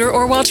computer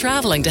or while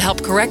traveling to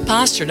help correct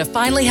posture to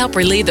finally help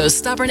relieve those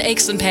stubborn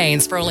aches and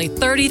pains for only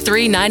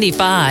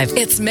 $33.95.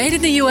 It's made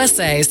in the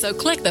USA, so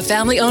click the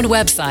family-owned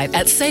website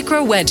at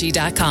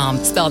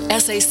sacrowedgie.com, spelled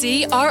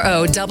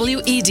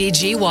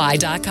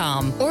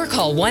SACROWEDGY.com, or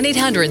call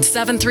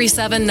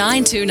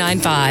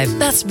 1-800-737-9295.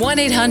 That's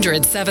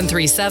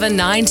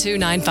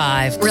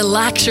 1-800-737-9295.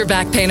 Relax your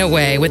back pain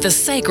away with the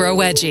Sacro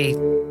Wedgie.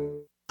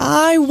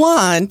 I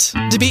want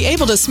to be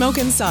able to smoke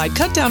inside,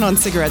 cut down on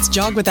cigarettes,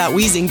 jog without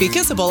wheezing, be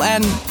kissable,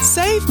 and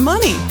save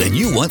money. Then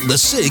you want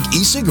LeSig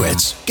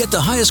e-cigarettes. Get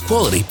the highest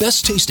quality,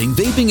 best tasting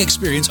vaping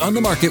experience on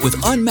the market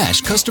with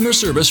unmatched customer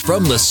service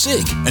from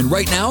LeSig. And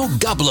right now,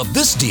 gobble up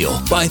this deal.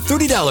 Buy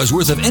 $30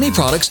 worth of any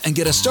products and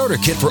get a starter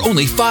kit for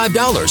only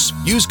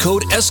 $5. Use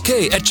code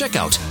SK at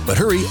checkout. But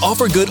hurry,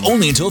 offer good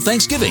only until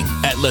Thanksgiving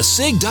at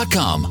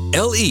LeSig.com.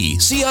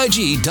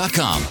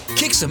 LECIG.com.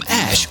 Kick some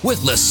ash with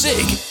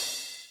LeSig.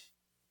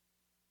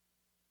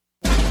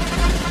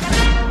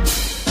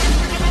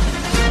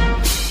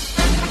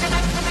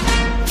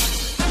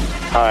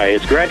 Hi,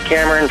 it's Grant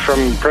Cameron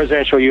from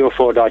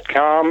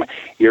presidentialufo.com.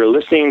 You're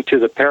listening to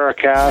the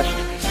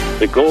Paracast,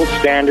 the gold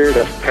standard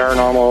of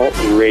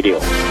paranormal radio.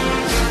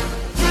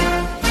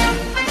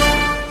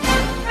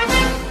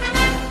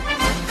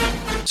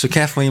 So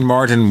Kathleen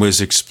Marden was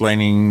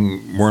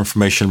explaining more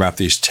information about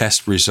these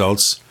test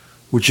results.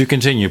 Would you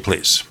continue,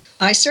 please?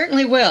 I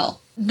certainly will.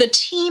 The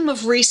team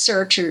of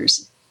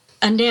researchers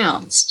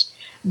announced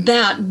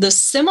that the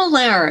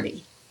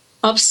similarity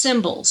of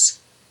symbols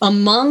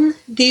among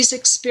these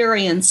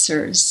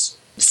experiencers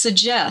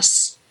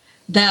suggests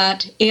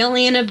that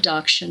alien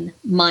abduction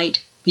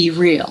might be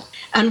real.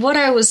 And what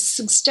I was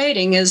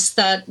stating is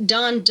that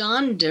Don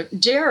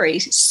Derry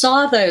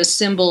saw those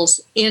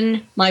symbols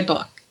in my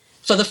book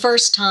for the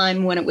first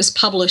time when it was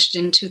published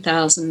in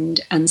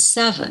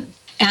 2007.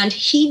 And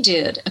he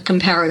did a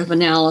comparative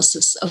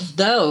analysis of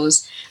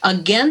those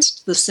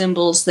against the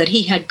symbols that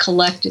he had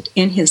collected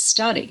in his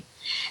study.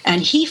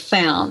 And he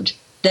found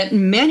that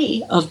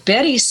many of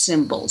Betty's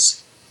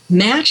symbols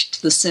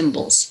matched the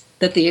symbols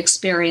that the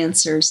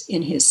experiencers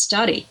in his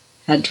study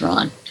had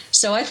drawn.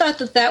 So I thought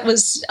that that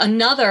was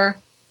another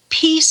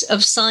piece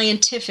of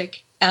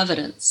scientific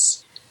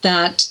evidence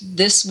that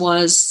this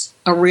was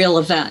a real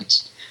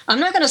event.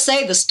 I'm not going to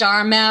say the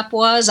star map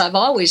was. I've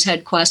always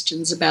had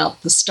questions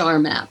about the star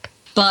map.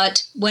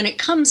 But when it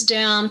comes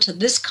down to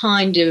this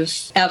kind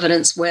of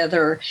evidence,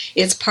 whether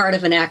it's part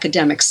of an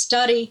academic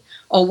study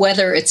or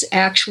whether it's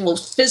actual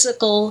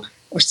physical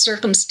or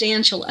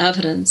circumstantial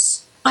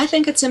evidence, I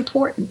think it's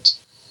important.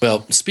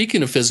 Well,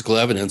 speaking of physical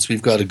evidence,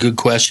 we've got a good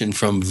question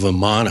from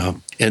Vimana.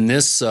 And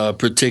this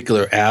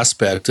particular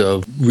aspect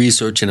of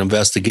research and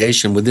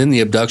investigation within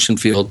the abduction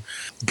field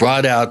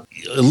brought out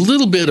a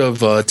little bit of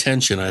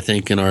tension, I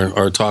think, in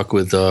our talk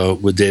with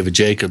David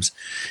Jacobs.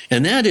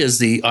 And that is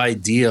the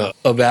idea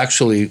of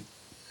actually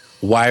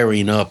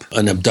wiring up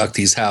an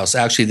abductee's house.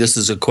 Actually, this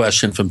is a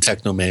question from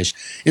Technomesh.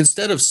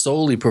 Instead of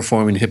solely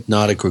performing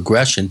hypnotic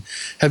regression,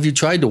 have you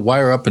tried to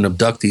wire up an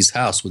abductee's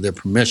house with their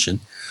permission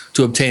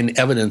to obtain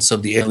evidence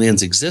of the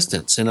alien's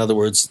existence? In other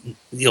words,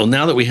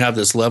 now that we have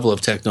this level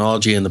of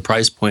technology and the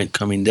price point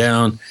coming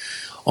down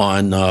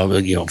on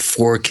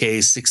 4K,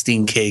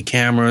 16K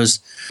cameras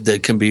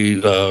that can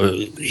be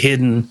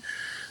hidden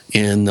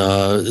in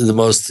the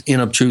most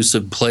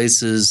inobtrusive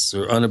places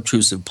or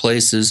unobtrusive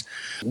places.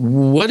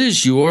 What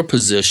is your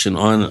position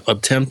on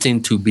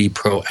attempting to be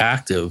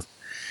proactive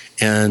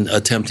and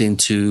attempting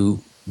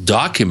to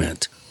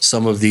document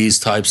some of these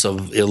types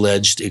of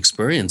alleged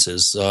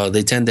experiences?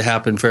 They tend to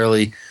happen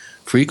fairly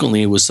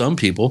frequently with some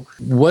people.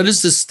 What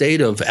is the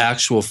state of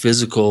actual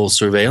physical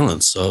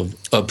surveillance of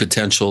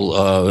potential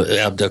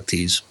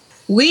abductees?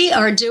 We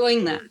are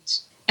doing that.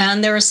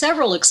 And there are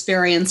several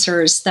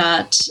experiencers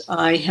that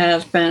I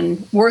have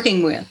been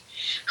working with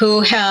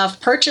who have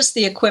purchased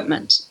the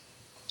equipment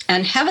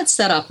and have it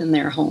set up in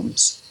their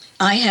homes.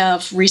 I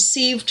have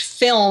received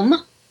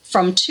film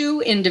from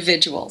 2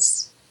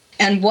 individuals.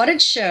 And what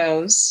it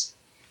shows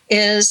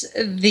is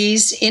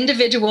these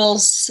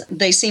individuals,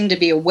 they seem to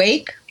be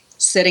awake,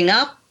 sitting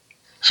up,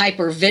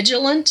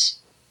 hypervigilant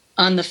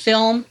on the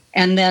film,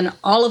 and then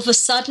all of a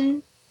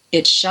sudden,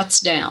 it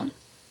shuts down.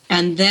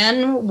 And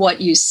then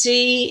what you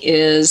see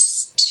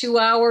is 2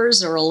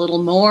 hours or a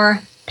little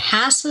more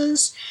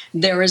passes.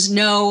 There is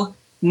no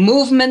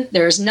movement.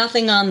 There's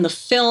nothing on the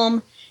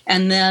film.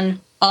 And then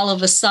all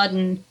of a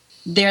sudden,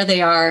 there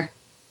they are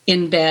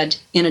in bed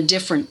in a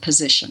different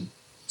position.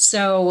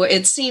 So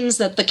it seems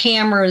that the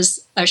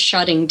cameras are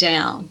shutting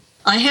down.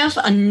 I have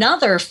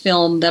another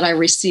film that I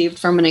received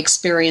from an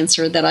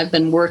experiencer that I've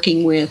been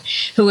working with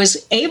who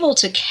is able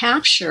to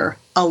capture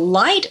a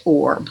light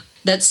orb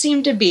that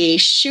seemed to be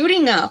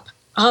shooting up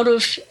out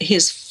of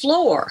his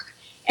floor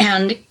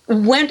and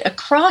went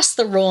across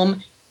the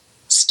room,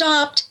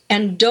 stopped,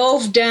 and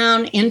dove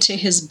down into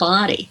his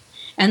body.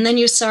 And then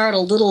you saw it a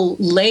little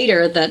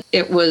later that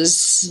it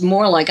was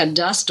more like a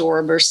dust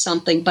orb or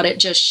something, but it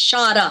just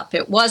shot up.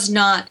 It was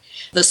not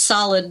the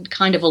solid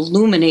kind of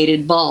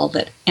illuminated ball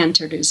that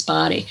entered his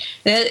body.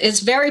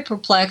 It's very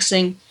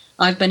perplexing.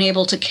 I've been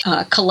able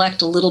to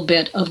collect a little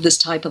bit of this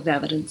type of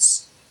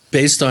evidence.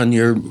 Based on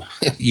your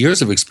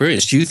years of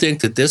experience, do you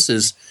think that this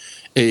is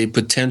a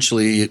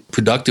potentially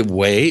productive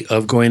way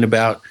of going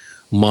about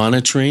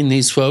monitoring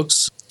these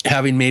folks?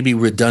 Having maybe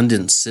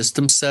redundant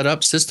systems set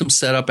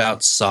up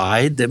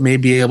outside that may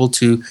be able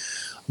to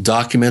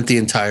document the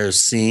entire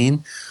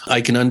scene. I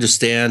can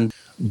understand,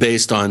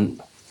 based on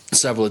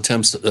several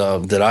attempts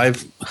that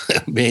I've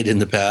made in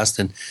the past,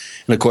 and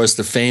of course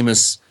the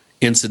famous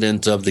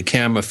incident of the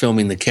camera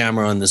filming the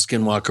camera on the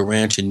Skinwalker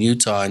Ranch in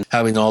Utah and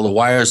having all the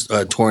wires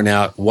torn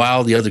out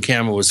while the other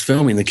camera was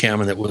filming the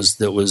camera that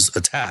was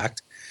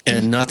attacked,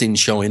 and nothing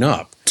showing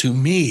up. To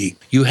me,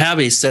 you have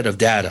a set of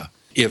data.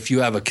 If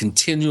you have a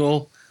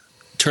continual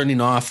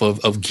turning off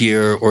of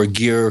gear or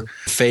gear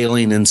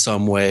failing in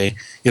some way,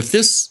 if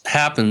this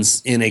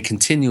happens in a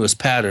continuous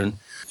pattern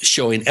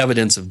showing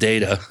evidence of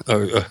data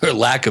or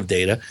lack of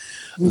data,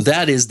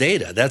 that is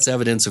data. That's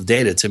evidence of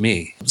data to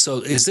me. So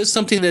is this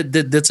something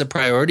that's a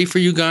priority for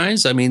you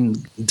guys? I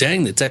mean,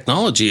 dang, the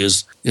technology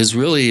is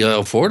really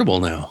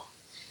affordable now.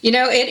 You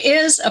know, it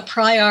is a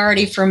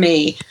priority for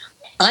me.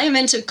 I am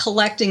into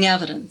collecting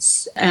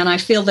evidence, and I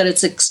feel that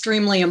it's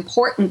extremely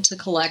important to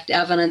collect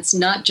evidence,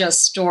 not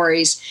just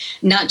stories,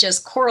 not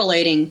just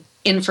correlating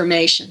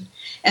information.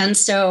 And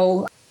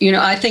so, you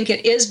know, I think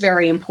it is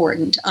very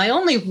important. I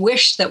only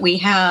wish that we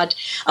had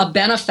a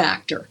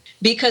benefactor,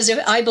 because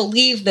I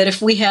believe that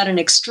if we had an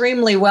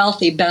extremely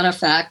wealthy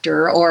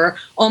benefactor or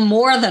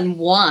more than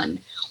one,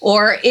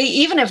 or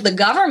even if the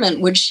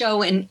government would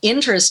show an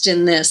interest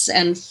in this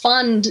and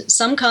fund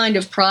some kind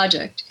of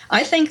project,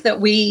 I think that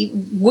we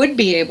would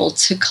be able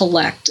to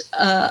collect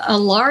a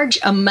large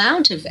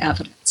amount of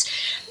evidence.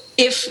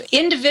 If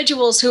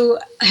individuals who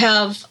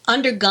have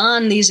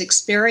undergone these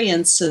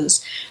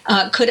experiences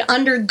could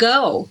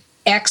undergo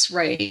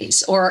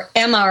X-rays or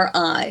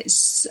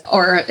MRIs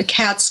or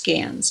CAT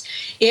scans,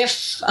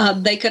 if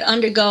they could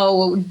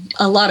undergo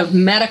a lot of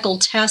medical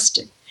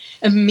testing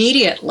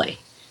immediately,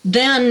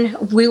 then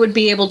we would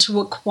be able to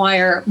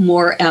acquire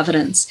more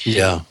evidence.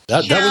 Yeah,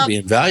 that would be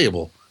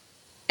invaluable.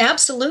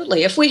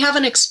 Absolutely. If we have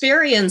an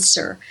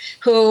experiencer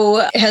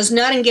who has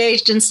not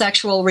engaged in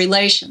sexual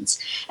relations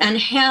and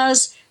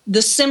has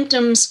the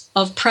symptoms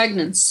of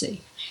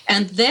pregnancy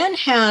and then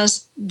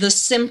has the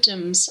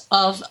symptoms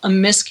of a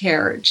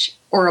miscarriage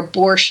or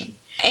abortion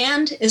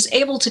and is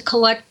able to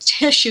collect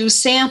tissue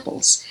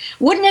samples,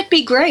 wouldn't it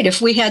be great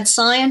if we had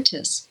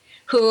scientists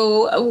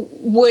who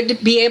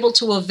would be able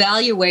to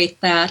evaluate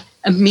that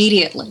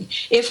immediately?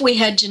 If we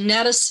had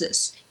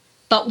geneticists,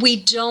 but we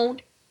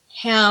don't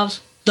have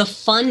the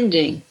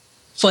funding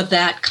for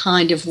that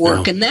kind of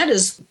work. No. And that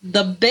is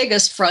the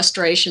biggest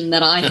frustration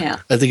that I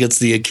have. I think it's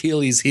the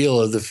Achilles heel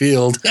of the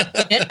field.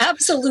 It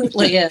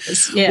absolutely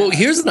is. Yeah. Well,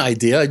 here's an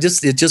idea. It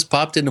just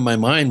popped into my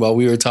mind while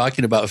we were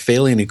talking about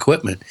failing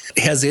equipment.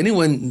 Has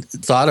anyone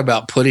thought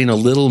about putting a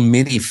little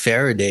mini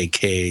Faraday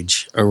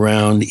cage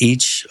around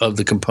each of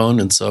the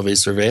components of a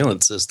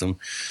surveillance system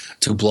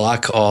to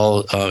block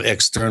all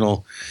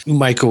external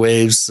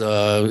microwaves,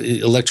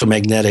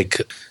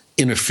 electromagnetic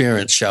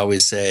interference, shall we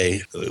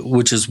say,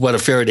 which is what a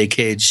Faraday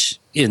cage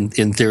in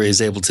theory is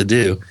able to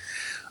do.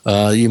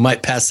 You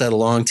might pass that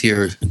along to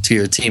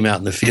your team out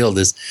in the field,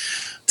 is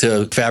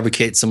to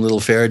fabricate some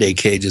little Faraday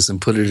cages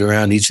and put it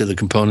around each of the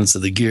components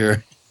of the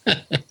gear.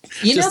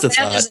 You know,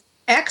 that is an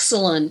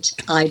excellent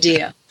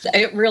idea.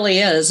 It really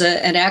is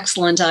an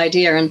excellent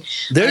idea. And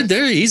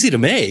they're easy to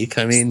make.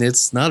 I mean,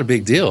 it's not a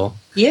big deal.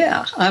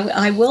 Yeah,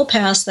 I will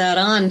pass that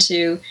on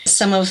to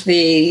some of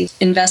the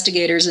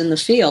investigators in the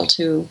field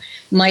who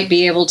might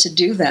be able to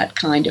do that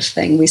kind of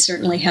thing. We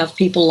certainly have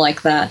people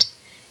like that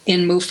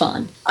in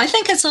MUFON. I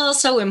think it's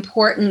also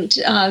important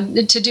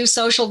to do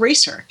social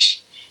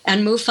research.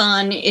 And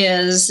MUFON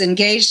is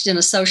engaged in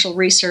a social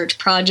research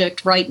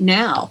project right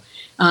now.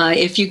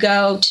 If you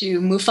go to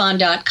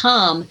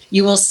MUFON.com,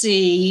 you will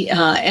see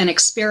an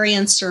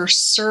experiencer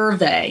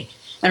survey.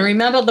 And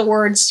remember the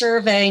word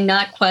survey,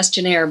 not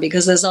questionnaire,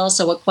 because there's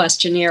also a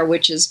questionnaire,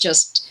 which is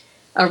just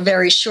a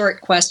very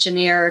short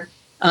questionnaire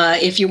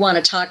if you want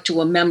to talk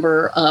to a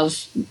member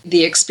of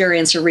the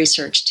experiencer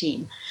research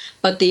team.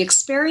 But the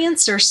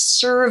experiencer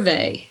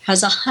survey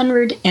has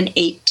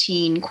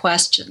 118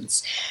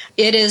 questions.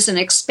 It is an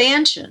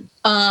expansion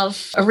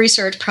of a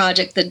research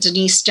project that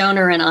Denise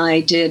Stoner and I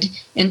did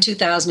in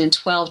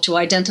 2012 to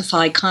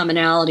identify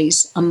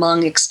commonalities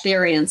among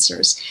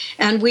experiencers.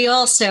 And we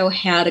also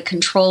had a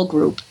control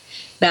group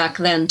back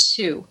then,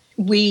 too.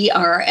 we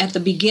are at the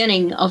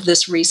beginning of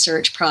this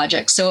research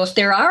project. So if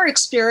there are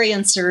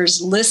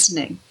experiencers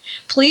listening,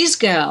 please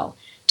go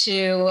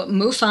to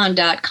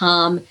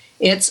MUFON.com.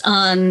 It's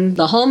on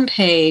the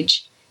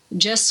homepage.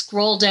 Just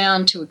scroll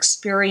down to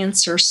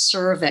Experiencer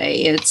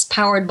Survey. It's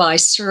powered by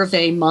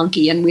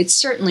SurveyMonkey, and we'd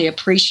certainly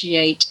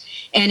appreciate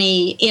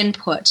any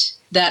input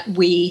that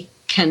we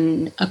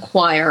can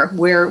acquire.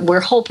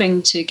 We're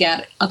hoping to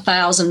get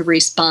 1,000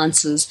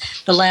 responses.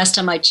 The last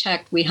time I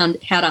checked, we had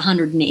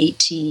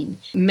 118.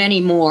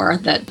 Many more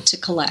to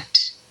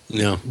collect.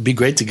 Yeah, it'd be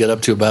great to get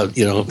up to about,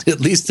 at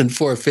least in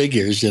 4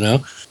 figures,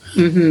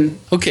 Mm-hmm.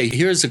 Okay,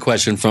 here's a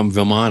question from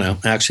Vimana.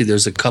 Actually,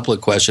 there's a couple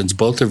of questions.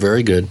 Both are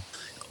very good.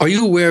 Are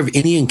you aware of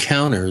any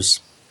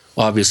encounters?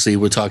 Obviously,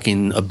 we're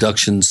talking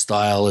abduction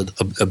style,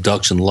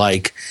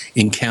 abduction-like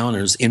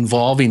encounters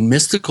involving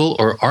mystical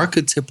or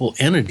archetypal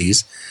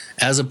entities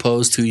as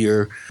opposed to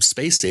your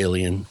space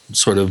alien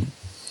sort of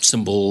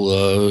symbol,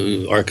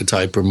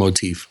 archetype, or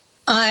motif?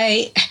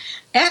 I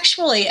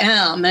actually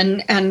am,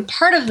 and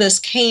part of this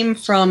came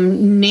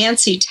from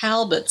Nancy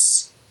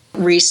Talbot's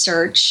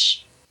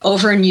research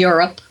over in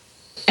Europe.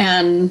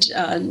 And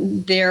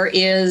there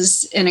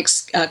is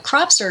a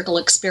crop circle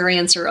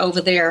experiencer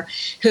over there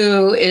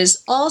who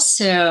is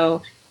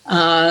also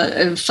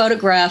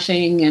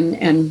photographing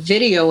and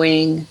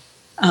videoing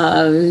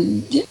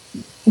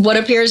what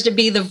appears to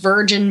be the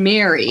Virgin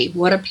Mary,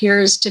 what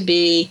appears to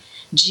be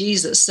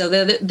Jesus. So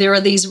there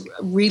are these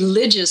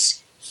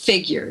religious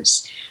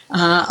figures.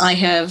 I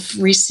have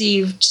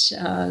received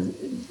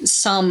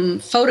some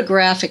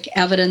photographic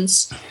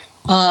evidence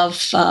of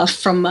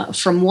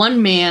from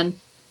one man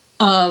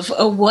of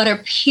what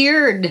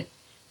appeared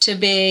to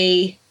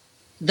be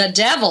the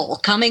devil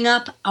coming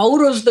up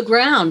out of the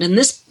ground. And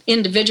this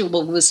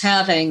individual was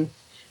having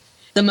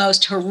the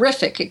most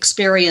horrific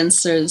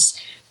experiences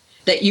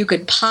that you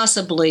could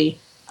possibly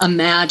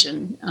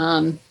imagine.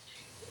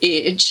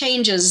 It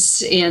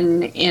changes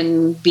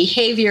in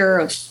behavior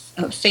of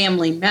a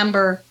family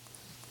member.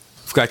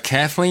 We've got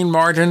Kathleen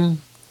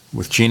Marden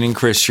with Gene and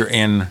Chris. You're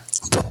in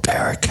the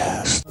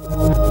Paracast.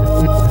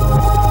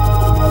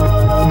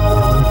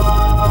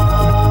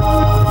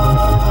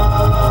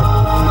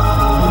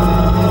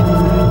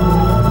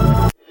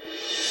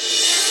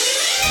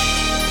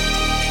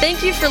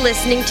 Thank you for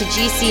listening to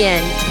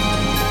GCN.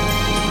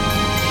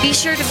 Be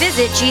sure to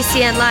visit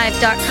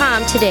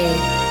GCNlive.com today.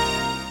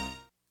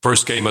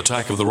 First came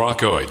Attack of the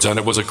Rockoids, and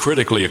it was a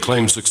critically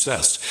acclaimed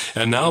success.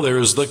 And now there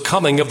is The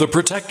Coming of the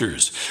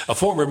Protectors. A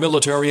former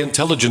military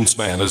intelligence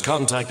man is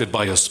contacted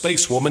by a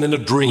space woman in a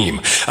dream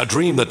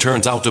that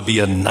turns out to be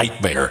a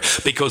nightmare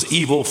because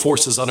evil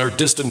forces on our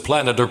distant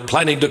planet are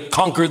planning to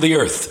conquer the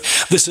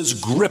Earth. This is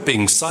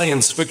gripping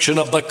science fiction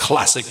of the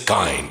classic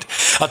kind.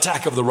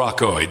 Attack of the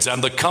Rockoids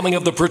and The Coming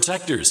of the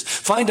Protectors.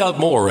 Find out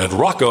more at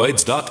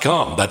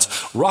rockoids.com. That's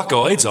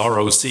Rockoids,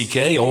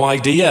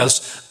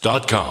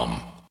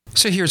 ROCKOIDS.com.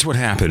 So here's what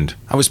happened.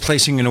 I was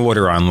placing an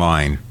order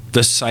online.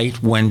 The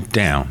site went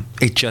down.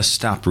 It just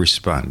stopped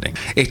responding.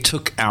 It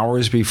took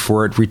hours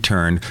before it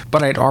returned,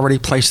 but I'd already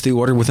placed the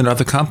order with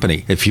another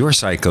company. If your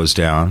site goes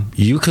down,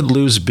 you could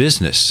lose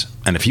business.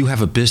 And if you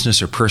have a business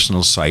or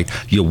personal site,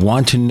 you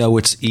want to know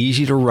it's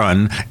easy to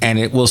run and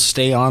it will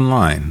stay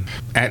online.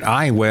 At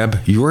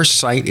iWeb, your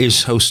site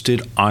is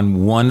hosted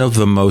on one of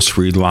the most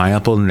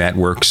reliable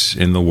networks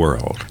in the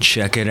world.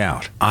 Check it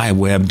out.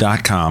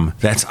 iWeb.com.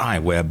 That's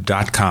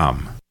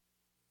iWeb.com.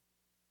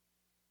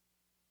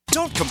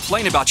 Don't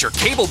complain about your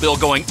cable bill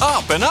going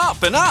up and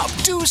up and up.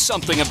 Do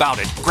something about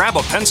it. Grab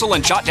a pencil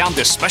and jot down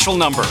this special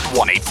number,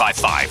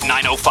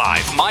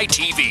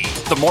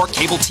 1-855-905-MY-TV. The more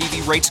cable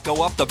TV rates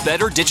go up, the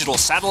better digital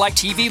satellite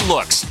TV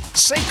looks.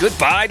 Say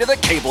goodbye to the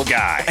cable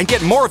guy and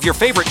get more of your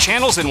favorite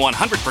channels in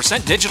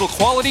 100% digital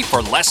quality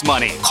for less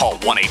money. Call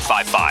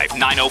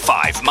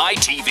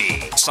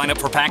 1-855-905-MY-TV. Sign up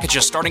for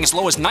packages starting as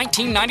low as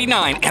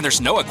 $19.99, and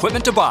there's no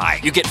equipment to buy.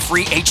 You get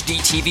free HD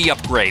TV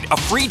upgrade, a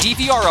free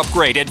DVR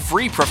upgrade, and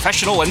free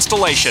professional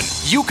installation.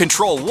 You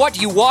control what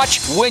you watch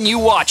when you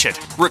watch it.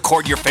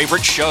 Record your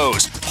favorite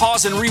shows,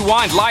 pause and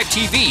rewind live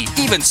TV,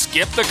 even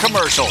skip the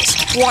commercials.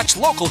 Watch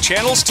local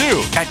channels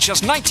too. At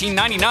just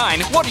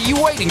 $19.99, what are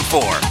you waiting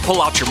for?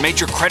 Pull out your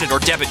major credit or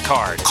debit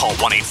card. Call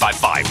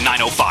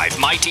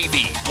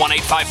 1-855-905-MY-TV.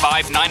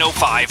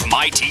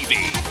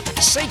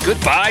 1-855-905-MY-TV. Say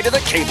goodbye to the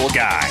cable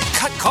guy.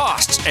 Cut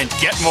costs and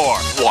get more.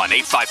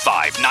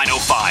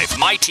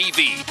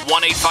 1-855-905-MY-TV.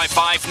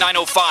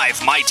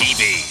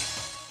 1-855-905-MY-TV.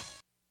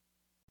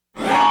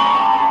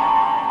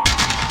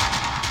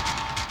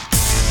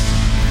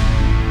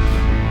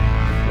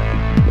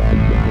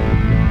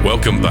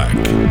 Welcome back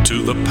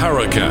to the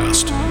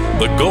Paracast,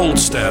 the gold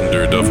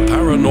standard of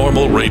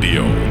paranormal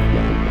radio.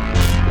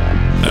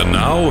 And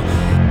now,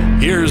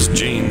 here's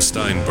Gene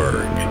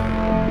Steinberg.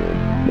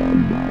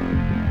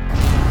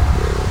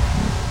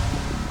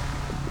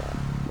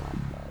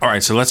 All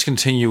right, so let's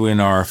continue in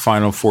our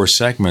final 4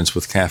 segments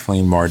with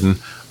Kathleen Marden.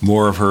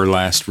 More of her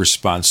last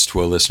response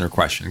to a listener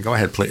question. Go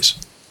ahead, please.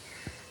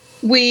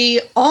 We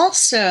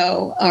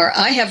also, or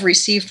I have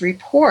received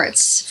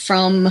reports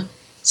from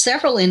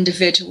several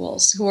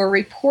individuals who are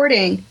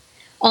reporting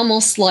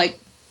almost like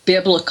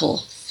biblical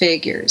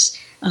figures,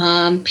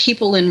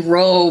 people in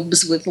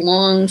robes with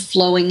long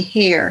flowing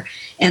hair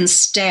and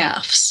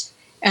staffs.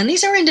 And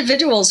these are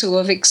individuals who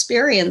have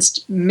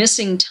experienced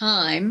missing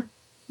time.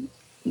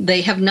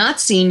 They have not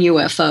seen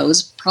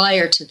UFOs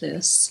prior to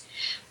this,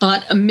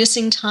 but a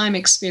missing time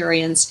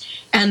experience,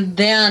 and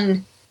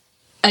then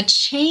a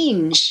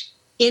change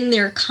in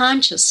their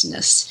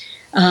consciousness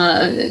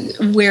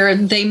where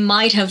they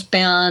might have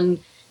been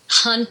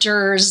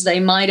hunters, they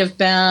might have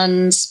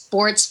been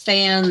sports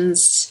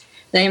fans,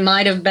 they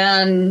might have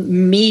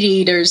been meat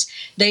eaters.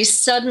 They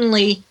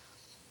suddenly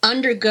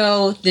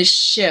undergo this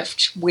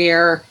shift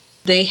where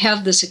they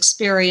have this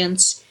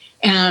experience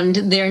and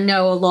they're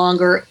no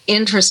longer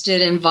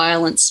interested in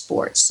violent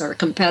sports or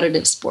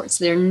competitive sports.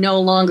 They're no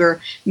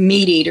longer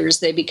meat eaters.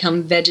 They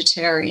become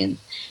vegetarian.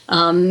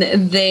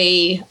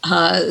 They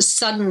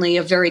suddenly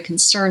are very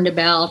concerned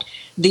about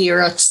the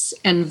Earth's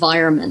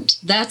environment,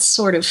 that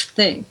sort of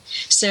thing.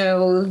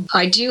 So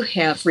I do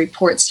have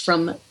reports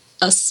from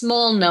a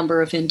small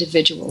number of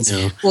individuals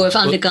who have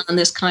undergone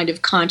this kind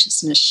of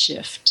consciousness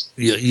shift.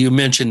 You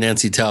mentioned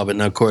Nancy Talbot,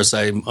 and of course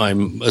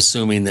I'm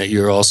assuming that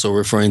you're also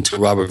referring to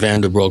Robert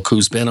Vanderbroek,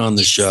 who's been on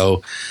the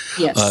show.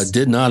 Yes.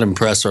 Did not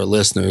impress our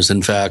listeners.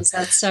 In fact, Is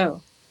that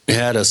so?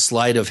 Had a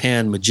sleight of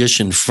hand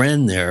magician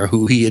friend there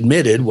who he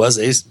admitted was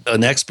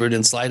an expert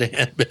in sleight of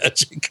hand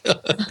magic.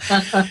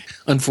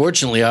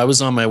 Unfortunately, I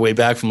was on my way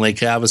back from Lake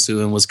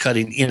Havasu and was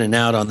cutting in and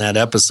out on that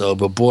episode.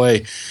 But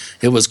boy,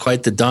 it was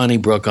quite the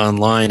Donnybrook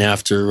online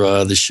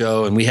after the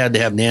show. And we had to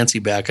have Nancy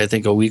back, I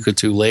think, a week or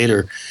two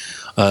later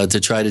to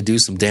try to do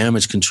some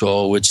damage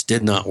control, which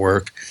did not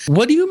work.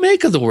 What do you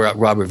make of the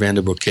Robert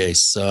Vanderbroek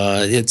case?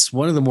 It's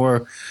one of the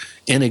more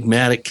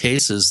enigmatic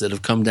cases that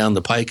have come down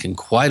the pike in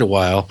quite a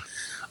while.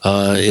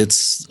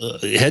 It's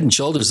head and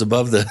shoulders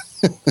above the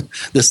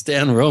the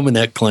Stan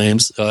Romanek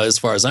claims, as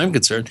far as I'm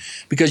concerned,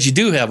 because you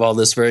do have all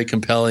this very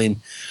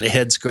compelling,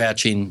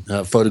 head-scratching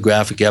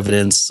photographic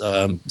evidence.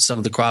 Some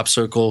of the crop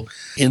circle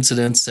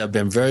incidents have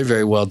been very,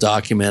 very well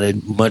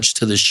documented, much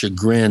to the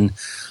chagrin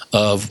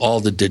of all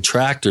the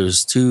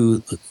detractors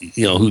who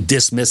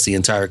dismiss the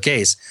entire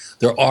case.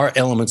 There are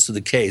elements to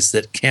the case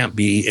that can't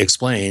be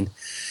explained,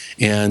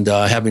 and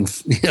having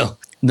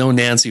known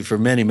Nancy for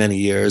many, many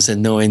years,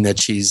 and knowing that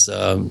she's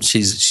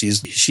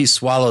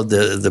swallowed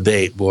the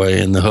bait, boy,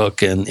 and the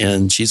hook,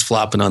 and she's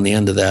flopping on the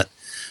end of that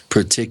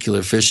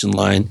particular fishing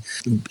line.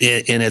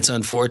 And it's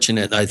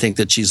unfortunate, I think,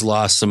 that she's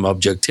lost some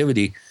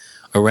objectivity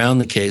around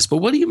the case. But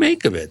what do you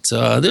make of it?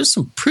 There's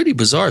some pretty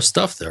bizarre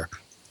stuff there.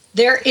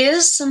 There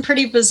is some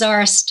pretty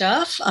bizarre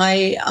stuff.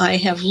 I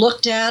have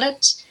looked at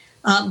it,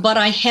 but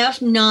I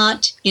have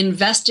not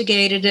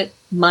investigated it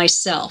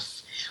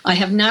myself. I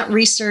have not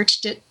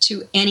researched it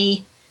to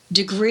any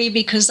degree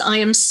because I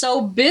am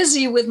so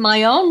busy with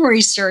my own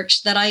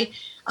research that I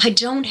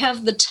don't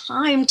have the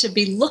time to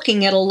be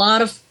looking at a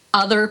lot of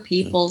other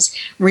people's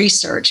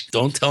research.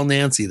 Don't tell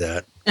Nancy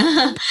that.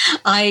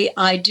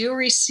 I do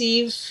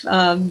receive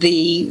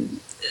the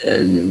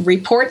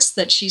reports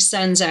that she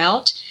sends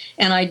out,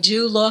 and I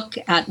do look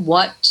at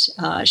what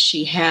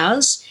she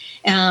has,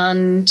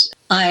 and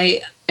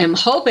I am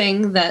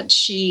hoping that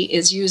she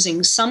is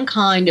using some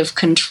kind of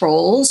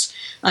controls.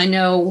 I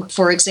know,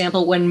 for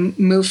example, when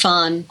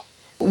MUFON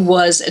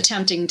was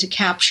attempting to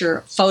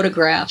capture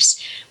photographs,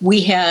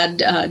 we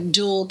had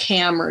dual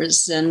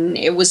cameras, and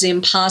it was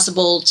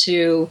impossible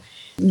to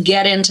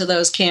get into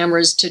those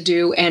cameras to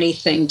do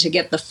anything, to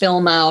get the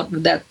film out.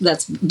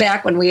 That's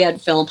back when we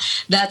had film,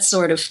 that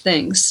sort of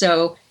thing.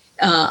 So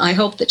I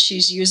hope that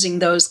she's using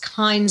those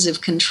kinds of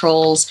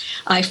controls.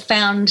 I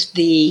found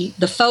the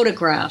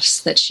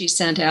photographs that she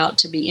sent out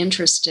to be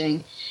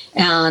interesting,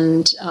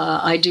 and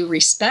I do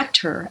respect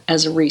her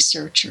as a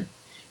researcher.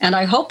 And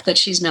I hope that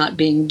she's not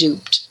being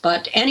duped,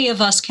 but any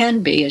of us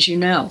can be, as you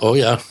know. Oh,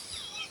 yeah.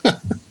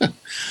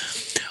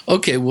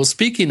 Okay, well,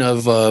 speaking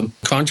of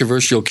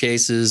controversial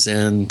cases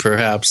and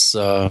perhaps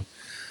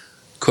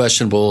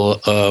questionable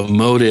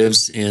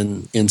motives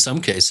in some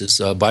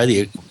cases by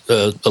the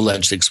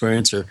alleged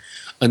experiencer,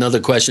 another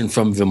question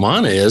from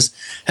Vimana is,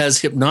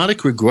 has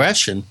hypnotic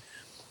regression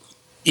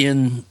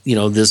in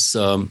this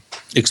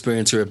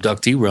experiencer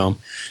abductee realm,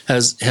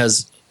 has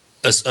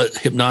a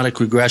hypnotic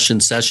regression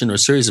session or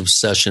series of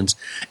sessions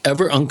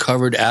ever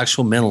uncovered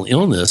actual mental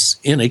illness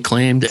in a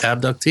claimed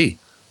abductee?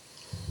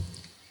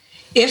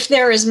 If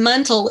there is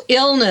mental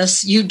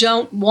illness, you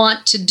don't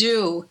want to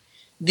do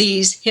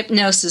these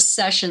hypnosis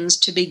sessions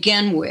to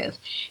begin with.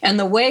 And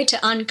the way to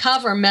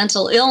uncover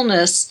mental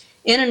illness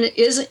in an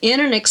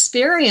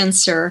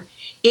experiencer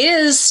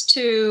is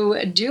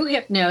to do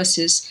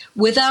hypnosis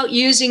without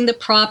using the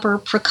proper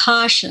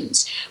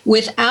precautions,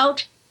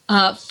 without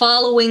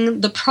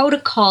following the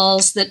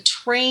protocols that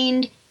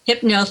trained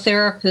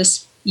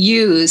hypnotherapists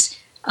use.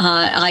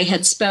 I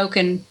had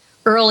spoken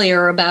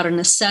earlier about an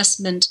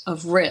assessment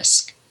of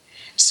risk.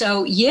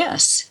 So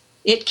yes,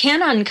 it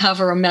can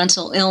uncover a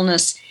mental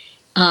illness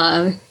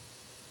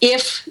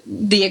if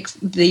the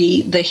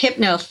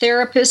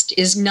hypnotherapist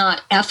is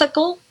not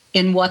ethical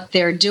in what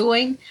they're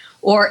doing,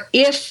 or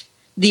if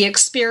the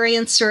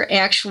experiencer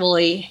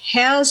actually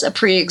has a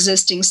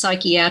pre-existing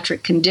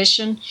psychiatric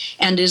condition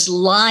and is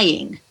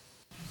lying.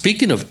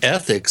 Speaking of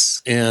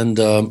ethics and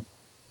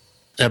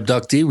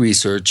abductee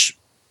research,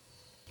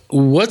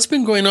 what's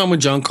been going on with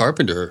John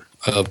Carpenter?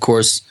 Of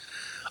course,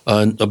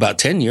 about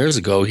 10 years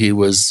ago, he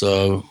was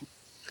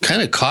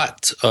kind of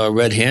caught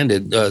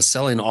red-handed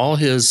selling all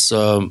his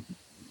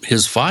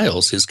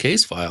files, his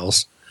case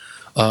files,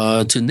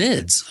 to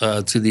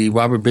NIDS, to the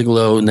Robert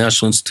Bigelow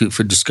National Institute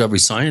for Discovery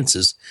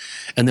Sciences.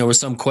 And there was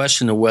some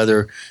question of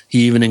whether he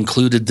even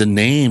included the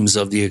names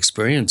of the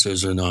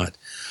experiencers or not.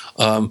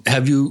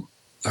 Have you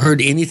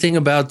heard anything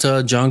about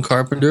John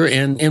Carpenter?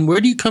 And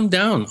where do you come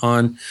down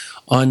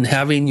on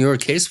having your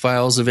case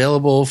files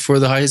available for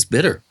the highest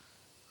bidder?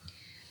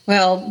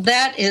 Well,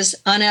 that is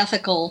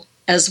unethical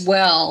as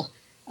well.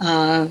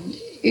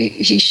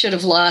 He should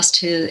have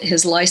lost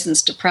his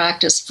license to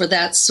practice for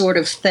that sort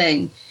of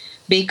thing,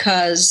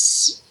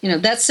 because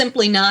that's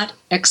simply not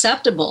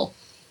acceptable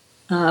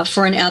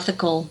for an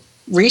ethical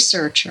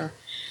researcher.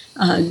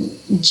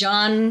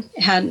 John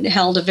had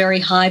held a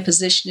very high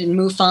position in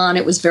MUFON.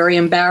 It was very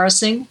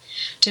embarrassing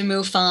to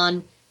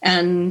MUFON,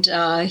 and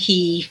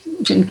he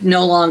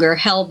no longer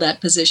held that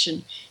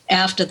position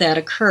after that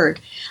occurred.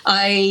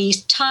 I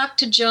talked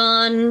to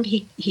John.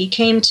 He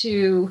came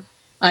to,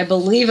 I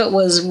believe it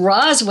was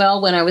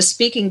Roswell when I was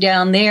speaking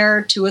down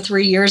there 2 or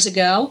 3 years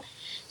ago.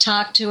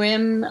 Talked to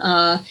him.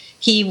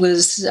 He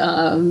was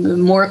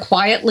more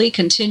quietly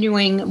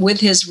continuing with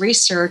his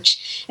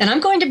research. And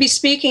I'm going to be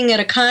speaking at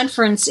a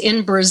conference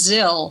in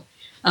Brazil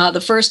the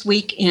first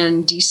week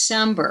in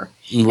December.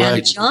 Right.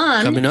 And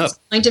John Coming up. is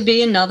going to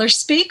be another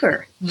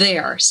speaker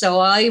there. So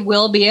I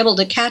will be able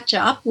to catch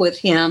up with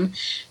him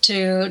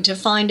to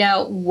find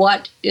out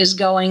what is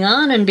going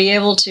on and be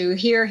able to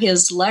hear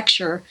his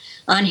lecture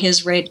on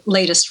his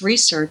latest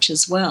research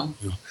as well.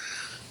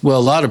 Well,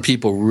 a lot of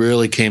people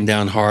really came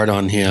down hard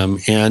on him,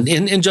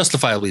 and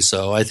justifiably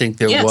so. I think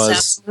there was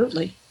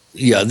absolutely.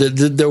 Yeah,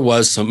 there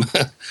was some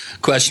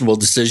questionable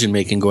decision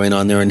making going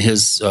on there in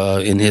his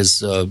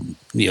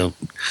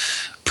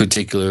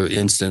particular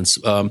instance.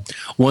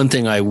 One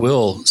thing I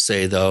will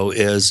say though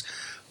is,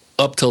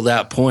 up till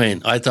that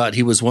point, I thought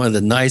he was one of the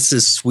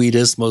nicest,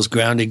 sweetest, most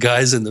grounded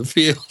guys in the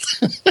field,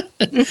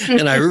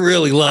 and I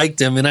really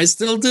liked him, and I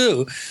still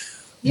do.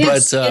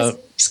 Yes,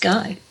 but this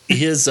guy.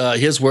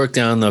 His work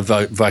down the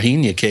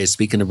Varginha case,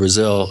 speaking of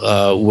Brazil,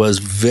 was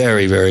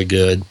very, very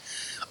good.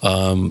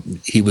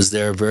 He was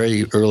there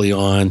very early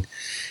on.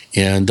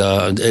 And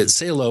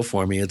say hello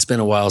for me. It's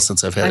been a while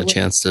since I've had a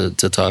chance to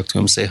talk to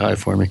him. Say hi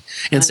for me.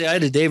 And say hi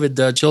to David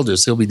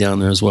Childers. He'll be down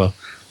there as well.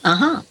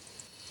 Uh-huh.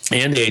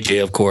 And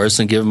AJ, of course,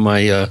 and give him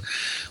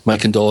my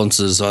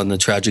condolences on the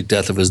tragic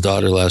death of his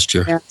daughter last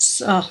year.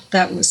 Yes. Oh,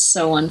 that was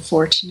so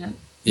unfortunate.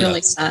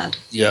 Really sad.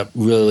 Yeah,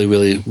 really,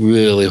 really,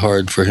 really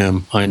hard for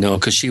him. I know,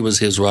 because she was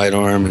his right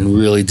arm and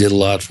really did a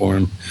lot for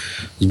him.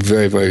 It was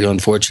very, very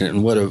unfortunate.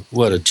 And what a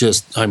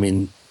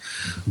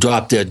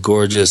drop dead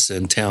gorgeous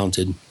and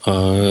talented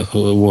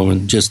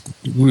woman. Just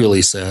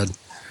really sad.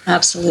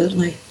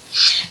 Absolutely.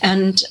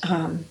 And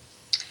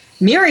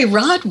Mary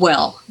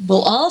Rodwell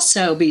will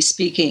also be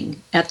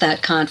speaking at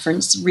that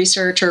conference,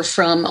 researcher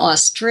from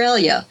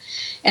Australia.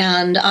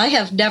 And I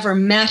have never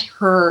met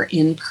her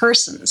in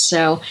person,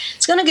 so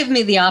it's going to give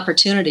me the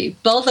opportunity.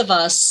 Both of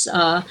us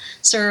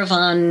serve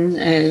on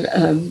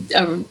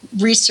a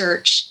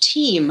research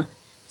team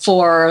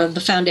for the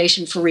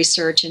Foundation for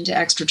Research into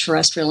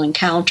Extraterrestrial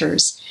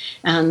Encounters.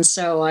 And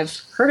so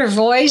I've heard her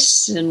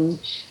voice,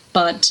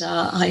 but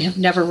I have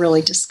never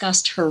really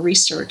discussed her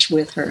research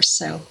with her,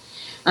 so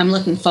I'm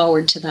looking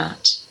forward to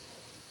that.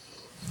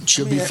 It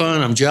should be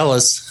fun. I'm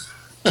jealous.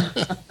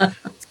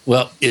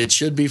 Well, it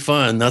should be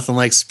fun. Nothing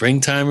like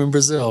springtime in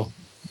Brazil.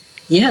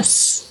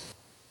 Yes,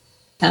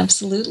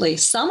 absolutely.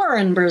 Summer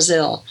in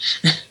Brazil.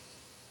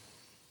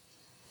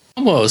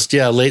 Almost,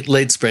 yeah.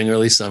 Late spring,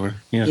 early summer.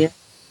 Yeah.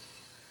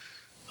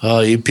 Oh,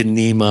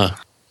 Ipanema.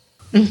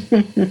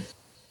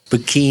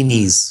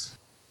 Bikinis.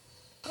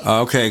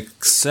 Okay,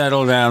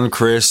 settle down,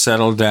 Chris.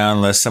 Settle down,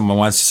 unless someone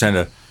wants to send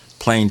a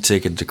plane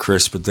ticket to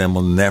Chris, but then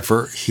we'll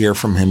never hear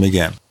from him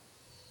again.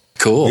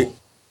 Cool.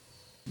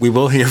 We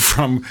will hear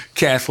from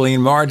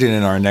Kathleen Marden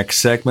in our next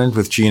segment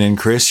with Gene and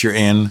Chris. You're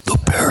in The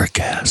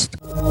Paracast.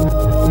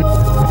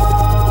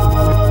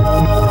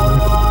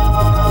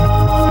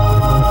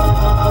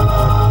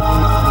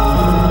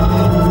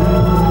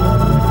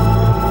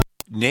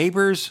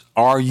 Neighbors,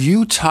 are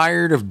you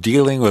tired of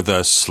dealing with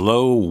a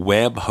slow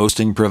web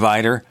hosting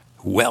provider?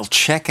 Well,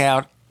 check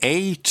out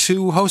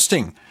A2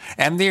 Hosting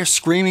and their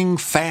screaming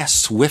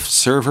fast Swift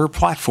server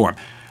platform.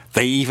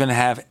 They even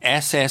have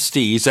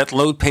SSDs that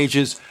load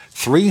pages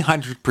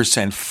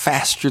 300%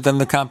 faster than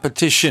the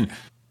competition.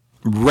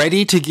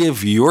 Ready to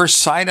give your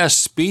site a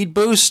speed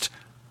boost?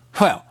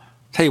 Well,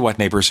 tell you what,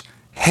 neighbors,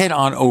 head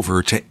on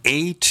over to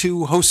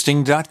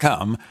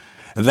a2hosting.com.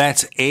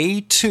 That's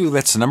A2,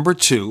 that's number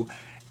 2,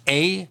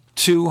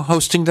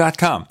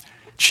 a2hosting.com.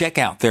 Check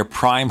out their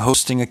Prime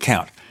hosting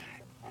account.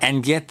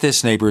 And get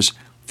this, neighbors,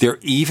 They're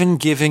even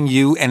giving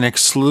you an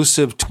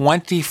exclusive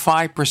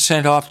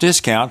 25% off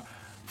discount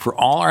for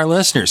all our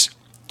listeners.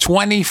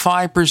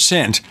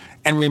 25%.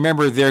 And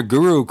remember, their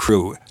Guru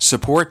Crew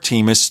support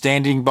team is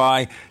standing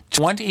by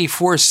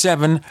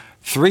 24/7,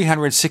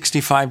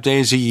 365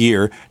 days a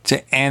year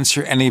to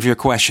answer any of your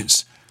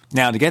questions.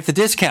 Now, to get the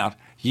discount,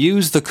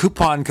 use the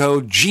coupon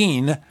code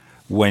GENE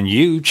when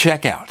you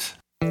check out.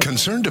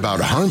 Concerned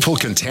about harmful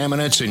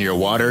contaminants in your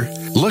water?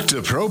 Look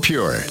to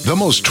ProPure, the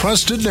most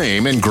trusted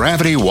name in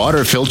gravity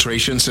water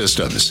filtration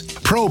systems.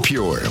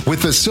 ProPure,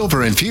 with the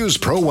silver-infused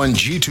Pro 1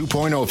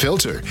 G2.0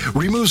 filter,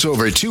 removes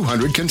over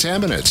 200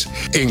 contaminants,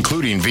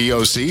 including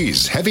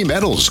VOCs, heavy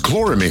metals,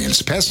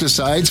 chloramines,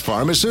 pesticides,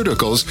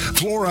 pharmaceuticals,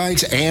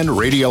 fluorides, and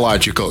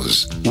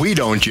radiologicals. We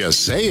don't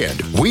just say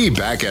it, we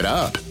back it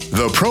up.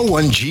 The Pro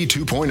 1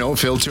 G2.0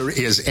 filter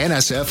is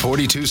NSF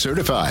 42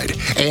 certified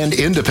and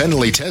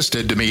independently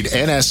tested to meet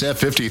NSF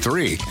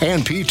 53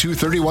 and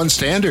P231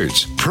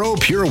 standards. Pro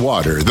Pure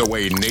Water, the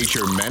way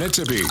nature meant it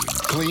to be.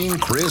 Clean,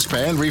 crisp,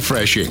 and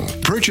refreshing.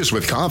 Purchase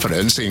with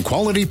confidence in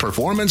quality,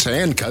 performance,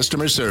 and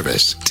customer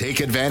service. Take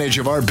advantage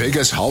of our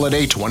biggest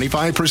holiday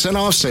 25%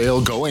 off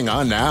sale going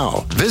on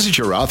now. Visit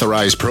your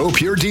authorized Pro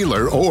Pure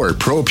dealer or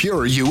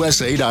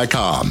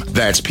ProPureUSA.com.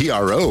 That's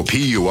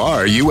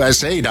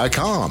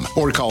ProPureUSA.com.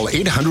 Or call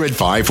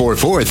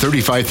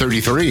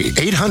 800-544-3533.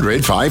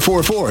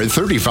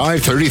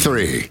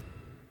 800-544-3533.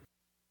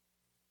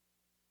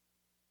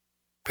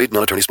 Paid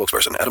non-attorney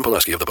spokesperson Adam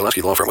Pulaski of the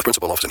Pulaski Law Firm with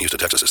principal office in Houston,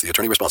 Texas is the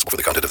attorney responsible for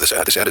the content of this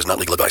ad. This ad is not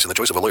legal advice, and the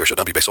choice of a lawyer should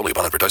not be based solely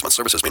upon advertisement.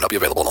 Services may not be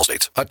available in all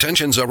states.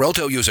 Attention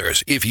Xarelto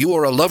users. If you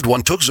or a loved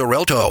one took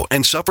Xarelto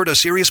and suffered a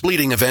serious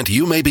bleeding event,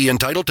 you may be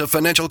entitled to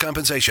financial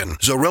compensation.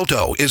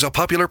 Xarelto is a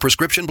popular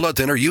prescription blood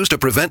thinner used to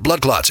prevent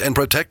blood clots and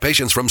protect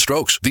patients from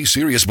strokes. These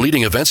serious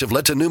bleeding events have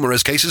led to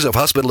numerous cases of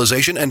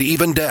hospitalization and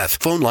even death.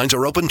 Phone lines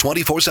are open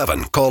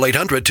 24/7. Call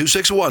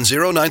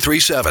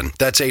 800-261-0937.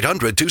 That's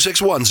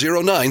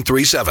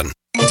 800-261-0937.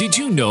 Did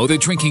you know that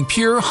drinking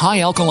pure,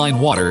 high alkaline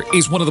water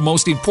is one of the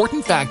most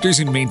important factors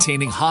in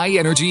maintaining high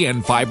energy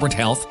and vibrant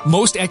health?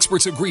 Most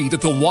experts agree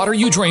that the water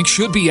you drink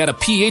should be at a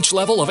pH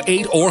level of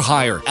 8 or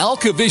higher.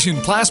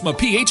 AlkaVision Plasma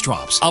pH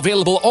Drops,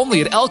 available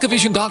only at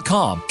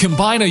alkavision.com,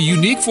 combine a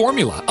unique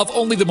formula of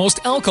only the most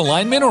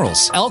alkaline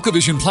minerals.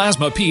 AlkaVision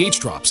Plasma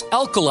pH Drops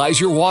alkalize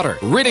your water,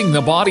 ridding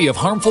the body of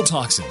harmful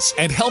toxins,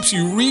 and helps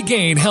you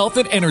regain health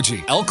and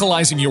energy.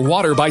 Alkalizing your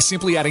water by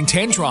simply adding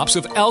 10 drops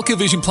of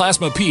AlkaVision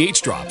Plasma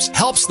pH Drops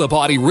helps the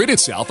body rid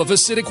itself of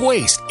acidic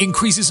waste,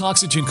 increases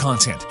oxygen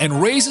content,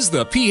 and raises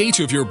the pH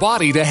of your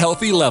body to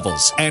healthy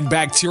levels. And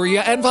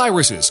bacteria and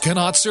viruses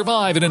cannot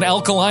survive in an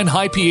alkaline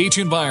high pH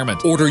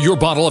environment. Order your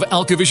bottle of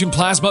AlkaVision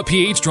Plasma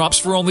pH Drops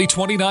for only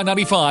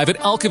 $29.95 at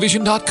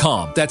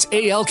alkavision.com. That's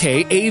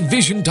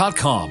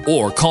ALKAvision.com.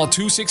 Or call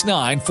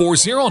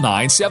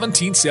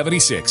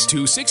 269-409-1776.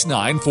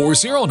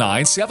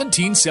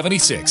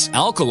 269-409-1776.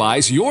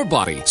 Alkalize your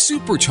body.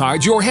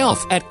 Supercharge your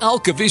health at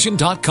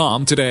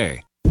alkavision.com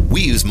today.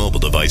 We use mobile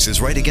devices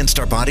right against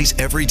our bodies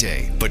every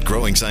day, but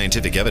growing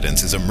scientific evidence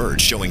has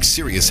emerged showing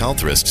serious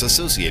health risks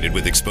associated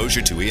with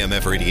exposure to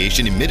EMF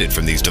radiation emitted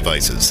from these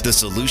devices. The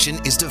solution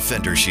is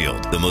Defender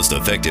Shield, the most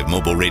effective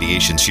mobile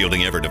radiation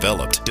shielding ever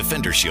developed.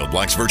 Defender Shield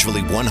blocks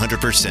virtually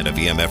 100% of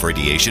EMF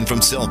radiation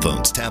from cell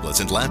phones, tablets,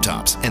 and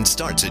laptops, and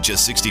starts at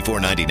just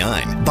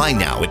 $64.99. Buy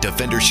now at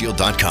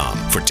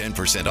DefenderShield.com. For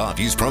 10% off,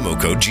 use promo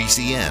code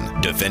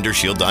GCN.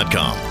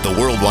 DefenderShield.com, the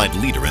worldwide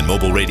leader in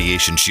mobile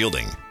radiation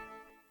shielding.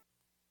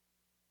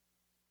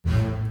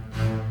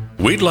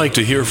 We'd like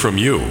to hear from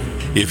you.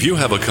 If you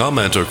have a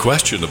comment or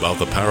question about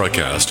the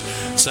Paracast,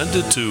 send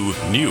it to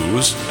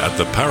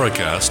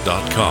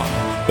news@theparacast.com.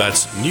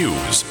 That's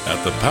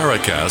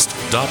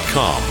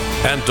news@theparacast.com.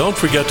 And don't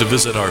forget to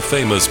visit our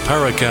famous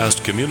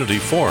Paracast community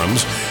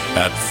forums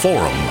at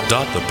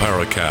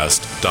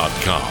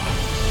forum.theparacast.com.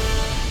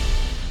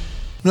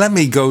 Let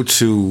me go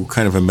to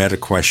kind of a meta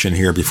question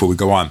here before we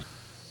go on.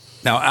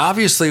 Now,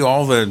 obviously,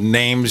 all the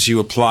names you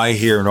apply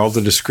here and all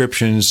the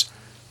descriptions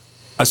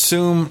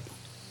assume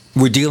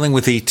we're dealing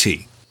with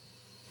ET.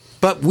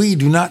 But we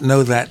do not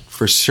know that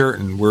for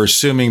certain. We're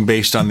assuming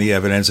based on the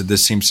evidence that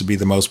this seems to be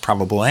the most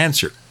probable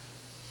answer.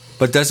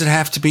 But does it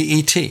have to be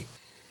ET?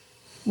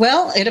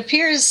 Well, it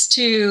appears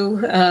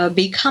to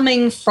be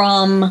coming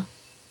from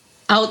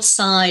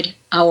outside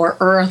our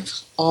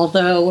Earth,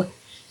 although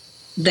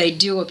they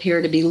do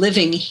appear to be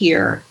living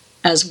here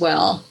as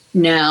well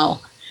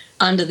now,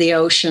 under the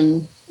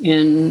ocean,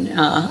 in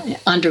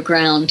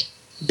underground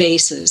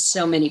bases.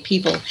 So many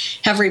people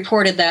have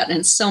reported that,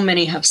 and so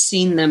many have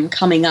seen them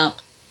coming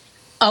up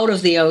out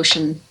of the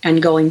ocean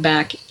and going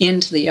back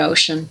into the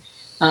ocean.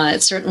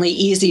 It's certainly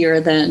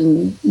easier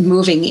than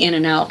moving in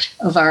and out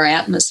of our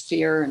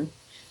atmosphere and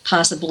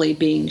possibly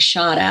being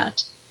shot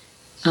at.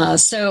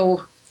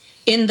 So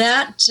in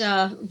that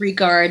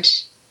regard,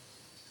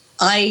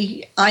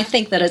 I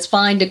think that it's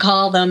fine to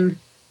call them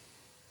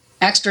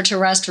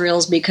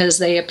extraterrestrials because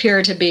they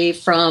appear to be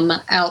from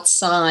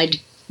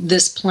outside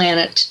this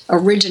planet,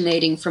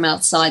 originating from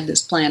outside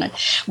this planet.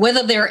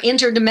 Whether they're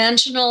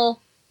interdimensional,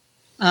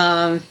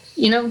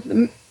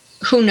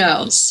 who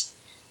knows?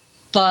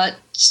 But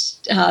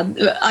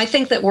I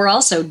think that we're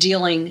also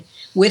dealing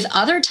with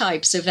other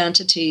types of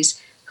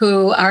entities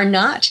who are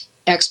not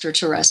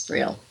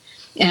extraterrestrial,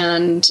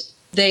 and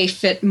they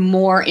fit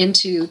more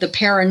into the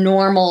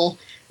paranormal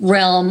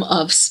realm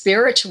of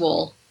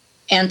spiritual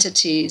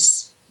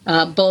entities,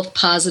 both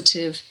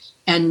positive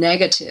and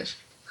negative,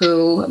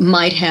 who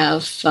might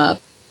have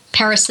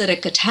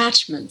parasitic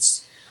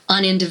attachments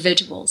on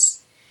individuals.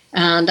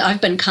 And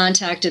I've been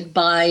contacted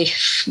by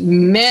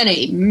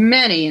many,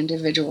 many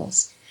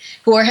individuals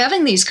who are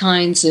having these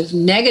kinds of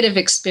negative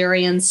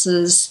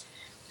experiences,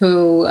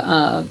 who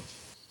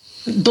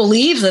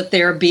believe that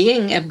they're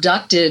being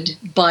abducted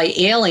by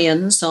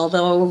aliens,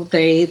 although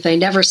they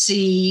never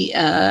see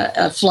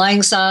a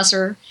flying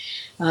saucer.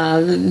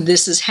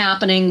 This is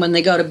happening when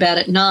they go to bed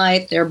at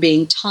night. They're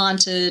being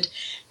taunted.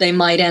 They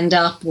might end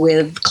up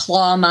with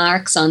claw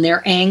marks on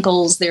their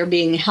ankles. They're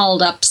being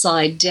held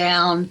upside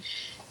down.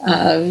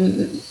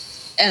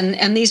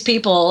 And these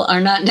people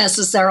are not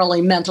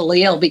necessarily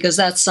mentally ill, because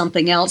that's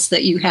something else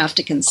that you have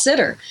to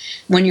consider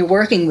when you're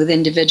working with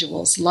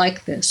individuals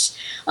like this.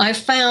 I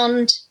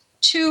found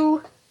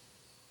 2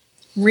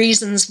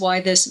 reasons why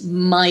this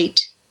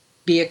might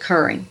be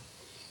occurring.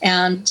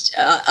 And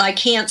I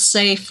can't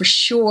say for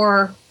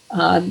sure.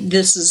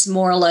 This is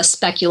more or less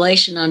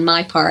speculation on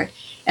my part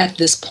at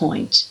this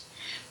point.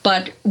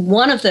 But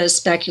one of those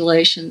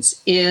speculations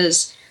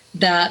is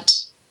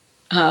that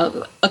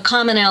a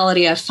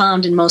commonality I've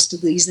found in most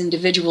of these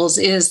individuals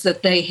is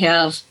that they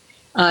have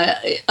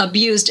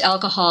abused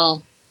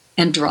alcohol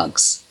and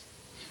drugs.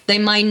 They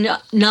might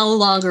no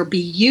longer be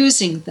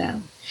using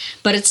them,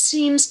 but it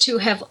seems to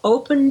have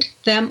opened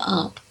them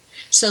up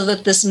so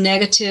that this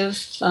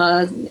negative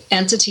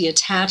entity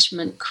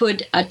attachment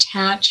could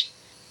attach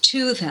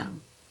to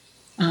them.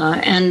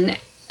 And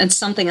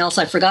something else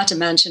I forgot to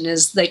mention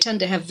is they tend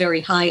to have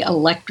very high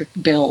electric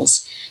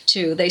bills,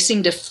 too. They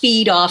seem to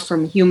feed off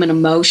from human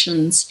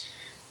emotions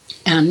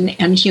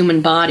and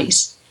human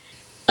bodies.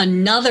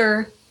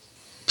 Another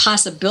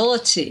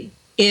possibility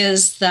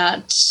is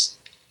that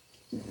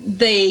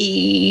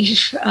they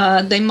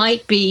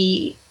might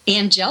be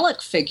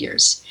angelic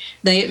figures,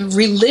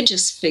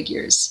 religious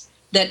figures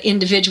that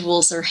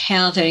individuals are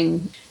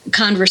having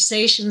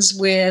conversations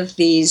with,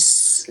 these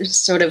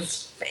sort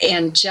of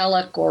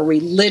angelic or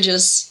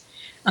religious,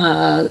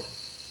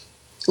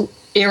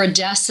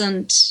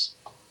 iridescent,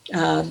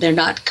 they're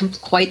not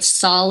quite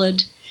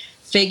solid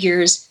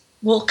figures,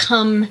 will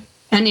come,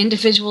 and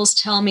individuals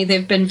tell me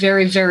they've been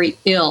very, very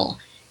ill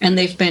and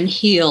they've been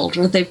healed,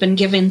 or they've been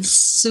given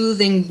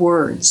soothing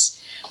words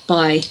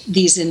by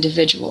these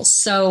individuals.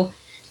 So,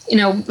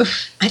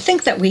 I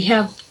think that we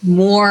have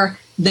more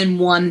than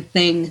one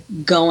thing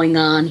going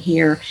on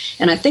here,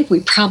 and I think we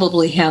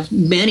probably have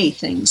many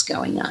things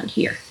going on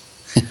here.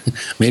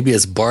 Maybe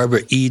it's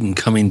Barbara Eden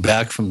coming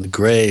back from the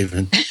grave,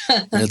 and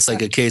it's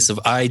like a case of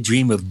I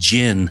dream of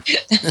gin.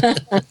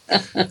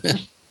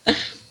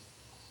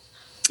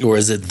 Or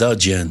is it the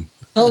gin?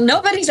 Well,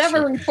 nobody's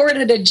ever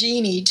reported a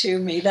genie to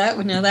me. That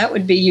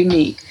would be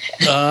unique.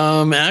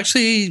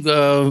 Actually,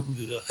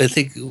 I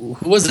think, who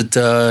was it?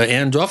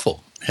 Ann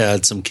Druffel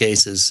had some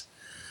cases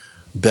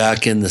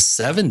back in the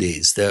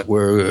 70s that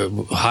were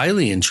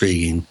highly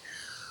intriguing,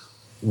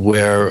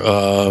 where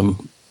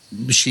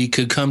she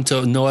could come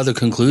to no other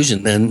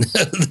conclusion than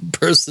the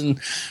person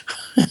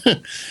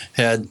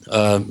had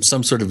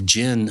some sort of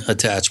jinn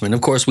attachment.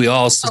 Of course, we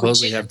all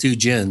supposedly have 2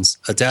 jinns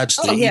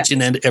attached to each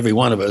and every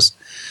one of us.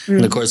 Mm-hmm.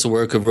 And of course, the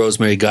work of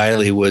Rosemary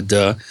Guiley would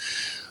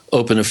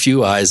open a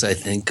few eyes, I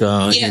think,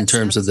 in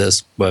terms of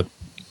this. But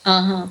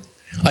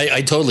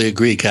I totally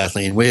agree,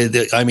 Kathleen.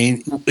 I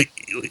mean,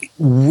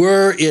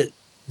 were it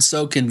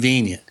so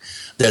convenient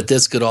that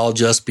this could all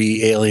just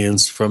be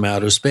aliens from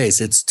outer space,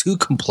 it's too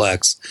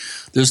complex.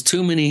 There's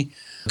too many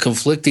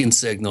conflicting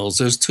signals.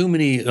 There's too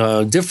many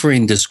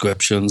differing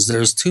descriptions.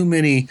 There's too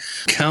many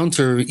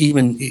counter,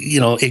 even,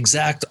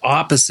 exact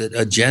opposite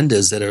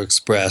agendas that are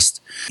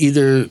expressed.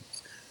 Either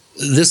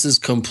this is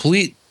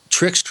complete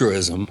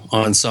tricksterism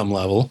on some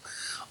level,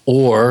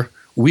 or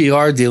we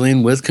are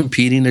dealing with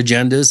competing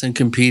agendas and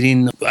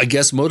competing, I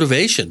guess,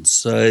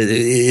 motivations.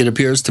 It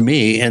appears to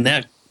me, and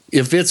that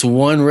if it's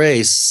one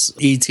race,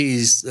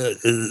 ETs,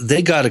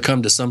 they got to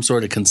come to some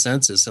sort of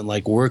consensus and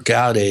work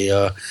out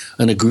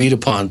an agreed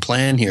upon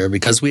plan here,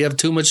 because we have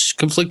too much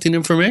conflicting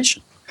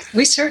information.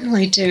 We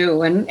certainly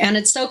do, and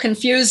it's so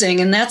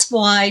confusing, and that's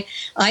why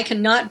I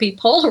cannot be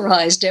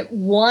polarized at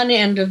one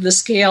end of the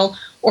scale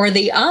or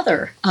the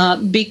other,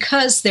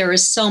 because there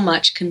is so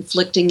much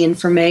conflicting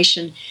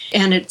information,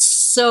 and it's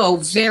so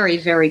very,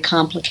 very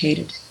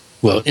complicated.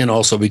 Well, and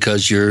also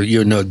because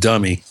you're no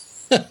dummy.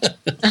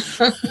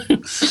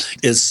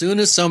 As soon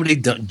as somebody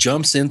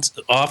jumps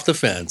off the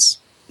fence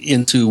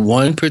into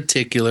one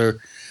particular,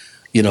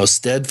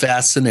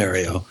 steadfast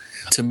scenario,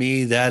 to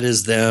me that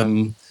is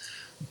them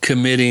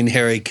committing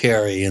Harry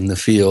Carey in the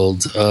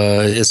field.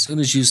 As soon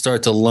as you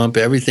start to lump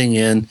everything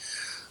in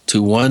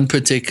to one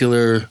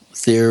particular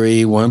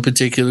theory, one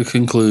particular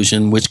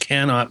conclusion, which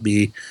cannot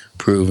be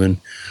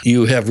proven,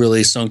 you have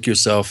really sunk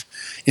yourself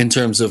in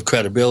terms of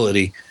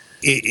credibility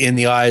in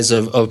the eyes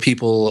of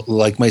people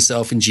like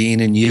myself and Gene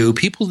and you,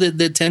 people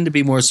that tend to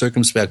be more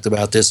circumspect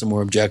about this and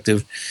more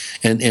objective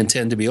and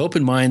tend to be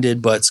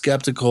open-minded but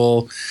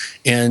skeptical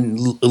and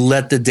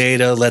let the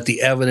data, let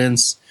the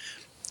evidence,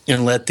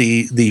 and let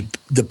the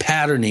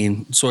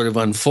patterning sort of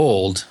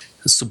unfold,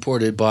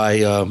 supported by,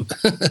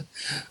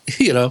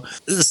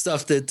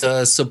 stuff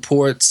that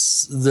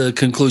supports the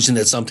conclusion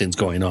that something's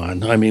going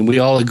on. I mean, we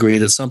all agree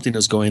that something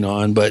is going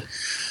on, but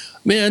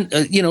man,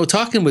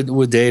 talking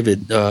with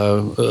David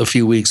a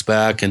few weeks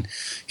back and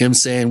him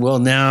saying, well,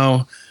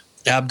 now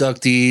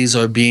abductees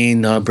are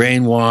being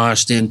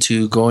brainwashed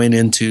into going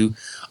into,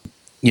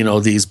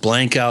 these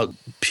blank out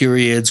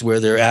periods where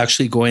they're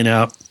actually going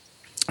out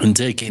and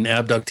taking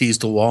abductees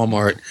to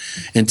Walmart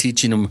and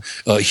teaching them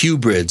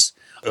hybrids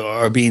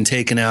are being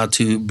taken out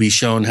to be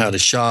shown how to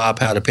shop,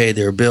 how to pay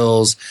their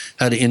bills,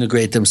 how to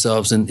integrate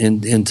themselves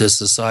into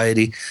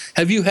society.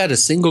 Have you had a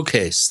single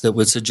case that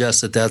would suggest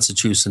that that's a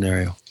true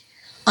scenario?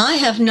 I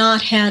have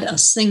not had a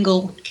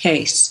single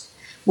case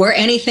where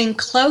anything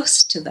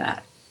close to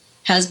that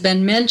has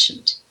been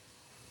mentioned.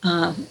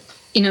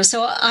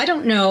 So I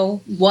don't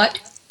know what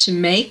to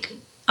make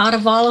out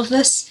of all of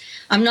this.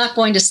 I'm not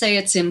going to say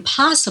it's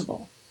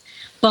impossible,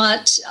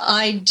 but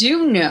I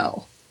do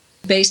know,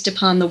 based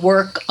upon the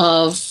work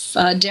of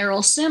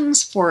Daryl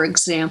Sims, for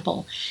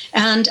example,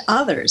 and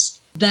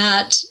others,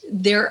 that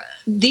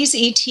these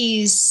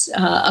ETs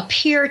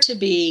appear to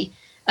be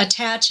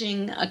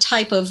attaching a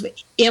type of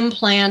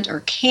implant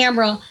or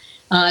camera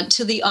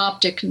to the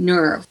optic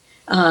nerve.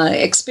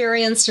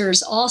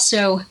 Experiencers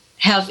also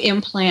have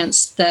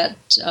implants that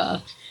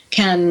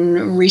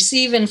can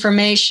receive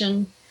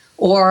information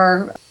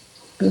or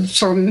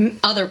for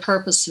other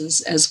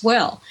purposes as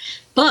well.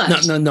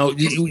 But no.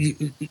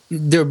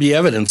 There'll be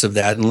evidence of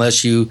that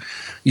unless you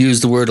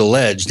use the word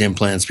alleged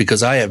implants,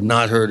 because I have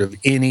not heard of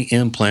any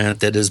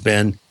implant that has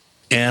been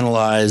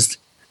analyzed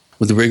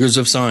with the rigors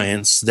of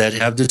science that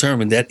have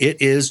determined that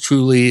it is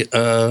truly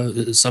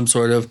some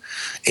sort of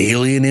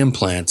alien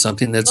implant,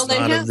 something that's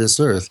not of this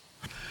earth.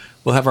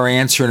 We'll have our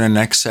answer in the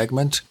next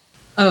segment.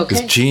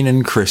 Okay. With Gene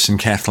and Chris and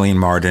Kathleen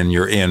Marden,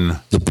 you're in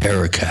the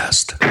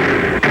Paracast.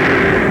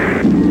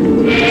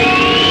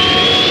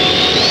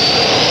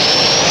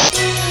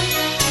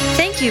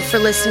 Thank you for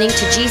listening to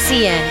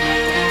GCN.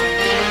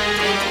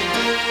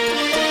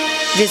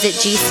 Visit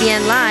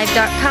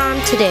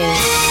GCNlive.com today.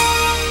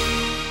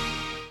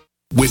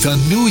 With a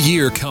new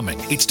year coming,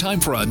 it's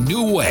time for a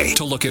new way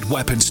to look at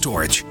weapon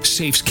storage.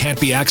 Safes can't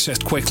be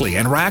accessed quickly,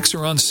 and racks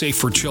are unsafe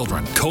for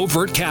children.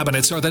 Covert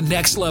cabinets are the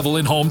next level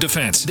in home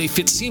defense. They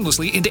fit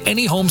seamlessly into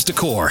any home's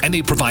decor, and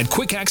they provide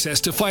quick access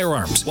to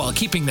firearms while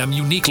keeping them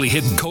uniquely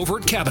hidden.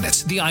 Covert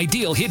cabinets, the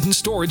ideal hidden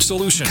storage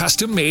solution.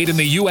 Custom made in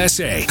the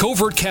USA.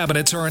 Covert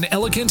cabinets are an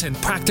elegant and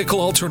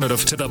practical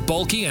alternative to the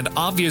bulky and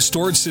obvious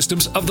storage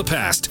systems of the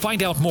past.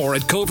 Find out more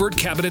at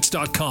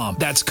covertcabinets.com.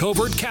 That's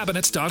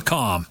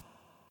covertcabinets.com.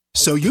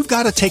 So you've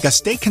got to take a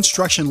state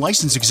construction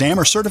license exam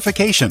or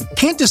certification.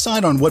 Can't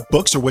decide on what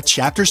books or what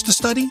chapters to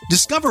study?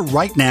 Discover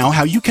right now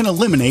how you can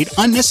eliminate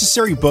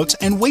unnecessary books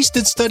and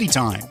wasted study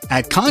time.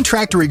 At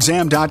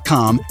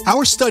contractorexam.com,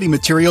 our study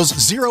materials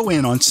zero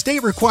in on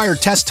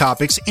state-required test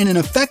topics in an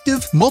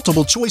effective,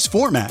 multiple-choice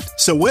format.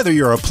 So whether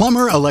you're a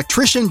plumber,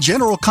 electrician,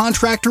 general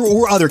contractor,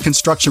 or other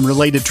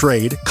construction-related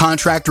trade,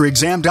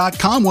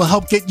 contractorexam.com will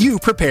help get you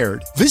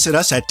prepared. Visit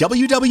us at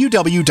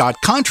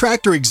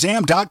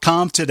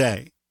www.contractorexam.com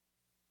today.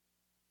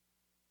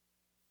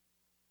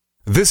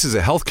 This is a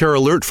healthcare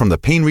alert from the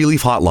Pain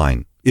Relief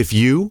Hotline. If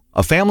you,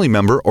 a family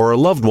member, or a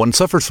loved one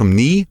suffers from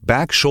knee,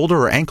 back, shoulder,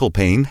 or ankle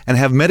pain and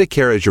have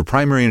Medicare as your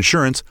primary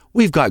insurance,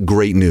 we've got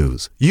great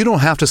news. You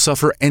don't have to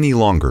suffer any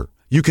longer.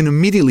 You can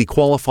immediately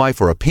qualify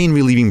for a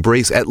pain-relieving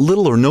brace at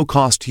little or no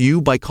cost to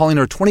you by calling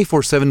our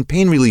 24/7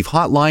 Pain Relief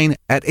Hotline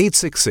at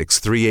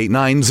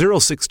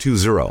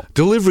 866-389-0620.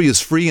 Delivery is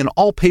free and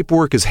all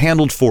paperwork is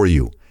handled for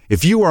you.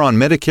 If you are on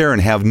Medicare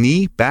and have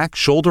knee, back,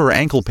 shoulder, or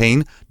ankle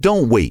pain,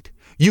 don't wait.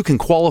 You can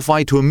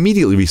qualify to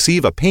immediately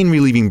receive a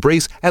pain-relieving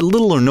brace at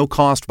little or no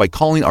cost by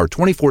calling our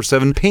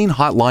 24/7 Pain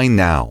Hotline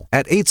now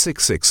at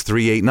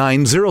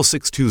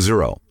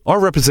 866-389-0620. Our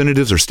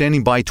representatives are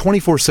standing by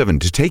 24/7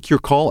 to take your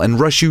call and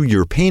rush you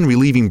your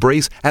pain-relieving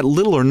brace at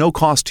little or no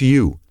cost to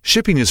you.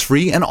 Shipping is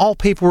free and all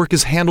paperwork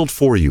is handled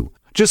for you.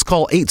 Just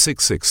call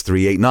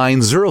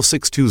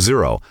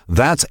 866-389-0620.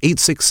 That's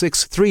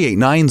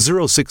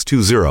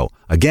 866-389-0620.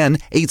 Again,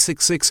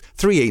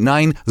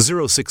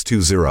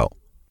 866-389-0620.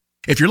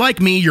 If you're like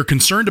me, you're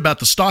concerned about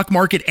the stock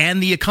market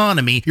and the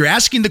economy. You're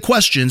asking the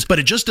questions, but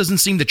it just doesn't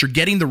seem that you're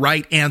getting the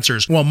right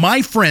answers. Well,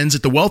 my friends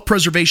at the Wealth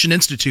Preservation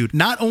Institute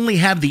not only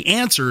have the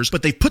answers,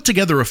 but they've put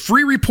together a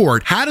free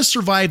report, How to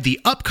Survive the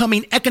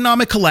Upcoming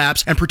Economic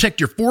Collapse and Protect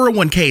Your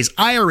 401ks,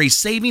 IRA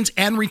savings,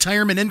 and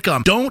retirement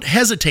income. Don't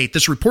hesitate.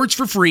 This report's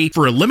for free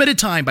for a limited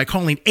time by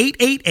calling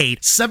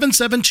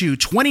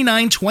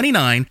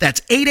 888-772-2929. That's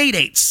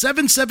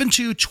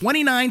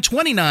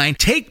 888-772-2929.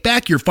 Take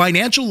back your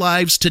financial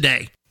lives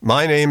today.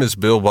 My name is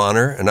Bill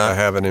Bonner, and I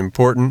have an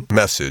important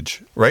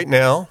message. Right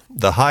now,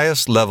 the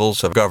highest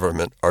levels of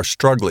government are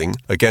struggling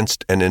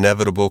against an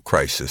inevitable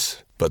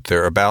crisis, but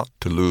they're about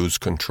to lose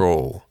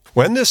control.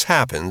 When this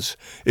happens,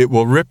 it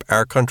will rip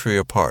our country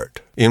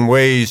apart in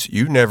ways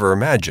you never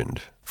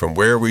imagined, from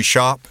where we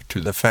shop to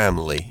the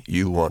family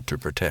you want to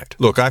protect.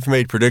 Look, I've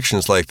made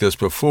predictions like this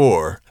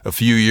before. A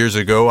few years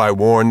ago, I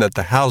warned that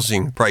the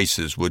housing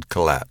prices would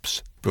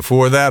collapse.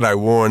 Before that, I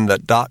warned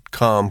that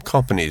 .com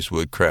companies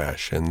would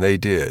crash, and they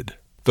did.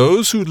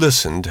 Those who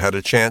listened had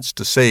a chance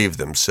to save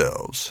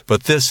themselves.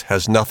 But this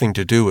has nothing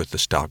to do with the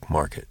stock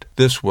market.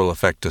 This will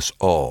affect us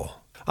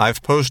all.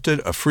 I've posted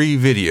a free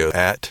video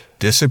at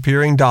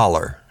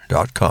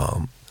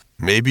disappearingdollar.com.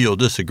 Maybe you'll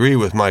disagree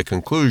with my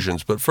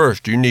conclusions, but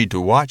first you need to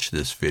watch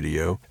this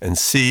video and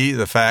see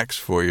the facts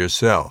for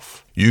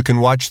yourself. You can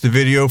watch the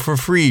video for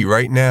free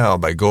right now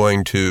by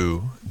going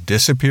to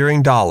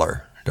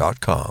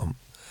disappearingdollar.com.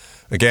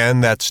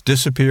 Again, that's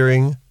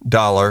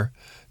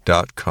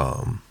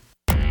disappearingdollar.com.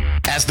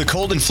 As the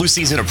cold and flu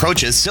season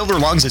approaches, Silver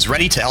Lungs is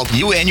ready to help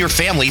you and your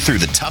family through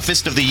the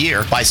toughest of the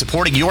year by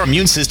supporting your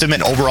immune system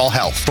and overall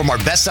health. From our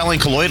best-selling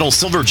colloidal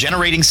silver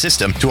generating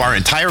system to our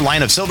entire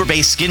line of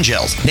silver-based skin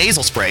gels,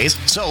 nasal sprays,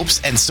 soaps,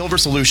 and silver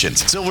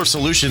solutions. Silver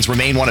solutions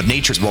remain one of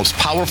nature's most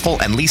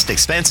powerful and least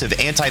expensive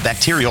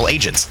antibacterial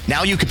agents.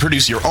 Now you can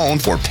produce your own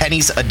for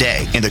pennies a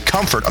day in the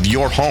comfort of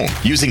your home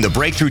using the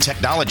breakthrough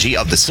technology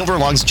of the Silver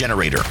Lungs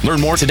generator.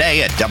 Learn more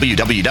today at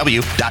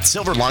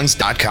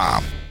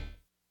www.silverlungs.com.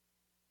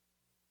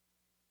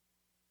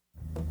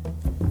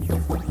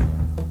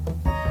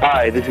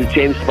 Hi, this is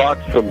James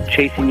Fox from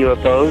Chasing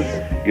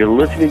UFOs. You're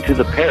listening to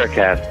the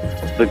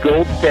Paracast, the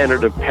gold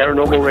standard of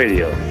paranormal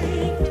radio.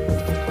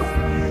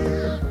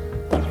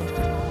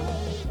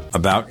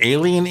 About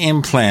alien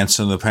implants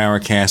in the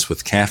Paracast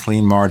with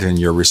Kathleen Marden.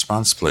 Your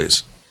response,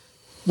 please.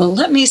 Well,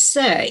 let me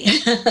say,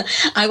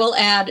 I will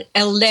add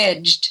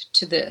alleged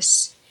to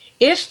this.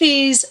 If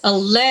these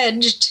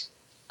alleged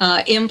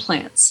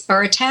implants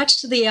are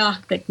attached to the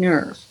optic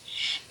nerve,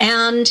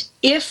 and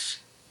if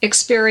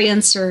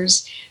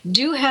experiencers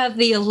do have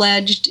the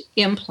alleged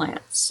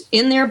implants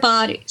in their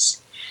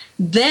bodies,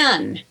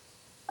 then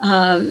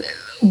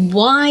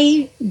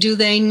why do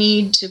they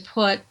need to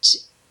put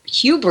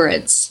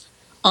hybrids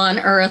on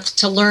Earth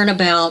to learn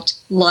about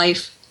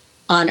life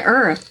on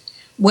Earth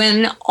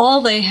when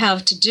all they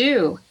have to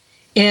do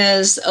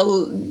is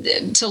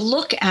to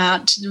look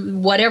at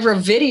whatever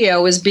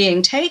video is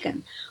being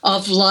taken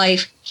of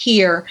life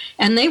here,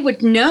 and they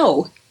would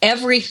know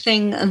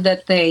everything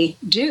that they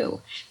do.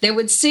 They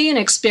would see an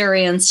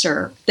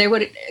experiencer. They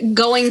would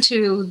going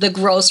to the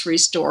grocery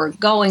store,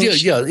 doing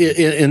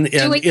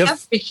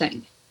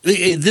everything.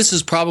 This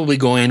is probably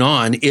going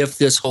on if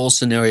this whole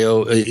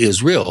scenario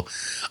is real.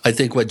 I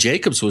think what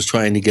Jacobs was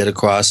trying to get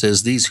across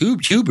is these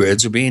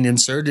hybrids are being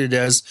inserted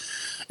as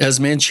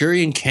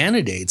Manchurian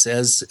candidates,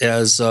 as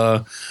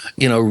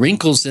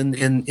wrinkles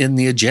in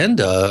the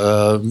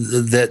agenda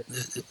that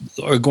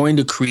are going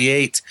to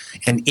create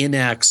and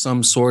enact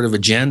some sort of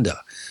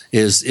agenda.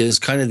 Is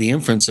kind of the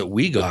inference that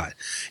we got.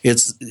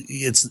 It's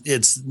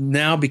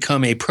now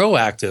become a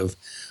proactive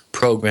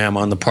program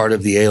on the part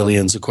of the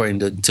aliens, according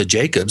to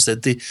Jacobs,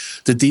 that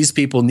these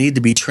people need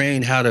to be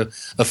trained how to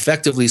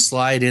effectively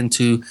slide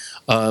into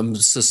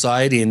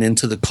society and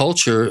into the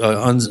culture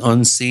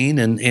unseen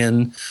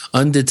and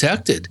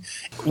undetected.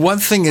 One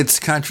thing that's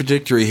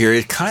contradictory here,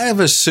 it kind of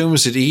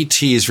assumes that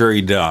ET is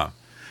very dumb.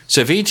 So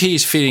if ET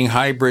is feeding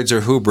hybrids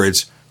or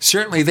hybrids,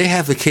 certainly they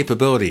have the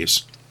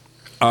capabilities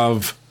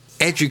of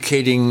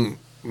educating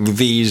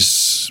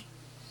these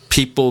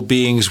people,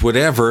 beings,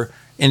 whatever,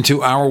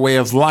 into our way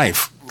of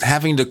life.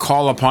 Having to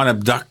call upon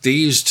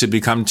abductees to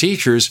become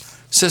teachers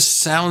just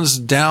sounds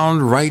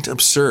downright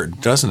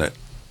absurd, doesn't it?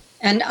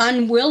 And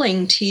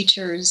unwilling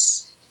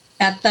teachers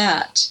at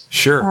that.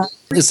 Sure.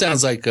 It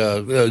sounds like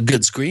a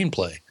good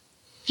screenplay.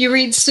 If you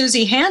read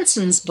Susie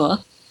Hansen's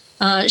book,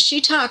 she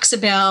talks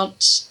about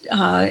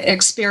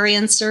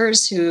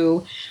experiencers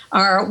who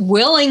are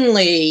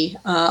willingly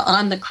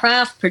on the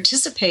craft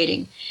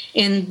participating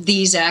in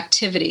these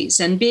activities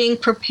and being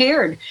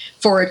prepared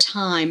for a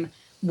time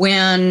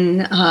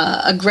when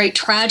a great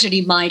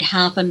tragedy might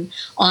happen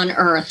on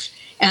Earth,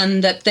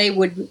 and that they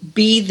would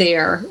be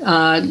there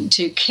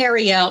to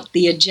carry out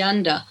the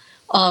agenda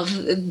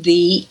of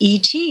the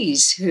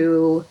ETs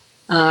who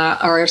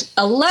are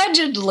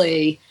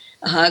allegedly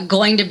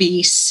going to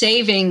be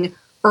saving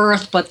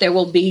Earth, but there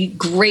will be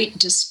great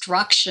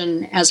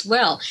destruction as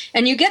well.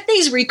 And you get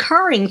these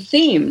recurring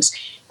themes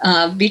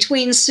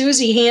between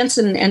Susie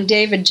Hansen and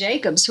David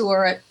Jacobs, who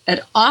are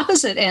at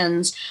opposite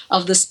ends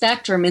of the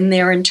spectrum in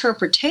their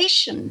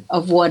interpretation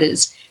of what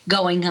is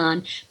going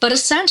on. But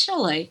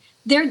essentially,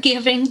 they're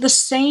giving the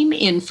same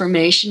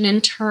information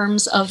in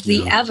terms of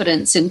the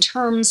evidence, in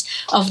terms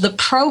of the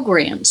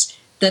programs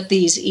that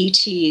these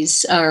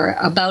ETs are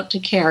about to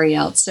carry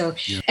out. So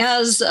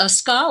as a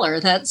scholar,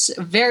 that's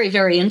very,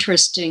 very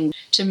interesting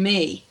to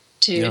me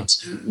to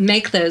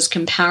make those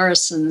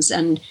comparisons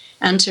and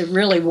to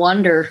really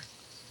wonder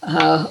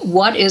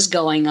what is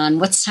going on,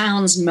 what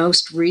sounds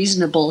most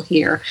reasonable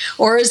here,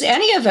 or is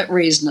any of it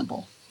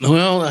reasonable?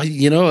 Well,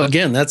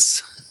 again,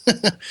 that's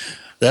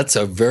that's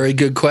a very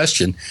good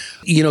question.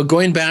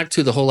 Going back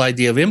to the whole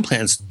idea of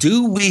implants,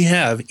 do we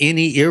have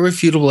any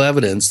irrefutable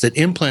evidence that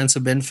implants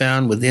have been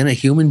found within a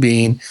human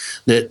being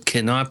that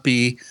cannot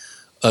be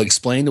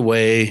explained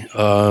away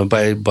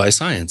by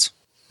science?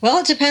 Well,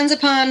 it depends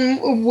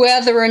upon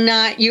whether or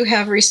not you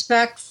have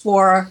respect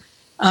for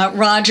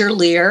Roger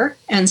Lear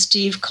and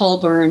Steve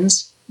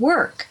Colburn's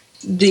work.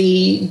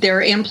 There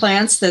are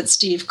implants that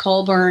Steve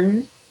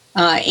Colburn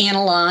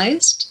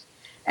analyzed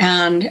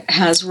and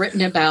has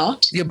written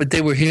about. Yeah, but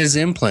they were his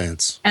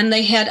implants. And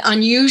they had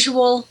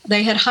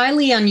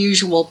highly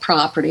unusual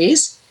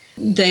properties.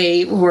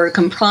 They were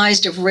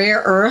comprised of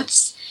rare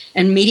earths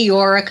and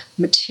meteoric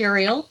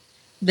material.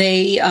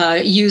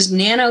 They used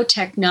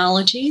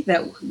nanotechnology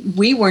that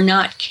we were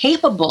not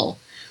capable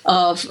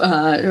of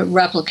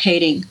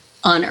replicating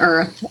on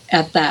Earth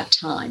at that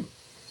time.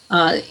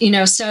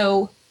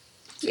 So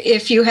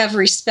if you have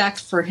respect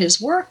for his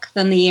work,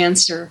 then the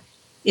answer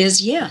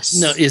is yes.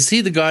 Now, is he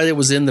the guy that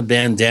was in the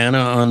bandana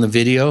on the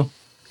video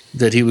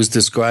that he was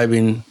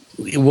describing?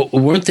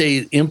 Weren't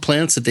they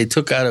implants that they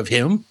took out of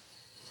him?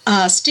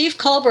 Steve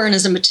Colburn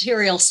is a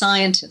material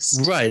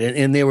scientist. Right,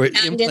 and they were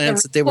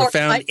implants that they were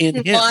found in him.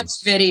 I didn't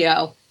watch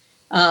video.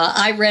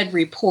 I read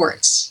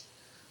reports.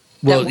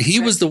 Well, he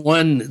was the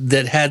one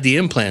that had the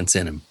implants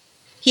in him.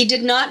 He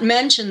did not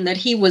mention that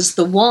he was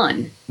the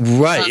one.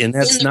 Right, and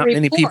that's not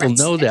many people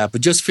know that.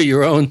 But just for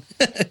your own,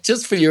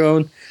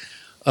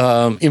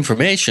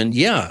 information,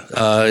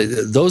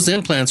 those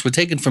implants were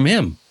taken from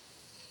him.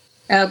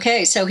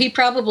 Okay, so he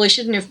probably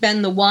shouldn't have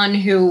been the one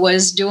who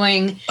was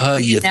doing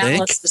the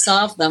analysis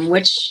of them,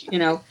 which,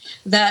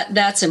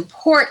 that's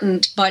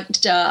important.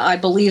 But I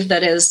believe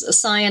that as a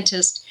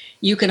scientist,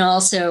 you can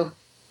also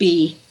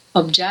be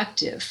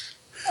objective.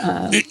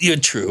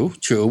 True.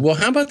 Well,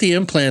 how about the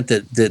implant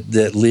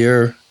that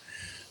Lear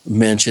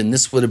mentioned?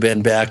 This would have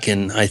been back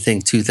in, I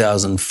think,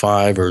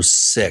 2005 or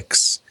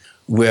 6,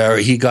 where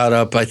he got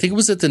up, I think it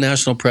was at the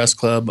National Press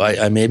Club,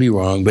 I may be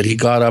wrong, but he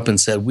got up and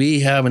said,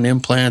 we have an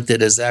implant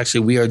that is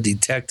actually, we are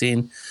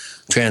detecting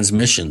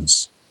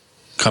transmissions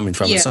coming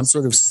from it. Some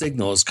sort of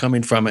signal is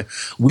coming from it.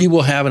 We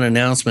will have an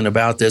announcement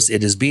about this.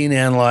 It is being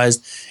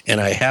analyzed,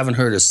 and I haven't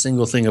heard a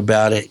single thing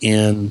about it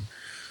in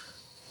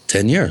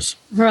 10 years.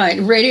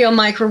 Right. Radio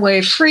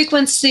microwave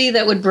frequency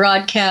that would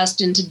broadcast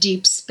into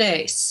deep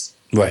space.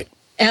 Right.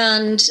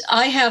 And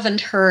I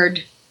haven't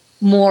heard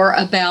more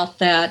about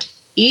that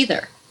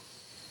either.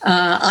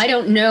 I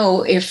don't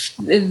know if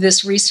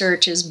this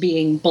research is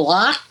being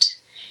blocked,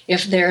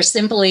 if there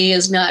simply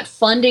is not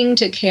funding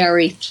to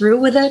carry through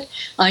with it.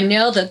 I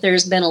know that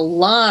there's been a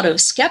lot of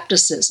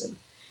skepticism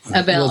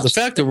about. Well, the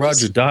fact that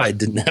Roger died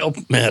didn't help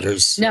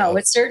matters. So. No,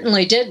 it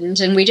certainly didn't,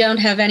 and we don't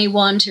have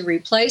anyone to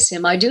replace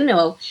him. I do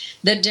know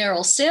that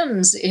Daryl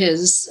Sims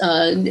is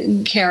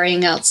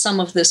carrying out some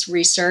of this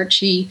research.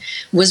 He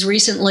was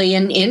recently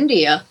in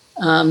India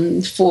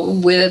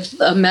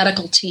with a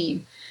medical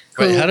team.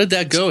 Right. How did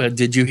that go?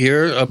 Did you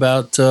hear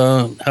about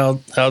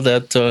how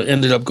that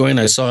ended up going?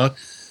 I saw,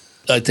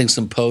 I think,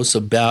 some posts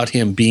about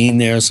him being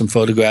there, some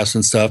photographs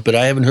and stuff, but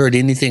I haven't heard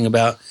anything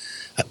about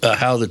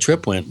how the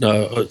trip went.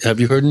 Have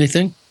you heard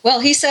anything? Well,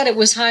 he said it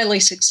was highly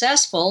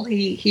successful.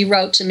 He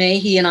wrote to me.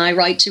 He and I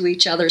write to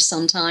each other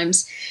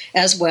sometimes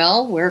as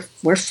well.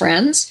 We're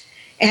friends.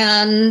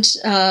 And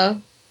I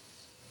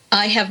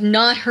have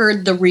not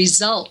heard the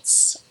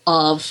results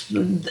of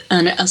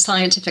a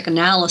scientific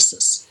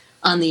analysis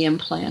on the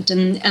implant.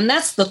 And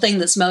that's the thing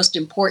that's most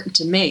important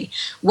to me.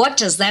 What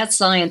does that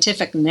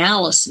scientific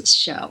analysis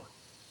show?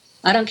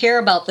 I don't care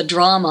about the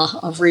drama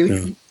of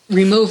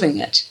removing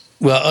it.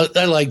 Well,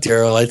 I like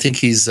Daryl. I think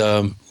he's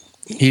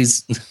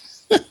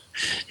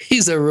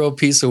he's a real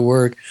piece of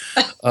work.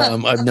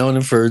 I've known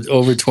him for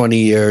over 20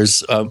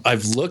 years.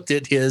 I've looked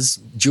at his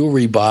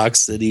jewelry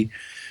box that he,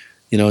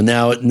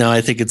 now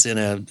I think it's in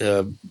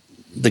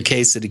the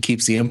case that he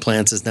keeps the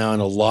implants is now in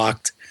a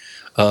locked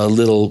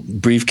little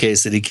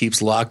briefcase that he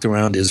keeps locked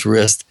around his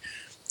wrist,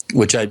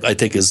 which I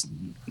think is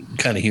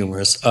kind of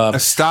humorous.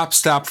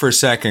 Stop for a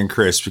second,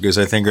 Chris, because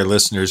I think our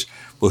listeners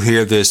will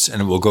hear this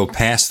and it will go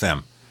past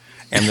them.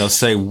 And they'll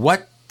say,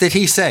 what did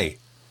he say?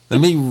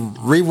 Let me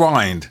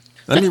rewind.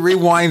 Let me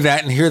rewind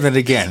that and hear that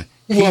again.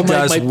 He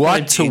does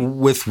what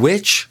with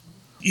which?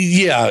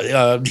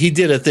 Yeah, he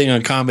did a thing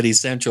on Comedy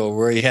Central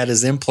where he had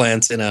his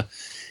implants in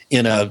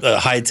in a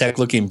high-tech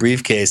looking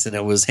briefcase, and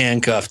it was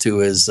handcuffed to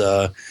his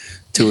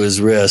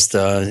wrist.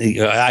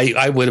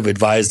 I would have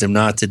advised him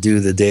not to do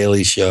the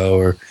Daily Show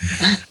or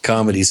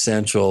Comedy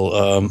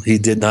Central. He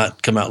did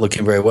not come out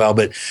looking very well.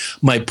 But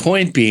my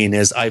point being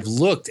is I've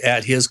looked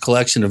at his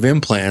collection of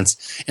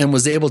implants and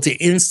was able to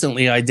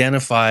instantly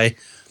identify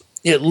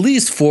at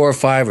least 4 or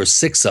 5 or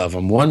 6 of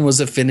them. One was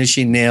a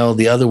finishing nail.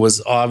 The other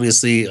was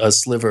obviously a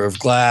sliver of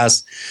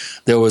glass.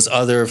 There was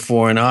other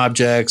foreign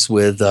objects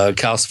with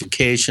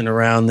calcification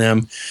around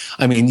them.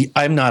 I mean,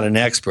 I'm not an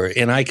expert,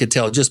 and I could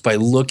tell just by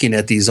looking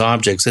at these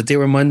objects that they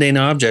were mundane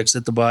objects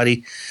that the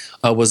body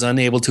was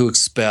unable to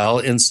expel,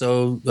 and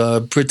so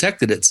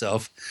protected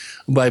itself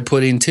by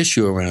putting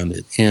tissue around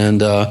it.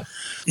 And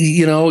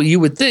you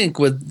would think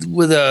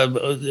with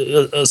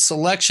a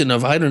selection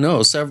of, I don't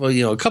know, several,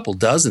 a couple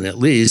dozen at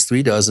least,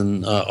 3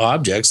 dozen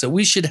objects, that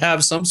we should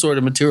have some sort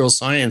of material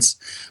science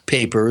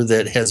paper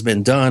that has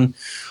been done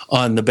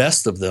on the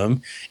best of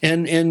them,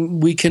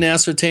 and we can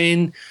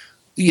ascertain,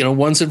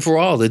 once and for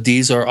all, that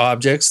these are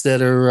objects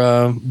that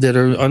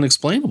are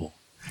unexplainable.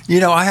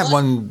 I have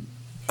one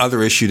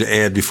other issue to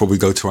add before we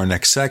go to our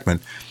next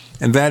segment,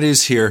 and that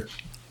is here.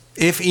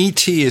 If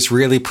ET is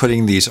really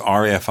putting these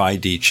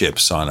RFID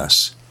chips on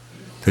us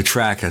to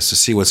track us, to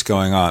see what's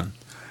going on,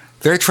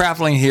 they're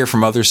traveling here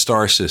from other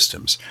star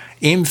systems.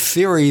 In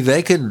theory,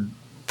 they could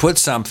put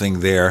something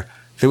there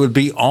that would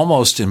be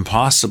almost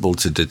impossible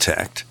to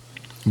detect.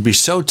 It would be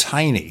so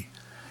tiny.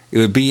 It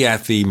would be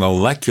at the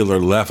molecular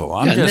level.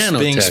 I'm just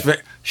being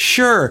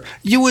sure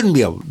you wouldn't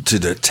be able to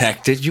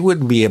detect it. You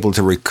wouldn't be able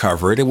to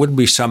recover it. It wouldn't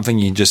be something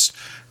you just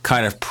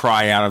kind of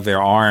pry out of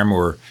their arm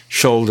or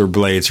shoulder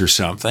blades or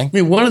something. I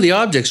mean, one of the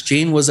objects,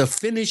 Gene, was a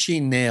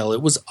finishing nail.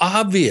 It was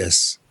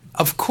obvious.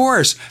 Of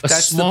course.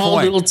 That's the point. A small,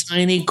 little,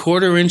 tiny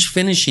quarter-inch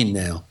finishing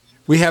nail.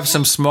 We have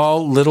some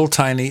small, little,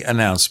 tiny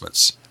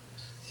announcements.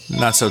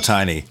 Not so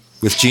tiny.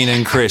 With Gene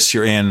and Chris,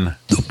 you're in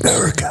the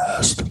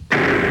Paracast.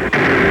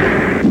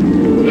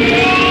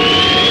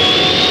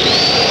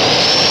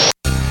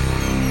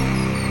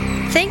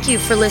 Thank you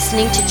for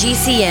listening to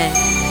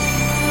GCN.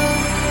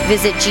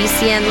 Visit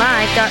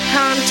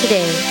GCNlive.com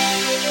today.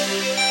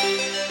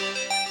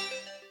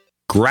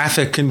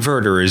 Graphic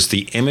Converter is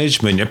the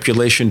image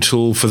manipulation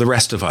tool for the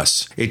rest of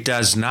us. It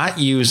does not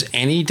use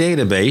any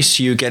database.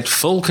 You get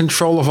full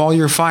control of all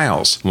your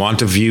files. Want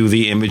to view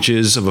the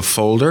images of a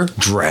folder?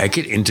 Drag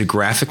it into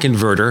Graphic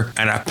Converter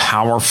and a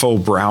powerful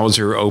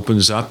browser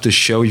opens up to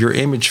show your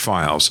image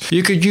files.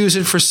 You could use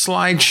it for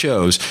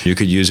slideshows. You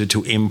could use it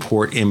to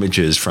import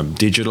images from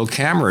digital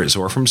cameras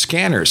or from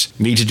scanners.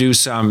 Need to do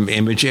some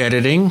image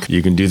editing?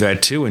 You can do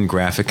that too in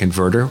Graphic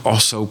Converter.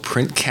 Also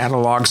print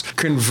catalogs.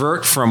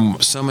 Convert from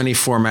so many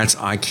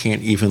formats I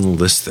can't even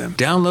list them.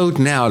 Download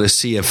now to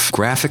see if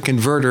Graphic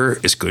Converter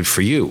is good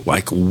for you,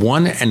 like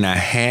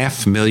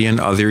 1.5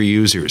 million other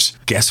users.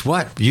 Guess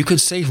what? You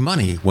could save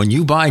money when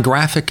you buy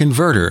Graphic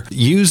Converter.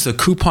 Use the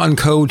coupon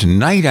code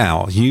Night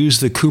Owl. Use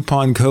the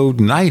coupon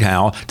code Night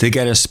Owl to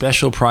get a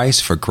special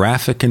price for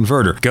Graphic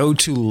Converter. Go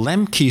to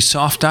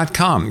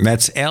lemkesoft.com.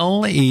 That's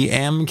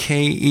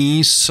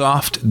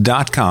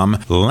LEMKEsoft.com.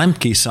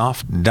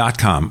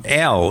 Lemkesoft.com.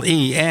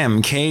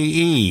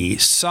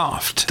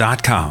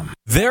 LEMKEsoft.com.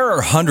 There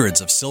are hundreds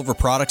of silver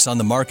products on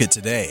the market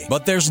today,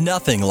 but there's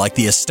nothing like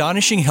the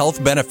astonishing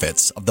health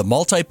benefits of the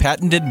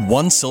multi-patented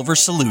One Silver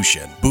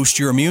Solution. Boost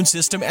your immune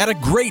system at a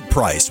great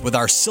price with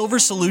our Silver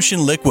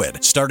Solution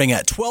Liquid, starting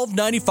at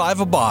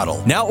 $12.95 a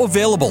bottle. Now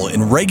available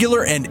in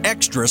regular and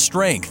extra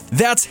strength.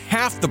 That's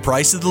half the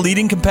price of the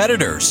leading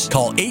competitors.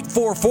 Call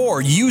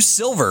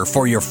 844-USILVER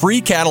for your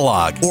free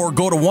catalog, or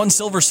go to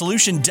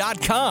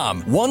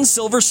onesilversolution.com.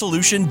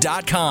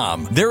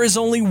 Onesilversolution.com. There is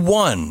only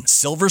one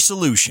Silver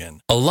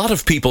Solution. A lot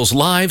of people's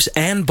lives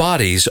and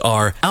bodies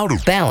are out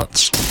of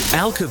balance.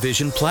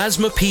 AlkaVision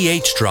Plasma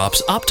pH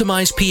drops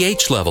optimize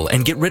pH level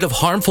and get rid of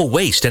harmful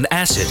waste and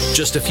acid.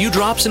 Just a few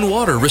drops in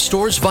water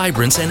restores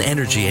vibrance and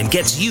energy and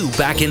gets you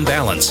back in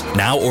balance.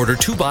 Now order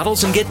 2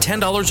 bottles and get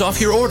 $10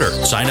 off your order.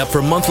 Sign up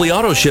for monthly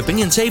auto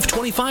shipping and save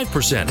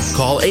 25%.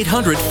 Call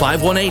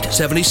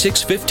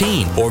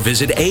 800-518-7615 or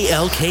visit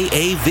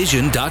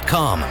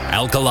alkavision.com.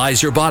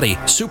 Alkalize your body.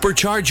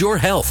 Supercharge your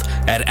health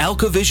at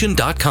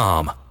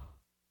alkavision.com.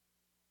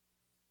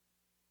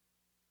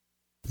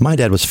 My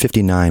dad was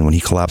 59 when he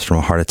collapsed from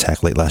a heart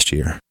attack late last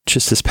year.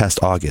 Just this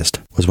past August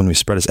was when we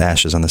spread his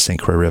ashes on the St.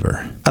 Croix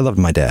River. I loved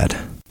my dad,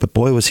 but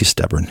boy was he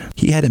stubborn.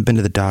 He hadn't been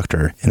to the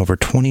doctor in over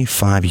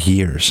 25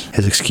 years.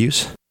 His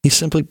excuse? He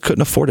simply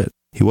couldn't afford it.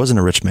 He wasn't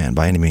a rich man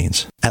by any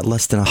means. At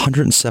less than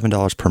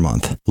 $107 per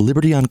month,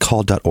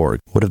 libertyoncall.org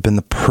would have been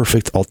the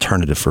perfect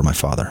alternative for my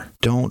father.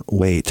 Don't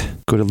wait.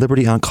 Go to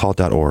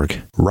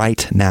libertyoncall.org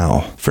right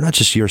now, for not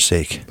just your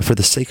sake, but for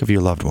the sake of your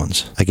loved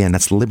ones. Again,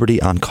 that's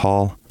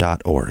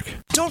libertyoncall.org.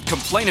 Don't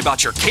complain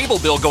about your cable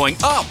bill going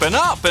up and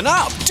up and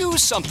up. Do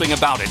something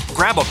about it.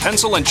 Grab a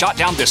pencil and jot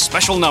down this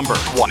special number,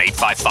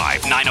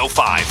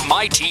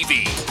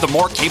 1-855-905-MY-TV. The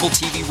more cable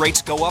TV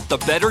rates go up, the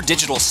better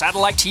digital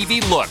satellite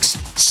TV looks.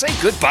 Say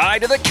goodbye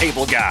to the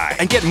cable guy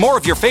and get more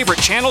of your favorite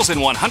channels in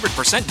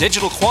 100%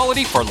 digital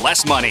quality for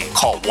less money.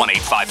 Call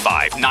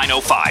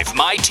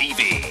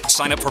 1-855-905-MY-TV.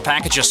 Sign up for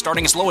packages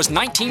starting as low as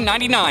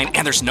 $19.99,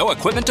 and there's no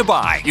equipment to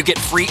buy. You get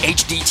free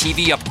HD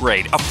TV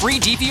upgrade, a free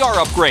DVR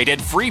upgrade,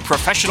 and free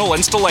professional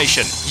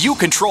installation. You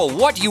control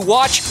what you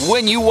watch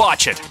when you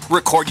watch it.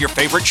 Record your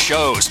favorite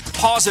shows,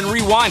 pause and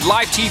rewind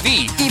live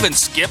TV, even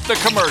skip the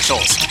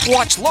commercials.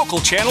 Watch local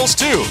channels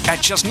too.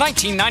 At just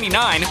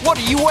 $19.99, what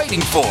are you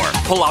waiting for?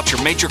 Pull out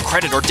your major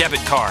credit or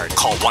debit card.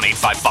 Call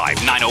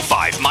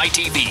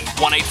 1-855-905-MY-TV.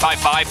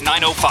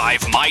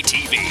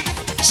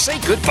 1-855-905-MY-TV. Say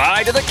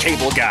goodbye to the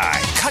cable guy.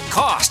 Cut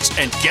costs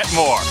and get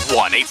more.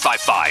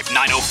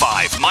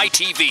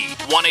 1-855-905-MY-TV.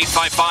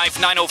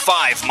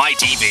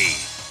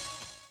 1-855-905-MY-TV.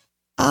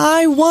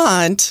 I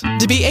want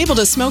to be able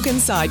to smoke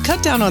inside,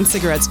 cut down on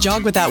cigarettes,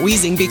 jog without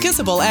wheezing, be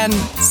kissable, and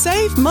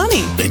save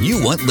money. Then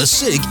you want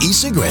LeSig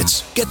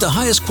e-cigarettes. Get the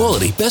highest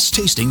quality, best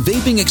tasting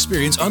vaping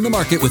experience on the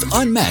market with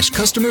unmatched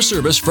customer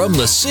service from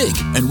LeSig.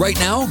 And right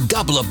now,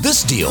 gobble up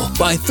this deal.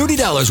 Buy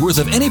 $30 worth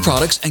of any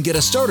products and get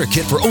a starter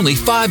kit for only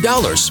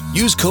 $5.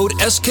 Use code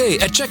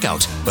SK at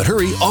checkout. But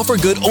hurry, offer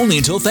good only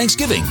until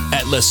Thanksgiving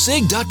at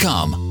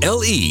LeSig.com.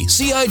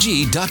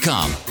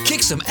 LECIG.com.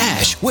 Kick some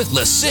ash with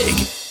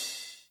LeSig.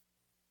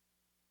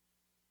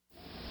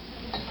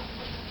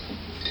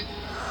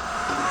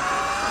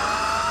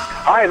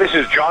 Hi, this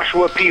is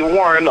Joshua P.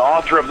 Warren,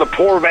 author of The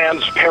Poor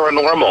Man's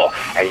Paranormal,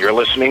 and you're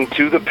listening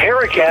to the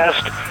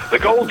Paracast, the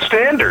gold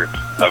standard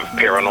of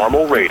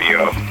paranormal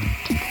radio.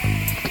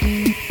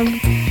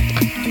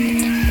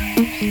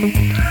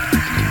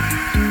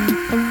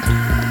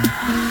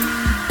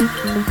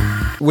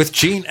 With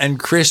Gene and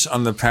Chris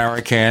on the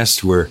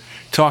Paracast, we're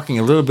talking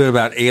a little bit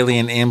about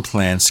alien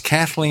implants.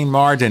 Kathleen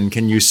Marden,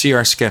 can you see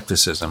our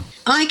skepticism?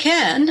 I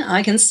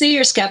can see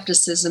your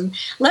skepticism.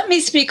 Let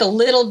me speak a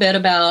little bit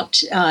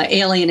about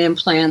alien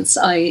implants.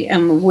 I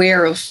am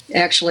aware of,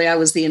 actually, I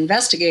was the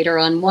investigator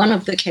on one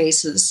of the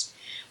cases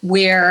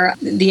where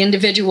the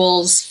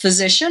individual's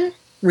physician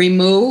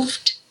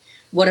removed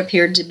what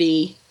appeared to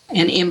be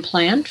an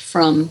implant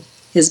from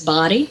his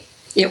body.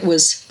 It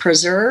was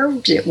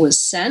preserved. It was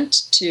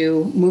sent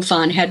to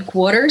MUFON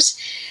headquarters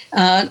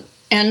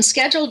and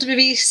scheduled to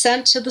be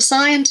sent to the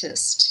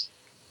scientist.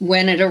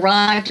 When it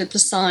arrived at the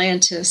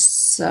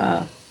scientist's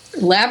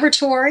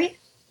laboratory,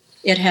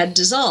 it had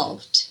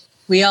dissolved.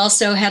 We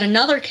also had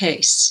another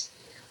case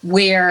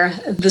where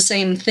the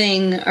same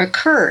thing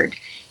occurred,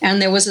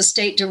 and there was a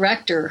state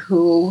director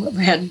who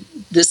had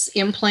this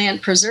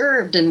implant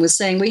preserved and was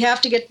saying, we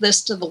have to get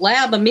this to the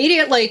lab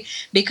immediately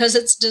because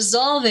it's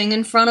dissolving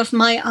in front of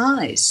my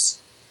eyes.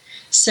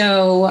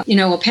 So,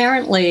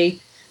 apparently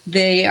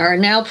they are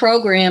now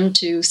programmed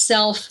to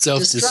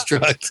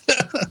self-destruct.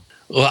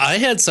 Well, I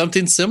had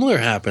something similar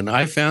happen.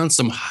 I found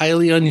some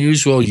highly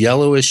unusual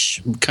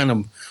yellowish, kind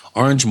of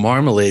orange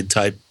marmalade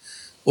type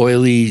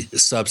oily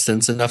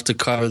substance, enough to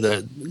cover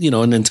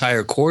an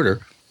entire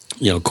quarter,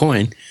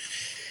 coin.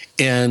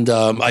 And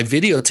I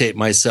videotaped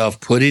myself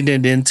putting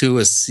it into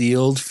a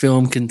sealed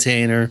film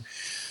container,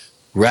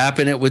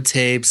 wrapping it with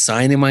tape,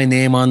 signing my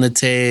name on the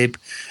tape,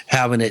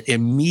 having it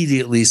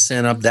immediately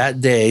sent up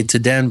that day to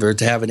Denver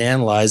to have it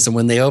analyzed. And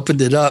when they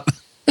opened it up,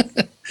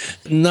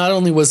 not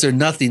only was there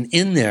nothing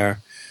in there,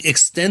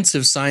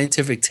 extensive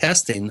scientific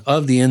testing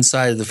of the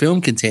inside of the film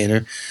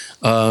container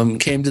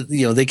came to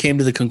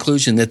the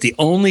conclusion that the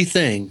only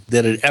thing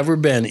that had ever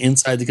been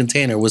inside the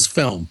container was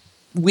film.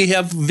 We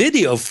have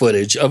video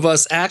footage of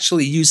us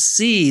actually, you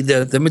see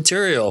the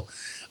material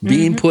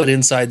being put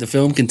inside the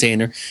film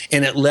container,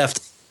 and it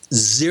left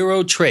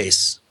zero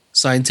trace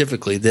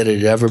scientifically that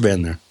it had ever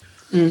been there.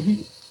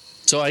 Mm-hmm.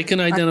 So I can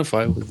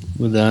identify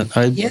with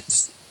that.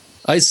 Yes.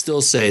 I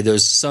still say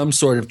there's some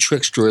sort of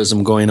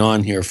tricksterism going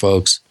on here,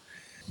 folks.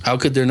 How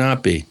could there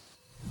not be?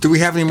 Do we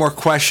have any more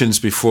questions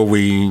before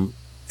we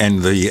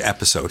end the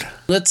episode?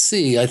 Let's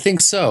see. I think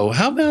so.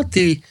 How about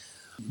the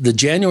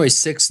January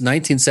 6,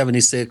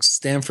 1976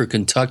 Stanford,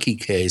 Kentucky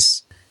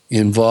case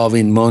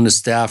involving Mona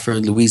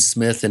Stafford, Louise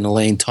Smith, and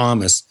Elaine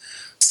Thomas?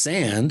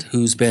 Sand,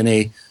 who's been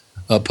a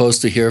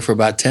poster here for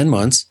about 10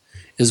 months,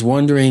 is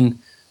wondering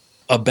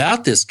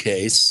about this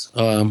case.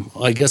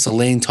 I guess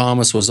Elaine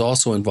Thomas was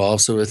also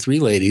involved, so there were three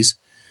ladies.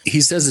 He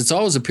says it's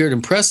always appeared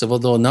impressive,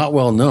 although not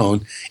well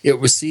known. It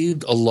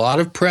received a lot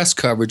of press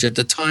coverage at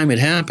the time it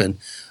happened,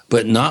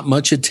 but not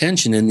much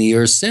attention in the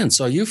years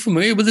since. Are you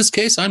familiar with this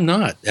case? I'm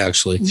not,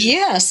 actually.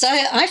 Yes,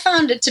 I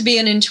found it to be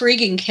an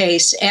intriguing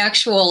case,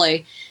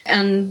 actually.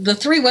 And the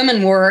three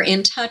women were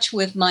in touch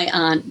with my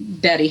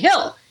Aunt Betty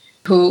Hill,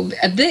 who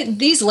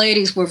these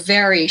ladies were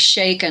very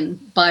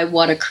shaken by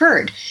what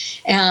occurred.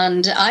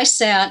 And I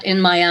sat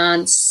in my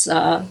aunt's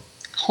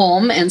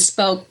home and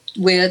spoke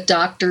with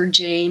Dr.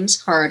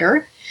 James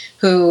Harder,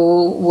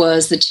 who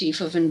was the chief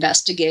of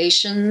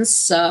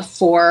investigations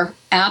for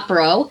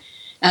APRO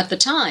at the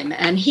time.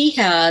 And he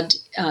had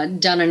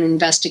done an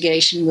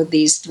investigation with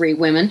these three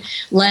women.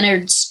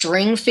 Leonard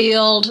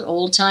Stringfield,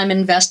 old-time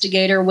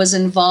investigator, was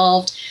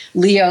involved.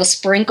 Leo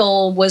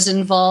Sprinkle was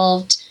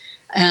involved.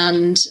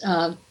 And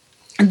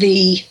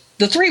the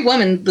three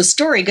women, the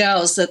story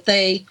goes that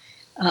they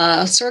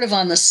sort of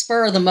on the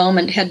spur of the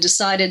moment had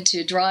decided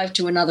to drive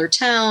to another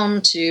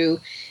town to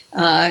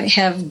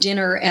have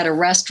dinner at a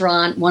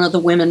restaurant. One of the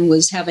women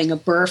was having a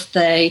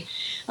birthday.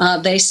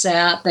 They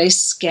sat, they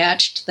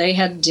sketched, they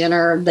had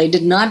dinner. They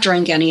did not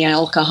drink any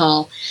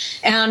alcohol.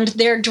 And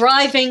they're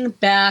driving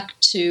back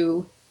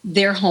to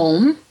their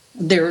home,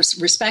 their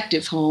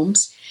respective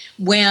homes,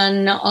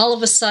 when all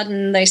of a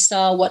sudden they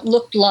saw what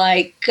looked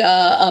like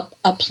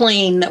a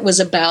plane that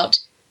was about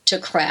to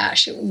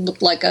crash. It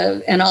looked like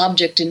an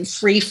object in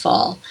free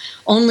fall,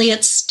 only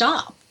it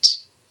stopped.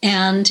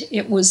 And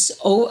it was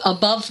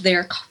above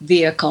their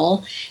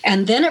vehicle,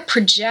 and then it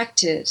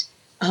projected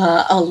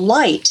a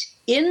light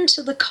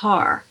into the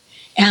car,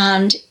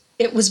 and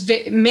it was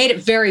made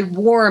it very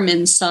warm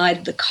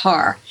inside the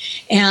car.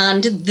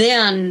 And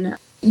then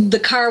the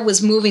car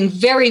was moving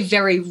very,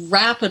 very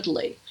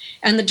rapidly,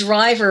 and the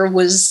driver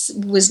was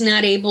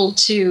not able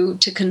to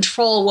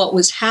control what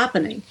was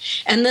happening.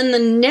 And then the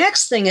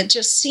next thing, it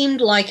just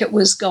seemed like it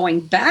was going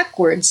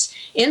backwards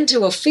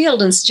into a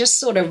field and just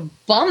sort of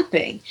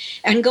bumping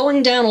and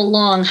going down a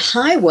long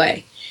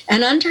highway.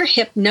 And under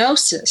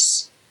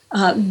hypnosis,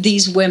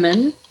 these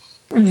women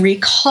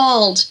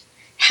recalled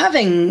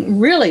having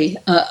really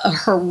a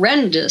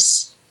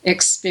horrendous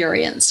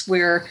experience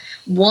where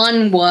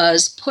one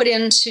was put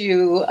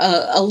into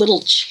a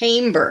little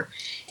chamber,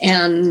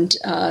 and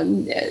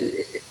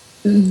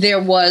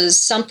there was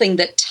something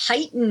that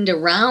tightened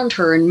around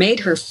her and made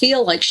her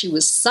feel like she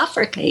was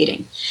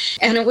suffocating.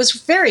 And it was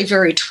very,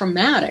 very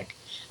traumatic.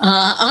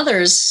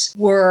 Others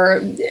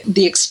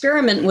the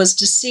experiment was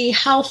to see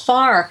how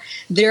far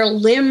their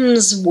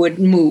limbs would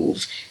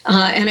move.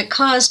 And it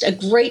caused a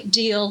great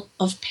deal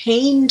of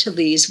pain to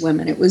these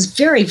women. It was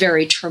very,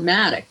 very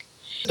traumatic.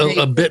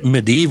 A bit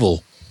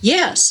medieval.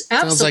 Yes,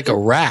 absolutely. Sounds like a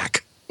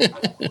rack.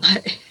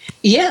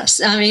 Yes,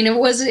 I mean,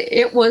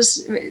 it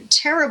was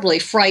terribly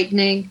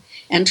frightening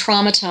and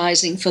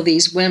traumatizing for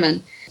these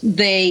women.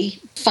 They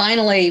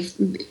finally,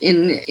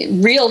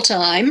 in real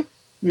time,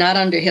 not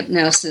under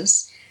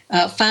hypnosis,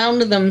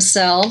 found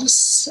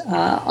themselves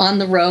on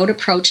the road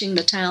approaching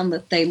the town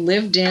that they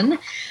lived in.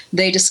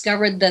 They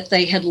discovered that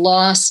they had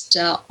lost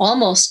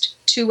almost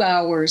 2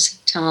 hours'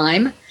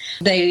 time.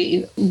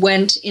 They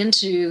went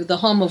into the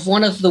home of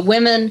one of the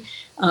women,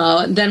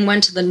 then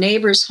went to the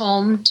neighbor's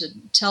home to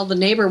tell the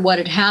neighbor what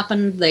had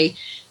happened. They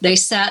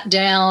sat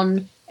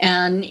down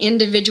and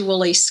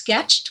individually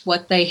sketched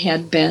what they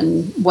had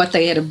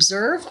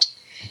observed,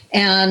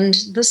 and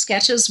the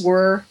sketches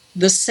were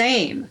the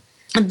same.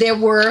 There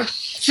were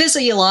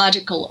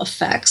physiological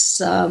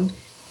effects,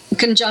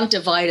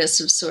 conjunctivitis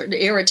of sort of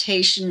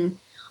irritation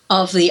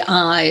of the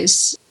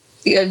eyes,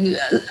 an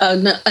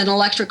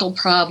electrical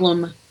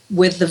problem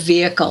with the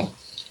vehicle,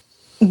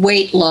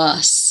 weight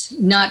loss,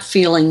 not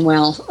feeling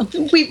well.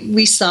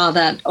 We saw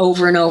that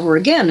over and over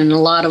again in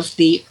a lot of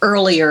the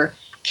earlier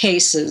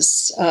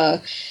cases.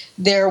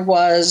 There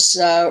was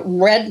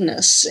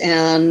redness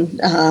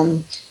and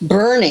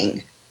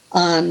burning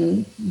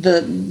on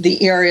the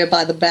area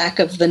by the back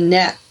of the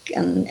neck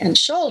and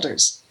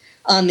shoulders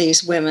on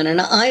these women.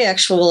 And I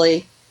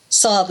actually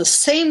saw the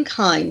same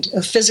kind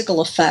of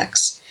physical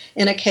effects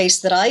in a case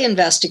that I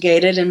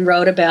investigated and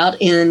wrote about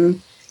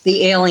in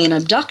the alien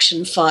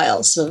abduction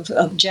files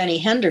of Jenny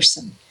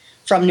Henderson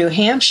from New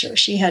Hampshire.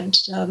 She had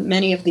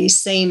many of these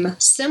same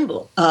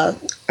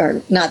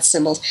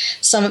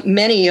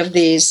many of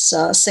these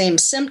same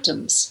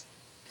symptoms.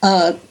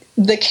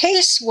 The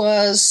case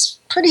was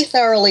pretty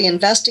thoroughly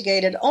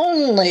investigated.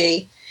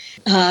 Only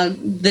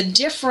the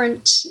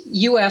different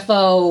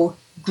UFO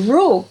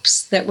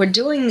groups that were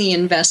doing the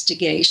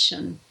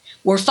investigation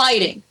were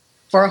fighting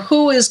for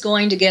who is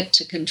going to get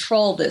to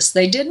control this.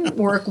 They didn't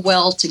work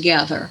well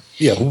together.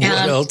 Yeah,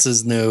 what else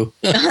is new?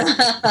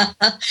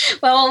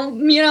 Well,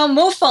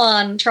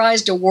 MUFON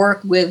tries to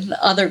work with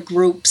other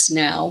groups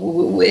now.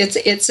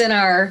 It's in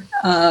our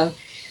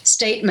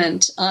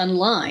statement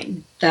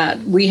online that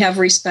we have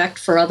respect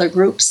for other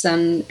groups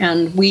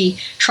and we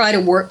try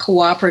to work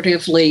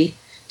cooperatively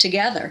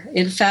together.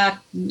 In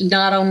fact,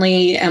 not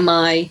only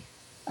do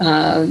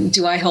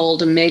I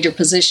hold a major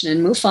position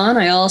in MUFON,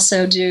 I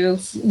also do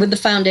with the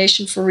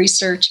Foundation for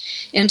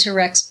Research into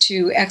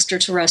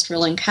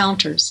Extraterrestrial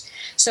Encounters.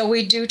 So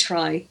we do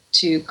try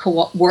to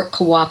work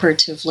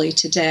cooperatively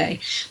today.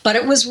 But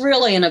it was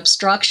really an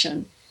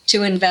obstruction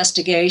to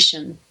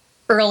investigation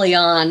early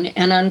on,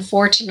 and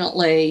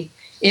unfortunately,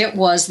 it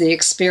was the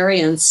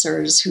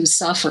experiencers who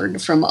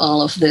suffered from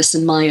all of this,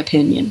 in my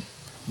opinion.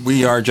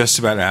 We are just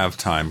about out of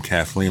time.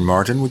 Kathleen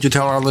Marden, would you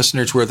tell our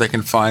listeners where they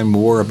can find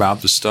more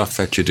about the stuff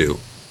that you do?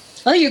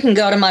 Well, you can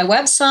go to my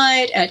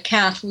website at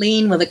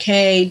Kathleen with a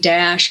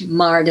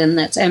K-Marden,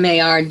 that's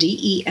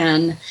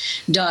MARDEN.com.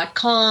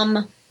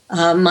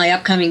 My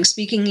upcoming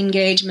speaking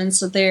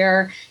engagements are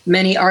there.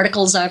 Many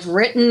articles I've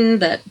written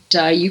that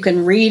you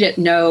can read at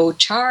no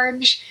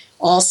charge.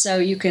 Also,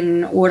 you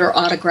can order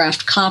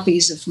autographed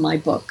copies of my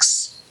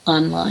books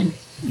online.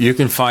 You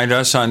can find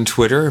us on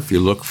Twitter if you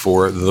look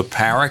for The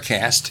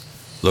Paracast.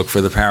 Look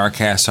for the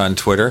Paracast on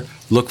Twitter.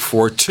 Look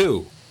for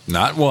 2,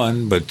 not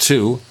 1, but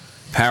 2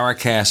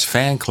 Paracast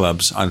fan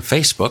clubs on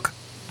Facebook.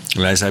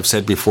 And as I've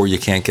said before, you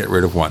can't get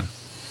rid of one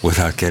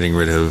without getting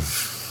rid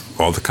of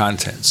all the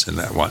contents in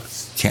that one.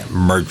 You can't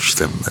merge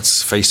them.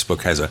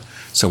 Facebook has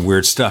some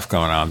weird stuff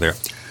going on there.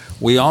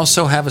 We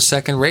also have a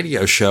second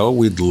radio show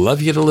we'd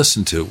love you to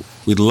listen to.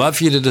 We'd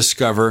love you to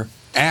discover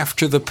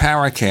After the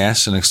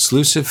Paracast, an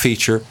exclusive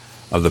feature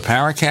of the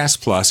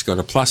Paracast Plus. Go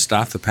to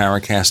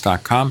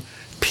plus.theparacast.com,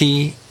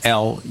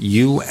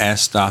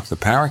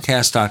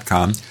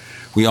 plus.theparacast.com.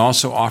 We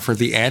also offer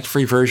the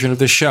ad-free version of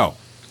the show,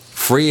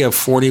 free of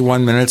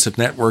 41 minutes of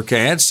network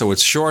ads, so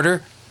it's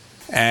shorter,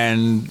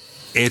 and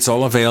it's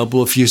all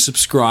available if you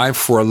subscribe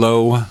for a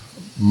low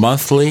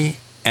monthly,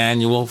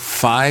 annual,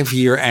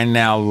 5-year, and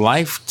now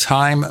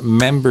lifetime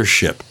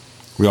membership.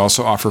 We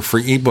also offer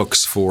free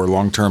ebooks for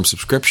long-term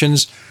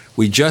subscriptions.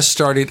 We just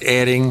started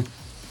adding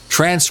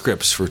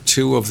transcripts for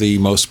 2 of the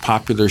most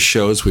popular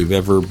shows we've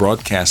ever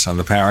broadcast on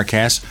the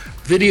Paracast.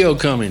 Video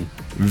coming.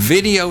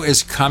 Video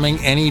is coming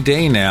any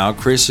day now.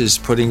 Chris is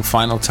putting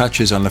final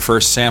touches on the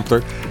first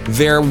sampler.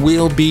 There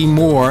will be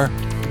more.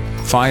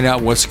 Find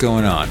out what's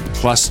going on.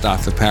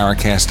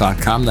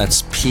 Plus.theparacast.com.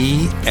 That's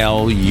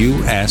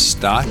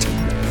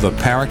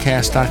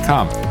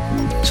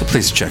plus.theparacast.com. So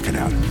please check it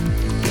out.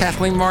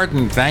 Kathleen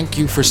Marden, thank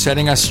you for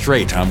setting us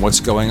straight on what's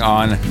going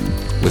on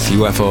with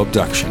UFO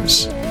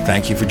abductions.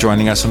 Thank you for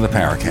joining us on the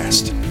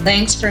Paracast.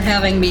 Thanks for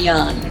having me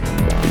on.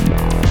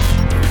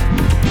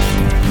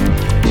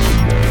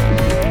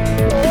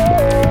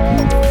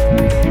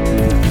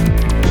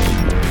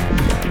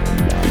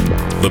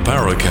 The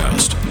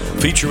Paracast,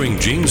 featuring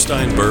Gene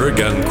Steinberg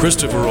and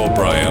Christopher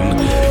O'Brien,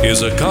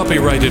 is a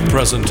copyrighted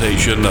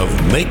presentation of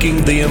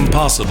Making the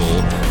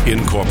Impossible,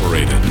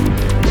 Incorporated.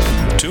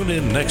 Tune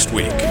in next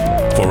week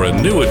for a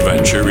new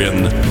adventure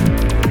in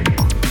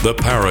The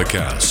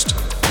Paracast.